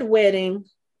red wedding,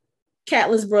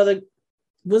 Catelyn's brother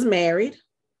was married.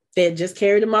 They had just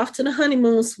carried him off to the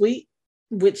honeymoon suite,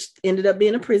 which ended up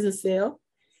being a prison cell.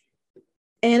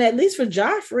 And at least for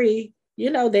Joffrey,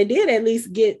 they did at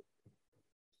least get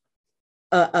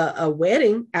a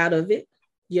wedding out of it,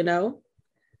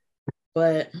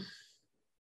 But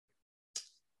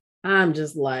I'm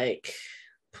just like,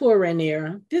 poor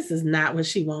Rhaenyra, this is not what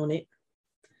she wanted.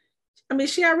 I mean,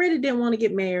 she already didn't want to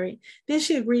get married. Then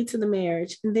she agreed to the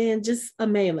marriage, and then just a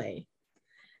melee.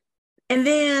 And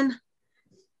then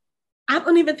I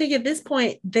don't even think at this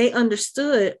point they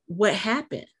understood what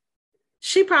happened.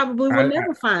 She probably will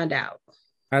never find out.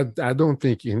 I don't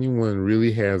think anyone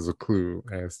really has a clue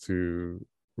as to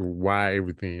why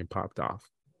everything popped off.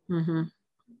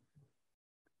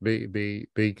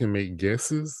 They can make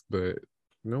guesses, but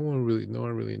no one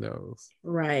really knows.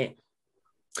 Right.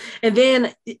 And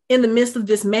then in the midst of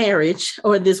this marriage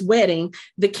or this wedding,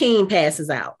 the king passes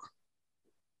out.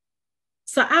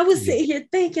 So I was sitting here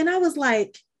thinking, I was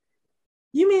like,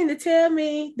 you mean to tell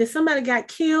me that somebody got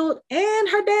killed and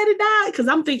her daddy died? Because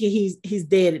I'm thinking he's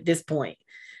dead at this point.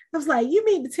 I was like, you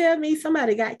mean to tell me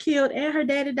somebody got killed and her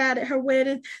daddy died at her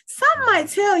wedding? Some might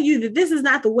tell you that this is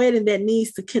not the wedding that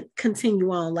needs to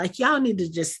continue on. Like, y'all need to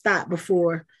just stop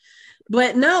before.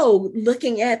 But no,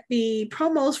 looking at the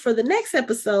promos for the next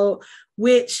episode,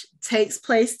 which takes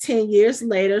place 10 years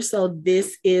later. So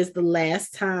this is the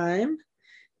last time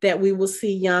that we will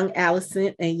see young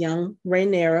Alicent and young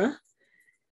Rhaenyra.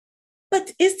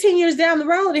 But it's 10 years down the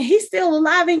road and he's still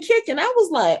alive and kicking. I was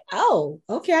like, oh,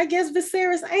 okay, I guess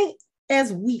Viserys ain't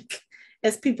as weak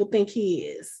as people think he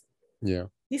is. Yeah.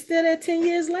 He's still there 10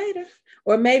 years later.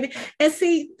 Or maybe, and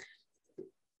see,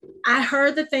 I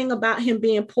heard the thing about him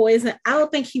being poisoned. I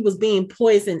don't think he was being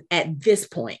poisoned at this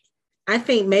point. I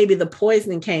think maybe the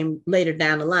poisoning came later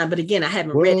down the line. But again, I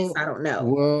haven't read it, so I don't know.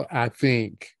 Well, I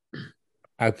think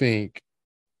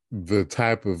the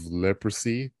type of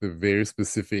leprosy, the very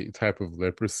specific type of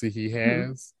leprosy he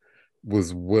has,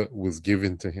 was what was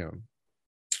given to him.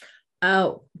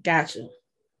 Oh, gotcha.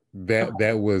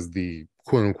 That was the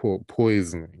quote unquote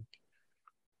poisoning.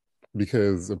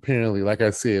 Because apparently, like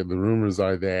I said, the rumors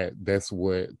are that that's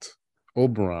what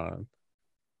Oberyn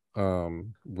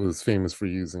was famous for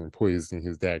using, poisoning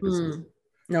his daggers.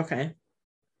 Okay.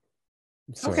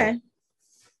 So, okay.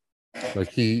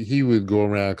 Like he would go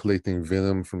around collecting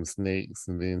venom from snakes,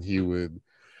 and then he would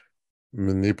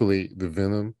manipulate the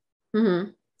venom.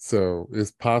 So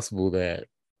it's possible that,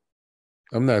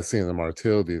 I'm not saying the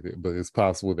Martell did it, but it's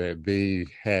possible that they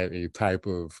had a type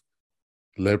of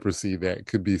leprosy that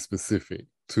could be specific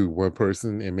to one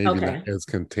person and maybe not as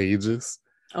contagious.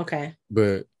 Okay.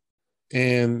 But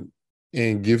and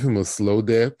give him a slow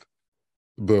death,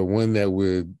 but one that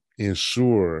would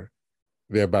ensure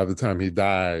that by the time he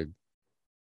died,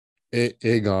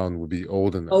 Aegon would be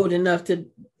old enough. Old enough to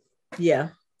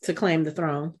claim the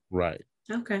throne. Right.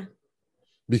 Okay.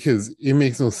 Because it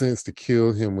makes no sense to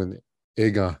kill him when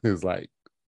Aegon is like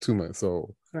 2 months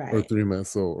old, right, or 3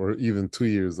 months old, or even 2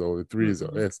 years old, or 3 years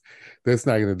old. That's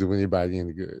not going to do anybody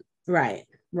any good. Right.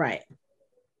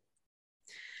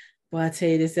 Well, I tell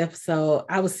you, this episode,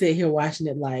 I was sitting here watching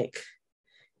it like,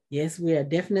 yes, we are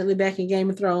definitely back in Game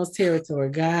of Thrones territory.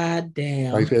 God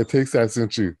damn. Like that text I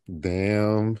sent you.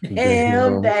 Damn.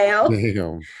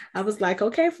 I was like,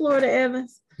 okay, Florida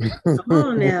Evans, come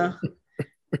on now.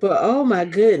 But oh my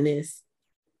goodness.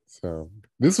 So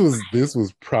this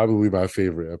was probably my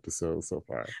favorite episode so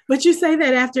far. But you say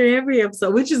that after every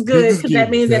episode, which is good, because that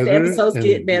means that the episodes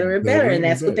get better and better, and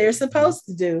that's what they're supposed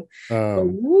to do.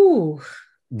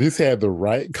 This had the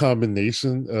right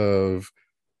combination of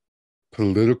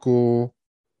political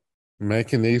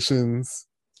machinations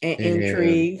and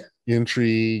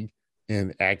intrigue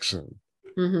and action.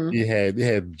 It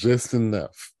had just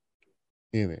enough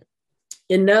in it.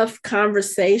 Enough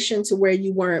conversation to where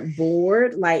you weren't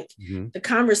bored. Like the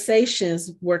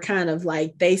conversations were kind of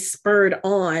like they spurred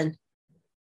on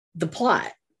the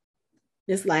plot.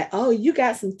 It's like, oh, you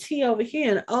got some tea over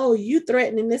here, and oh, you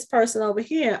threatening this person over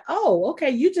here. Oh,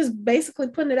 okay, you just basically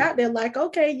putting it out there like,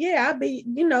 okay, yeah, I'll be,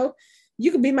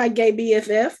 you could be my gay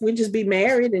BFF. We just be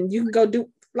married, and you can go do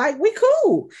like we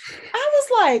cool. I was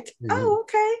like, oh,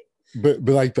 okay. But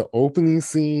like the opening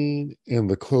scene and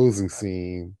the closing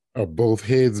scene are both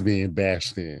heads being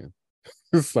bashed in.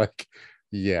 It's like,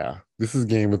 yeah, this is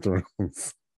Game of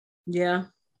Thrones. Yeah,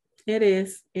 it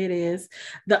is. It is.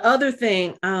 The other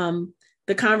thing,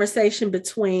 the conversation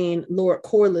between Lord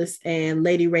Corlys and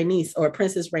Lady Rhaenys, or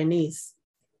Princess Rhaenys,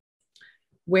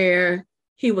 where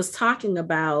he was talking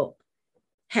about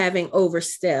having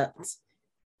overstepped.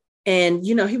 And,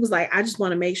 he was like, I just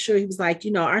want to make sure. He was like,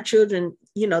 our children,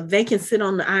 they can sit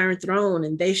on the Iron Throne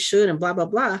and they should, and blah, blah,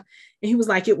 blah. And he was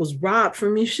like, it was robbed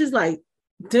from me. She's like,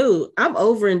 dude, I'm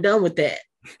over and done with that.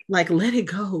 Like, let it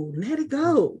go. Let it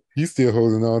go. He's still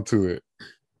holding on to it.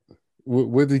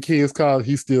 What the kids call it?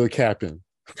 He's still capping.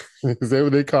 Is that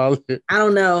what they call it? I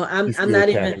don't know. I'm not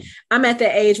even, I'm at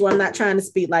that age where I'm not trying to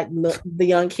speak like the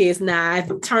young kids now.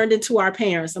 I've turned into our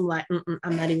parents. I'm like,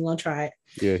 I'm not even gonna try it.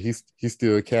 Yeah, he's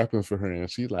still capping for her, and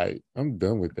she's like, I'm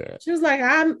done with that. She was like,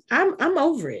 I'm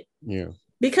over it. Yeah.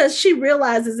 Because she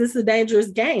realizes it's a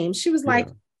dangerous game. She was like,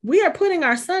 we are putting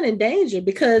our son in danger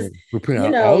because we're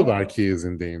putting all of our kids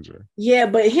in danger. Yeah,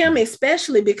 but him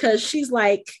especially, because she's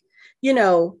like,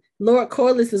 Lord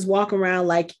Corlys is walking around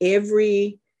like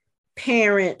every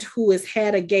parent who has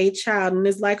had a gay child and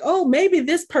is like, oh, maybe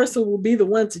this person will be the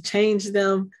one to change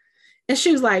them. And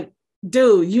she was like,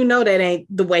 dude, that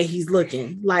ain't the way he's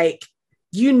looking. Like,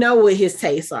 what his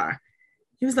tastes are.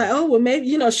 He was like, oh, well, maybe,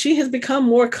 she has become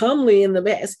more comely in the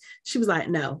best. She was like,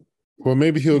 no. Well,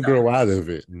 maybe he'll grow out of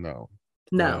it. No.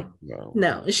 And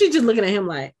she's just looking at him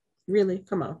like, really?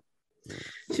 Come on.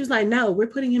 She was like, no, we're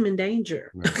putting him in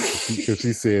danger. Because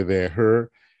she said that her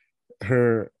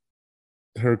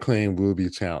claim will be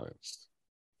challenged.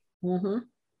 And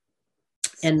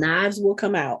knives will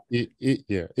come out. It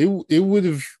would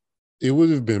have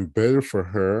been better for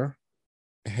her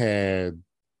had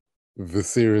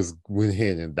Viserys went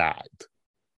ahead and died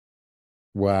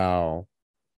while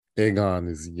Aegon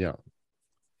is young.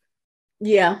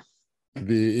 Yeah.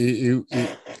 It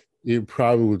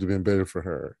probably would have been better for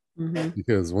her.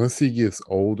 Because once he gets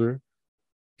older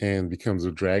and becomes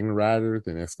a dragon rider,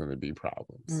 then that's going to be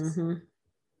problems.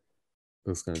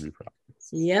 There's going to be problems.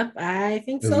 Yep, I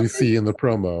think so. As we see in the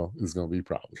promo, it's going to be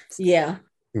problems. Yeah.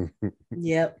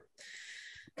 Yep.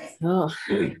 Oh,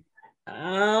 I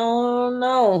don't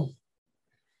know.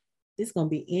 It's going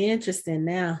to be interesting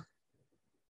now.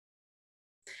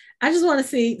 I just want to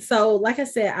see. So, like I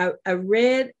said, I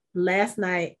read last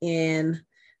night in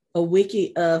a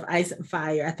wiki of Ice and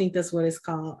Fire. I think that's what it's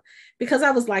called. Because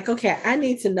I was like, okay, I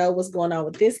need to know what's going on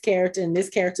with this character and this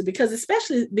character, because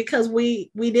especially because we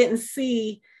didn't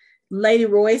see Lady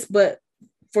Royce, but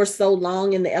for so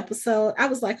long in the episode, I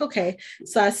was like, okay.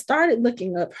 So I started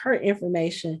looking up her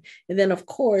information. And then, of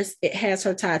course, it has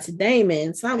her tied to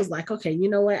Damon. So I was like, okay, you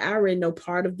know what? I already know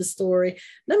part of the story.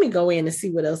 Let me go in and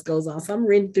see what else goes on. So I'm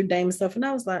reading through Damon stuff. And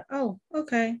I was like, oh,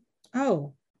 okay.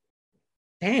 Oh,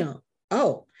 damn.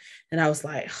 Oh. And I was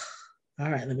like, all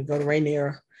right, let me go to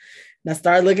Rhaenyra. And I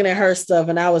started looking at her stuff.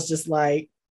 And I was just like,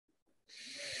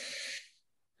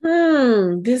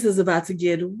 this is about to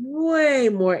get way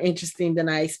more interesting than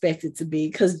I expected to be.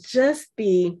 Because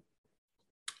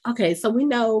okay, so we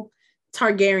know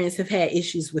Targaryens have had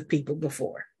issues with people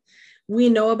before. We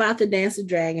know about the Dance of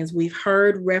Dragons. We've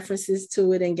heard references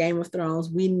to it in Game of Thrones.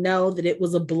 We know that it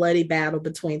was a bloody battle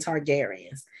between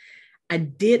Targaryens. I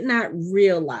did not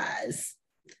realize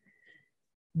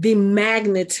the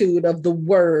magnitude of the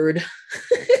word.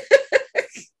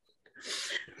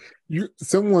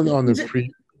 Someone on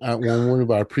one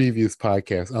of our previous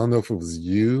podcasts, I don't know if it was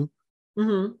you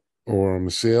or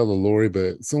Michelle or Lori,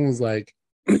 but someone was like,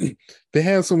 they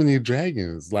have so many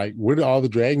dragons. Like, where did all the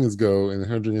dragons go in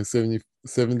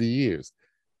 170 years?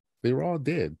 They were all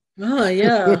dead. Oh,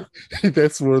 yeah.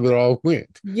 That's where they all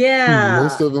went. Yeah.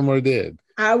 Most of them are dead.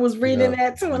 I was reading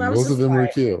that too, and I was most of them were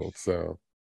killed. So,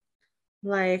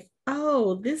 like,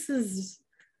 oh, this is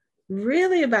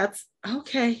really about,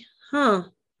 okay, huh?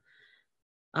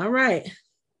 All right.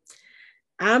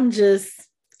 I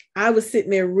was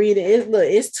sitting there reading it. Look,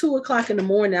 it's 2:00 in the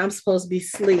morning. I'm supposed to be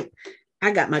asleep.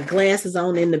 I got my glasses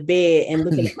on in the bed and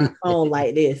looking at my phone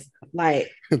like this.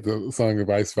 Like the Song of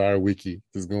Ice Fire wiki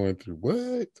is going through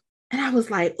what? And I was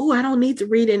like, oh, I don't need to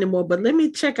read anymore, but let me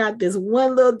check out this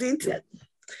one little detail.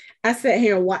 I sat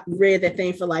here and read that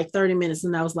thing for like 30 minutes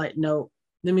and I was like, no,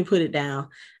 let me put it down.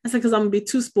 I said, because I'm going to be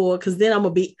too spoiled because then I'm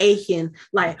going to be aching.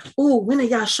 Like, oh, when are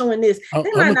y'all showing this?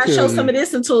 They might not show some of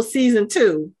this until season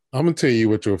 2. I'm going to tell you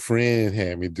what your friend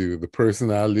had me do. The person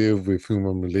I live with, whom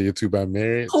I'm related to by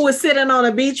marriage. Who is sitting on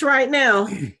a beach right now.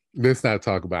 Let's not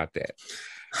talk about that.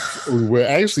 Well,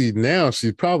 actually, now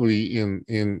she's probably in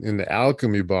the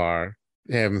Alchemy bar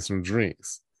having some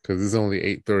drinks because it's only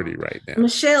 8:30 right now.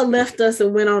 Michelle left us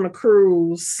and went on a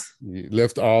cruise.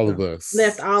 Left all of us.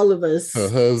 Her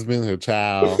husband, her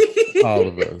child, all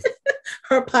of us.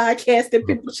 Her podcasting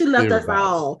people. She left us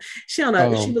all. She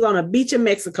was on a beach in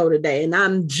Mexico today, and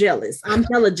I'm jealous. I'm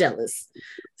hella jealous.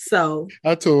 So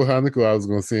I told Hanako I was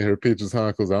going to send her pictures.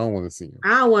 Hanako's, I don't want to see him.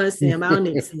 I don't want to see him. I don't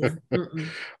need to see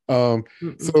him.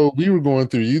 So we were going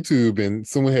through YouTube, and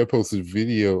someone had posted a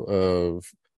video of,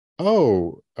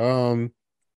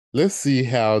 let's see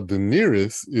how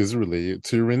Daenerys is related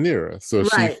to Rhaenyra. So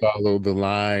she followed the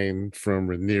line from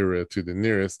Rhaenyra to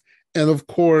Daenerys, and of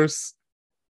course,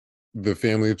 the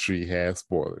family tree has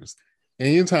spoilers.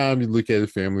 Anytime you look at a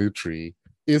family tree,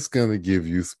 it's gonna give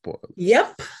you spoilers.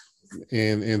 Yep.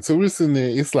 And so we're sitting there,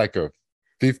 it's like a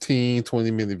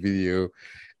 15-20 minute video,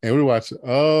 and we're watching,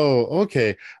 well,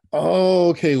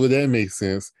 that makes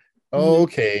sense.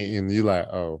 Okay. And you're like,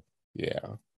 oh yeah.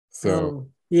 So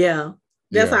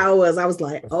that's how it was. I was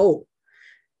like, oh.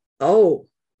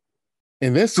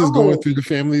 And that's just going through the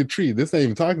family tree. That's not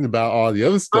even talking about all the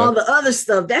other stuff. All the other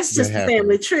stuff. That's just the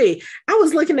family tree. I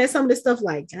was looking at some of this stuff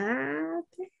like, God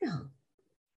damn.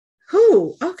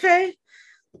 Who? Okay.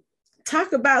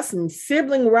 Talk about some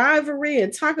sibling rivalry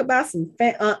and talk about some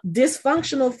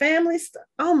dysfunctional family stuff.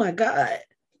 Oh my God.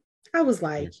 I was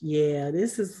like, yeah,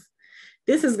 this is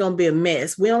going to be a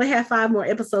mess. We only have 5 more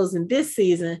episodes in this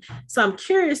season. So I'm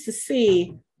curious to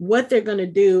see what they're going to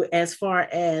do as far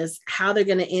as how they're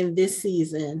going to end this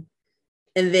season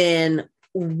and then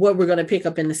what we're going to pick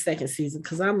up in the second season.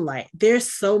 Because I'm like,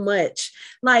 there's so much.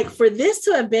 Like, for this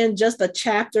to have been just a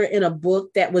chapter in a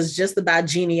book that was just about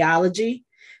genealogy,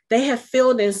 they have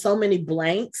filled in so many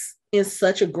blanks in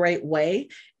such a great way.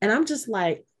 And I'm just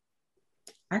like,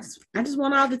 I just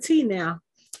want all the tea now.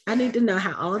 I need to know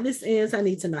how all this ends. I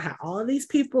need to know how all these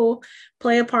people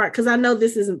play a part. Because I know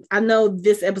this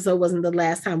episode wasn't the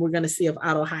last time we're going to see of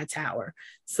Otto Hightower.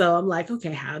 So I'm like,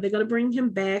 okay, how are they going to bring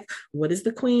him back? What is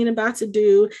the queen about to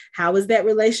do? How is that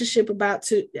relationship about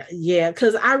to? Yeah,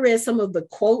 because I read some of the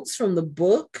quotes from the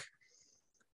book.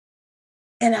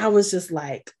 And I was just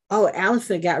like, oh,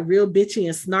 Allison got real bitchy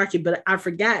and snarky. But I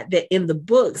forgot that in the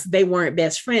books, they weren't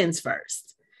best friends first.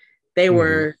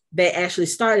 They actually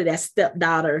started as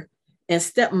stepdaughter and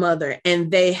stepmother,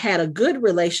 and they had a good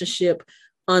relationship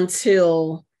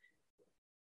until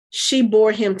she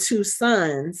bore him 2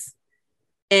 sons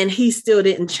and he still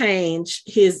didn't change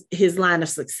his line of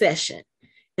succession.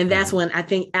 And that's when I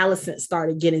think Allison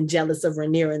started getting jealous of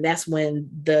Rhaenyra, and that's when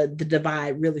the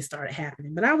divide really started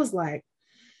happening. But I was like,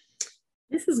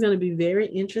 this is going to be very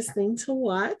interesting to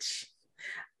watch.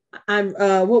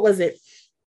 What was it?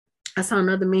 I saw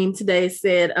another meme today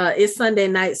said, it's Sunday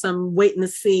night, so I'm waiting to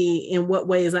see in what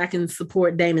ways I can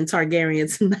support Daemon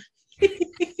Targaryen tonight.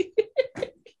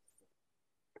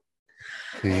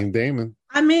 Team Daemon.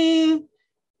 I mean,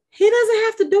 he doesn't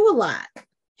have to do a lot.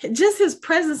 Just his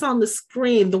presence on the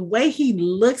screen, the way he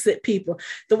looks at people,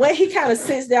 the way he kind of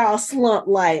sits there all slumped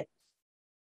like,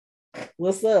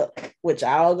 what's up? What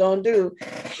y'all gonna do?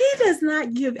 He does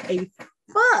not give a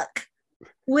fuck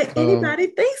what anybody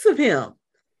thinks of him.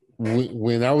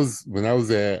 When I was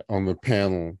on the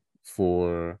panel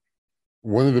for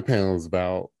one of the panels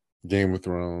about Game of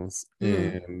Thrones,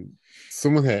 Mm. and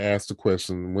someone had asked a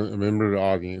question. A member of the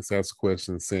audience asked a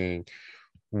question saying,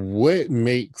 "What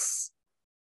makes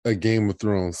a Game of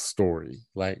Thrones story?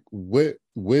 Like, what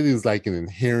is like an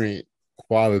inherent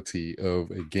quality of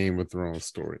a Game of Thrones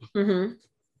story?" Mm-hmm.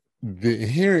 The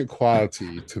inherent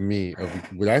quality to me of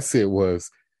what I said was,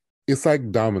 it's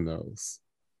like dominoes.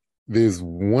 There's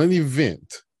one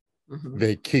event Mm-hmm.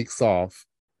 that kicks off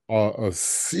a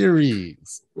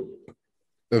series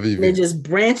of And it events. just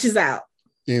branches out.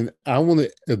 And I want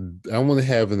to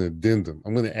have an addendum.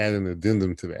 I'm going to add an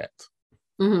addendum to that.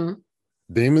 Mm-hmm.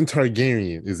 Daemon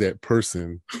Targaryen is that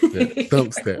person that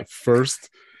thumps that first.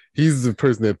 He's the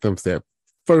person that thumps that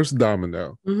first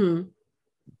domino. Mm-hmm.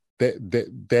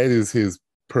 That is his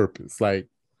purpose. Like,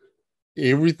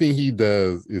 everything he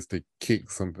does is to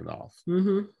kick something off.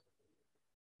 Mm-hmm.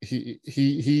 He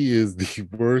is the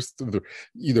worst of the,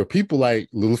 people like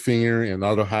Littlefinger and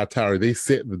Otto Hightower. They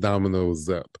set the dominoes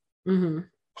up, Mm-hmm.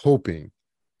 hoping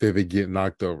that they get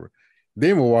knocked over.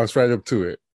 Damon walks right up to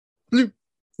it, bloop,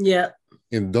 Yep.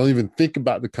 and don't even think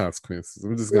about the consequences.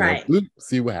 I'm just gonna Right. bloop,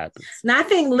 see what happens. Now I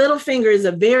think Littlefinger is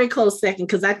a very close second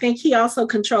because I think he also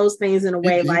controls things in a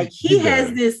way like he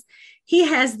has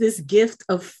this gift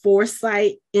of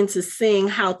foresight into seeing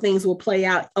how things will play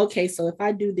out. Okay, so if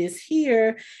I do this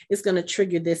here, it's going to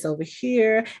trigger this over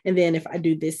here. And then if I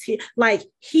do this here, like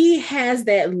he has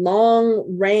that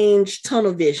long range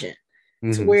tunnel vision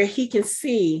to where he can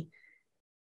see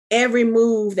every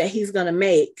move that he's going to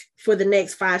make for the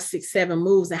next 5, 6, 7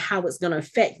 moves and how it's going to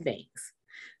affect things.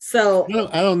 So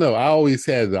I don't know. I always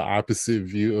had the opposite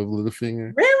view of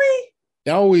Littlefinger. Really?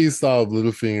 I always saw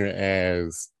Littlefinger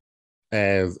as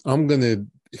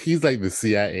he's like the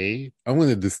CIA. I'm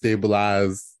gonna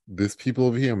destabilize this people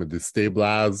over here. I'm gonna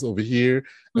destabilize over here.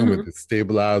 I'm gonna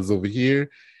destabilize over here.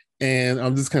 And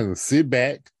I'm just kind of sit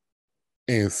back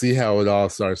and see how it all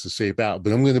starts to shape out.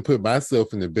 But I'm gonna put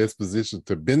myself in the best position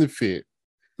to benefit,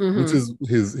 which is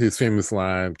his famous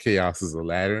line, chaos is a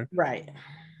ladder. Right.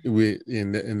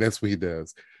 And that's what he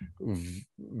does.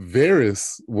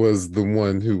 Varys was the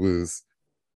one who was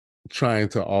trying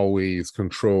to always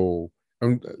control.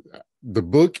 The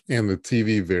book and the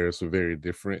TV Varys were very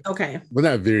different. Okay. Well,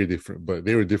 not very different, but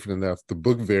they were different enough. The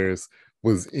book Varys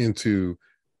was into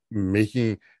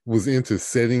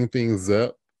setting things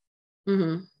up,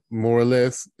 more or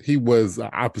less. He was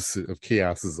the opposite of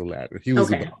chaos as a ladder. He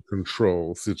was about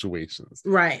control situations.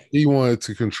 Right. He wanted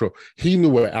to control. He knew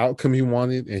what outcome he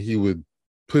wanted, and he would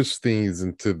push things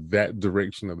into that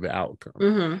direction of the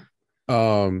outcome.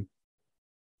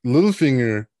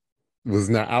 Littlefinger was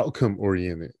not outcome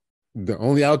oriented. The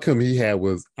only outcome he had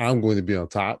was, I'm going to be on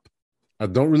top. I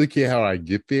don't really care how I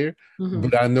get there,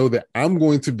 but I know that I'm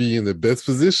going to be in the best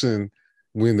position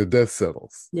when the dust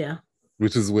settles. Yeah.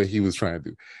 Which is what he was trying to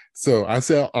do. So I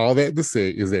said all that to say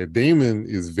is that Daemon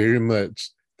is very much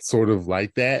sort of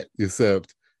like that,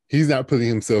 except he's not putting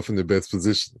himself in the best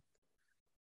position.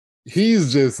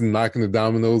 He's just knocking the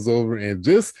dominoes over and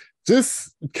just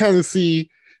kind of see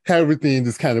how everything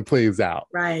just kind of plays out.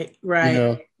 Right.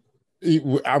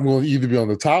 I'm going to either be on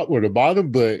the top or the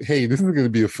bottom, but hey, this is going to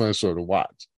be a fun show to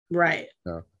watch. Right.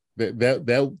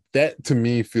 That to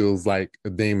me feels like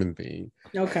a Daemon thing.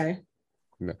 Okay.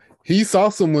 He saw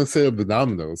someone set up the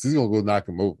dominoes. He's gonna go knock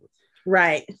him over.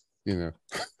 Right.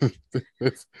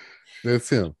 That's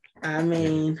him. I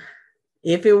mean,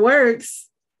 if it works.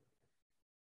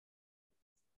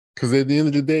 Because at the end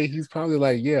of the day, he's probably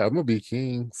like, yeah, I'm gonna be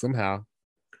king somehow.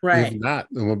 Right. If not,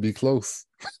 I'm gonna be close.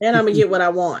 And I'm gonna get what I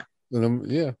want. And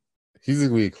he's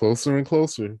gonna get closer and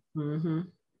closer.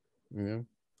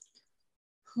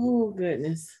 Oh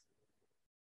goodness.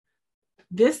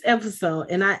 This episode,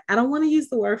 and I don't want to use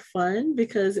the word fun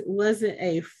because it wasn't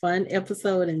a fun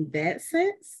episode in that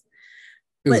sense.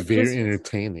 It was very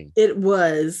entertaining. It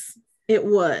was.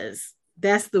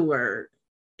 That's the word.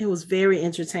 It was very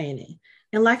entertaining.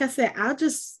 And like I said, I'll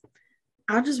just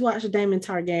watch Daemon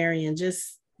Targaryen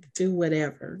just do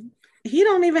whatever. He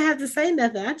don't even have to say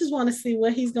nothing. I just want to see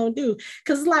what he's gonna do.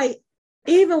 Because like,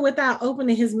 even without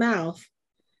opening his mouth,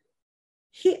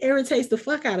 he irritates the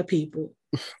fuck out of people.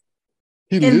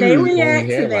 And they react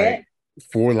to that. Like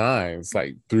 4 lines,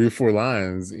 like 3 or 4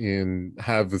 lines in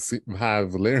High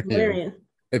Valyrian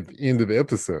at the end of the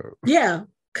episode. Yeah,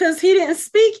 because he didn't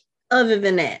speak other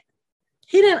than that.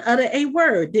 He didn't utter a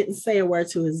word, didn't say a word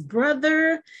to his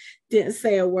brother, didn't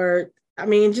say a word. I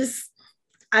mean,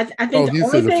 I think he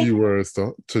said a few words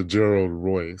to Gerald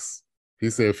Royce. He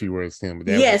said a few words to him.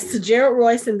 Yes, to Gerald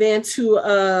Royce, and then to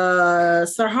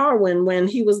Sir Harwin when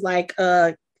he was like,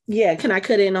 yeah, can I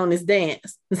cut in on this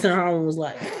dance? And Sir Harwin was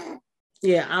like,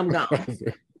 yeah, I'm gone.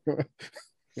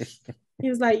 He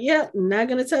was like, yep, not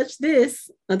gonna touch this,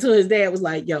 until his dad was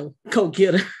like, yo, go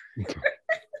get her.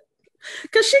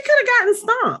 Because she could have gotten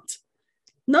stomped.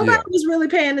 Nobody was really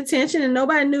paying attention, and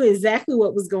nobody knew exactly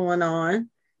what was going on,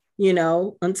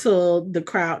 until the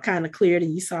crowd kind of cleared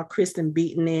and you saw Kristen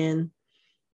beating in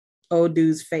old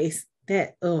dude's face.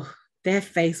 That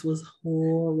face was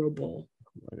horrible.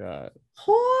 Oh my God.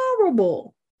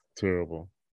 Horrible. Terrible.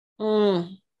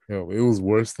 Mm. Hell, it was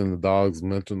worse than the dogs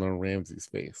munching on Ramsey's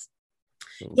face.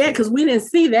 Yeah, because we didn't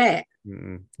see that.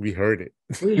 We heard it.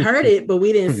 We heard it, but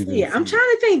we didn't see it. I'm trying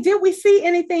to think, did we see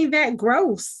anything that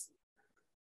gross?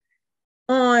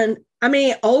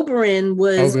 Oberyn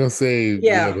was... I was going to say,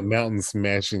 the mountain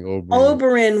smashing Oberyn.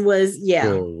 Oberyn was, it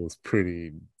was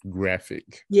pretty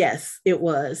graphic. Yes, it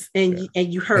was. And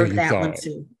you heard that one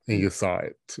too. And you saw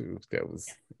it too. That was,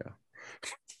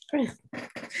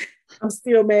 I'm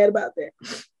still mad about that.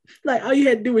 Like, all you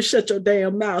had to do was shut your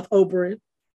damn mouth, Oberyn.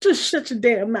 Just shut your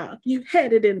damn mouth. You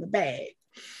had it in the bag.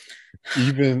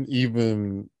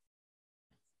 Even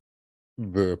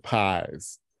the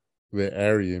pies that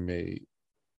Arya made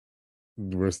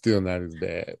were still not as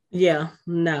bad. Yeah,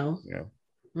 no. Yeah.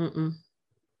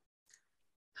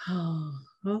 Oh,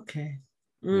 okay.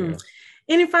 Yeah.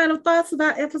 Any final thoughts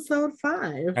about episode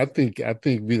 5? I think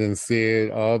we done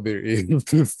said all there is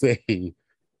to say.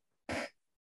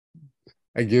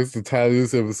 I guess the title of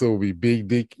this episode will be Big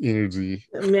Dick Energy.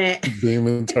 Man.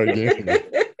 Daemon Targaryen.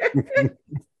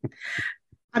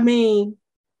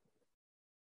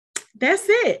 That's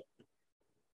it.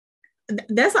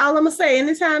 That's all I'm gonna say.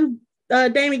 Anytime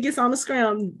Daemon gets on the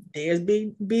screen, there's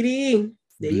BDE.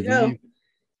 There you go.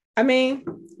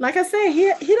 Like I said,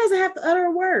 he doesn't have to utter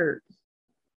a word.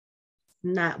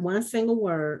 Not one single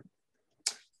word.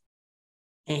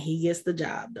 And he gets the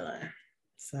job done.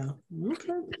 So,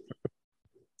 okay.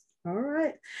 All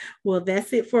right. Well,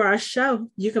 that's it for our show.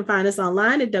 You can find us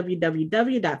online at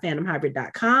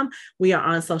www.fandomhybrid.com. We are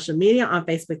on social media on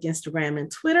Facebook, Instagram,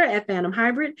 and Twitter at Fandom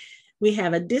Hybrid. We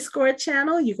have a Discord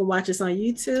channel. You can watch us on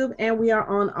YouTube, and we are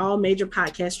on all major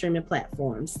podcast streaming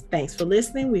platforms. Thanks for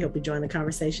listening. We hope you join the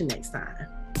conversation next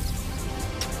time.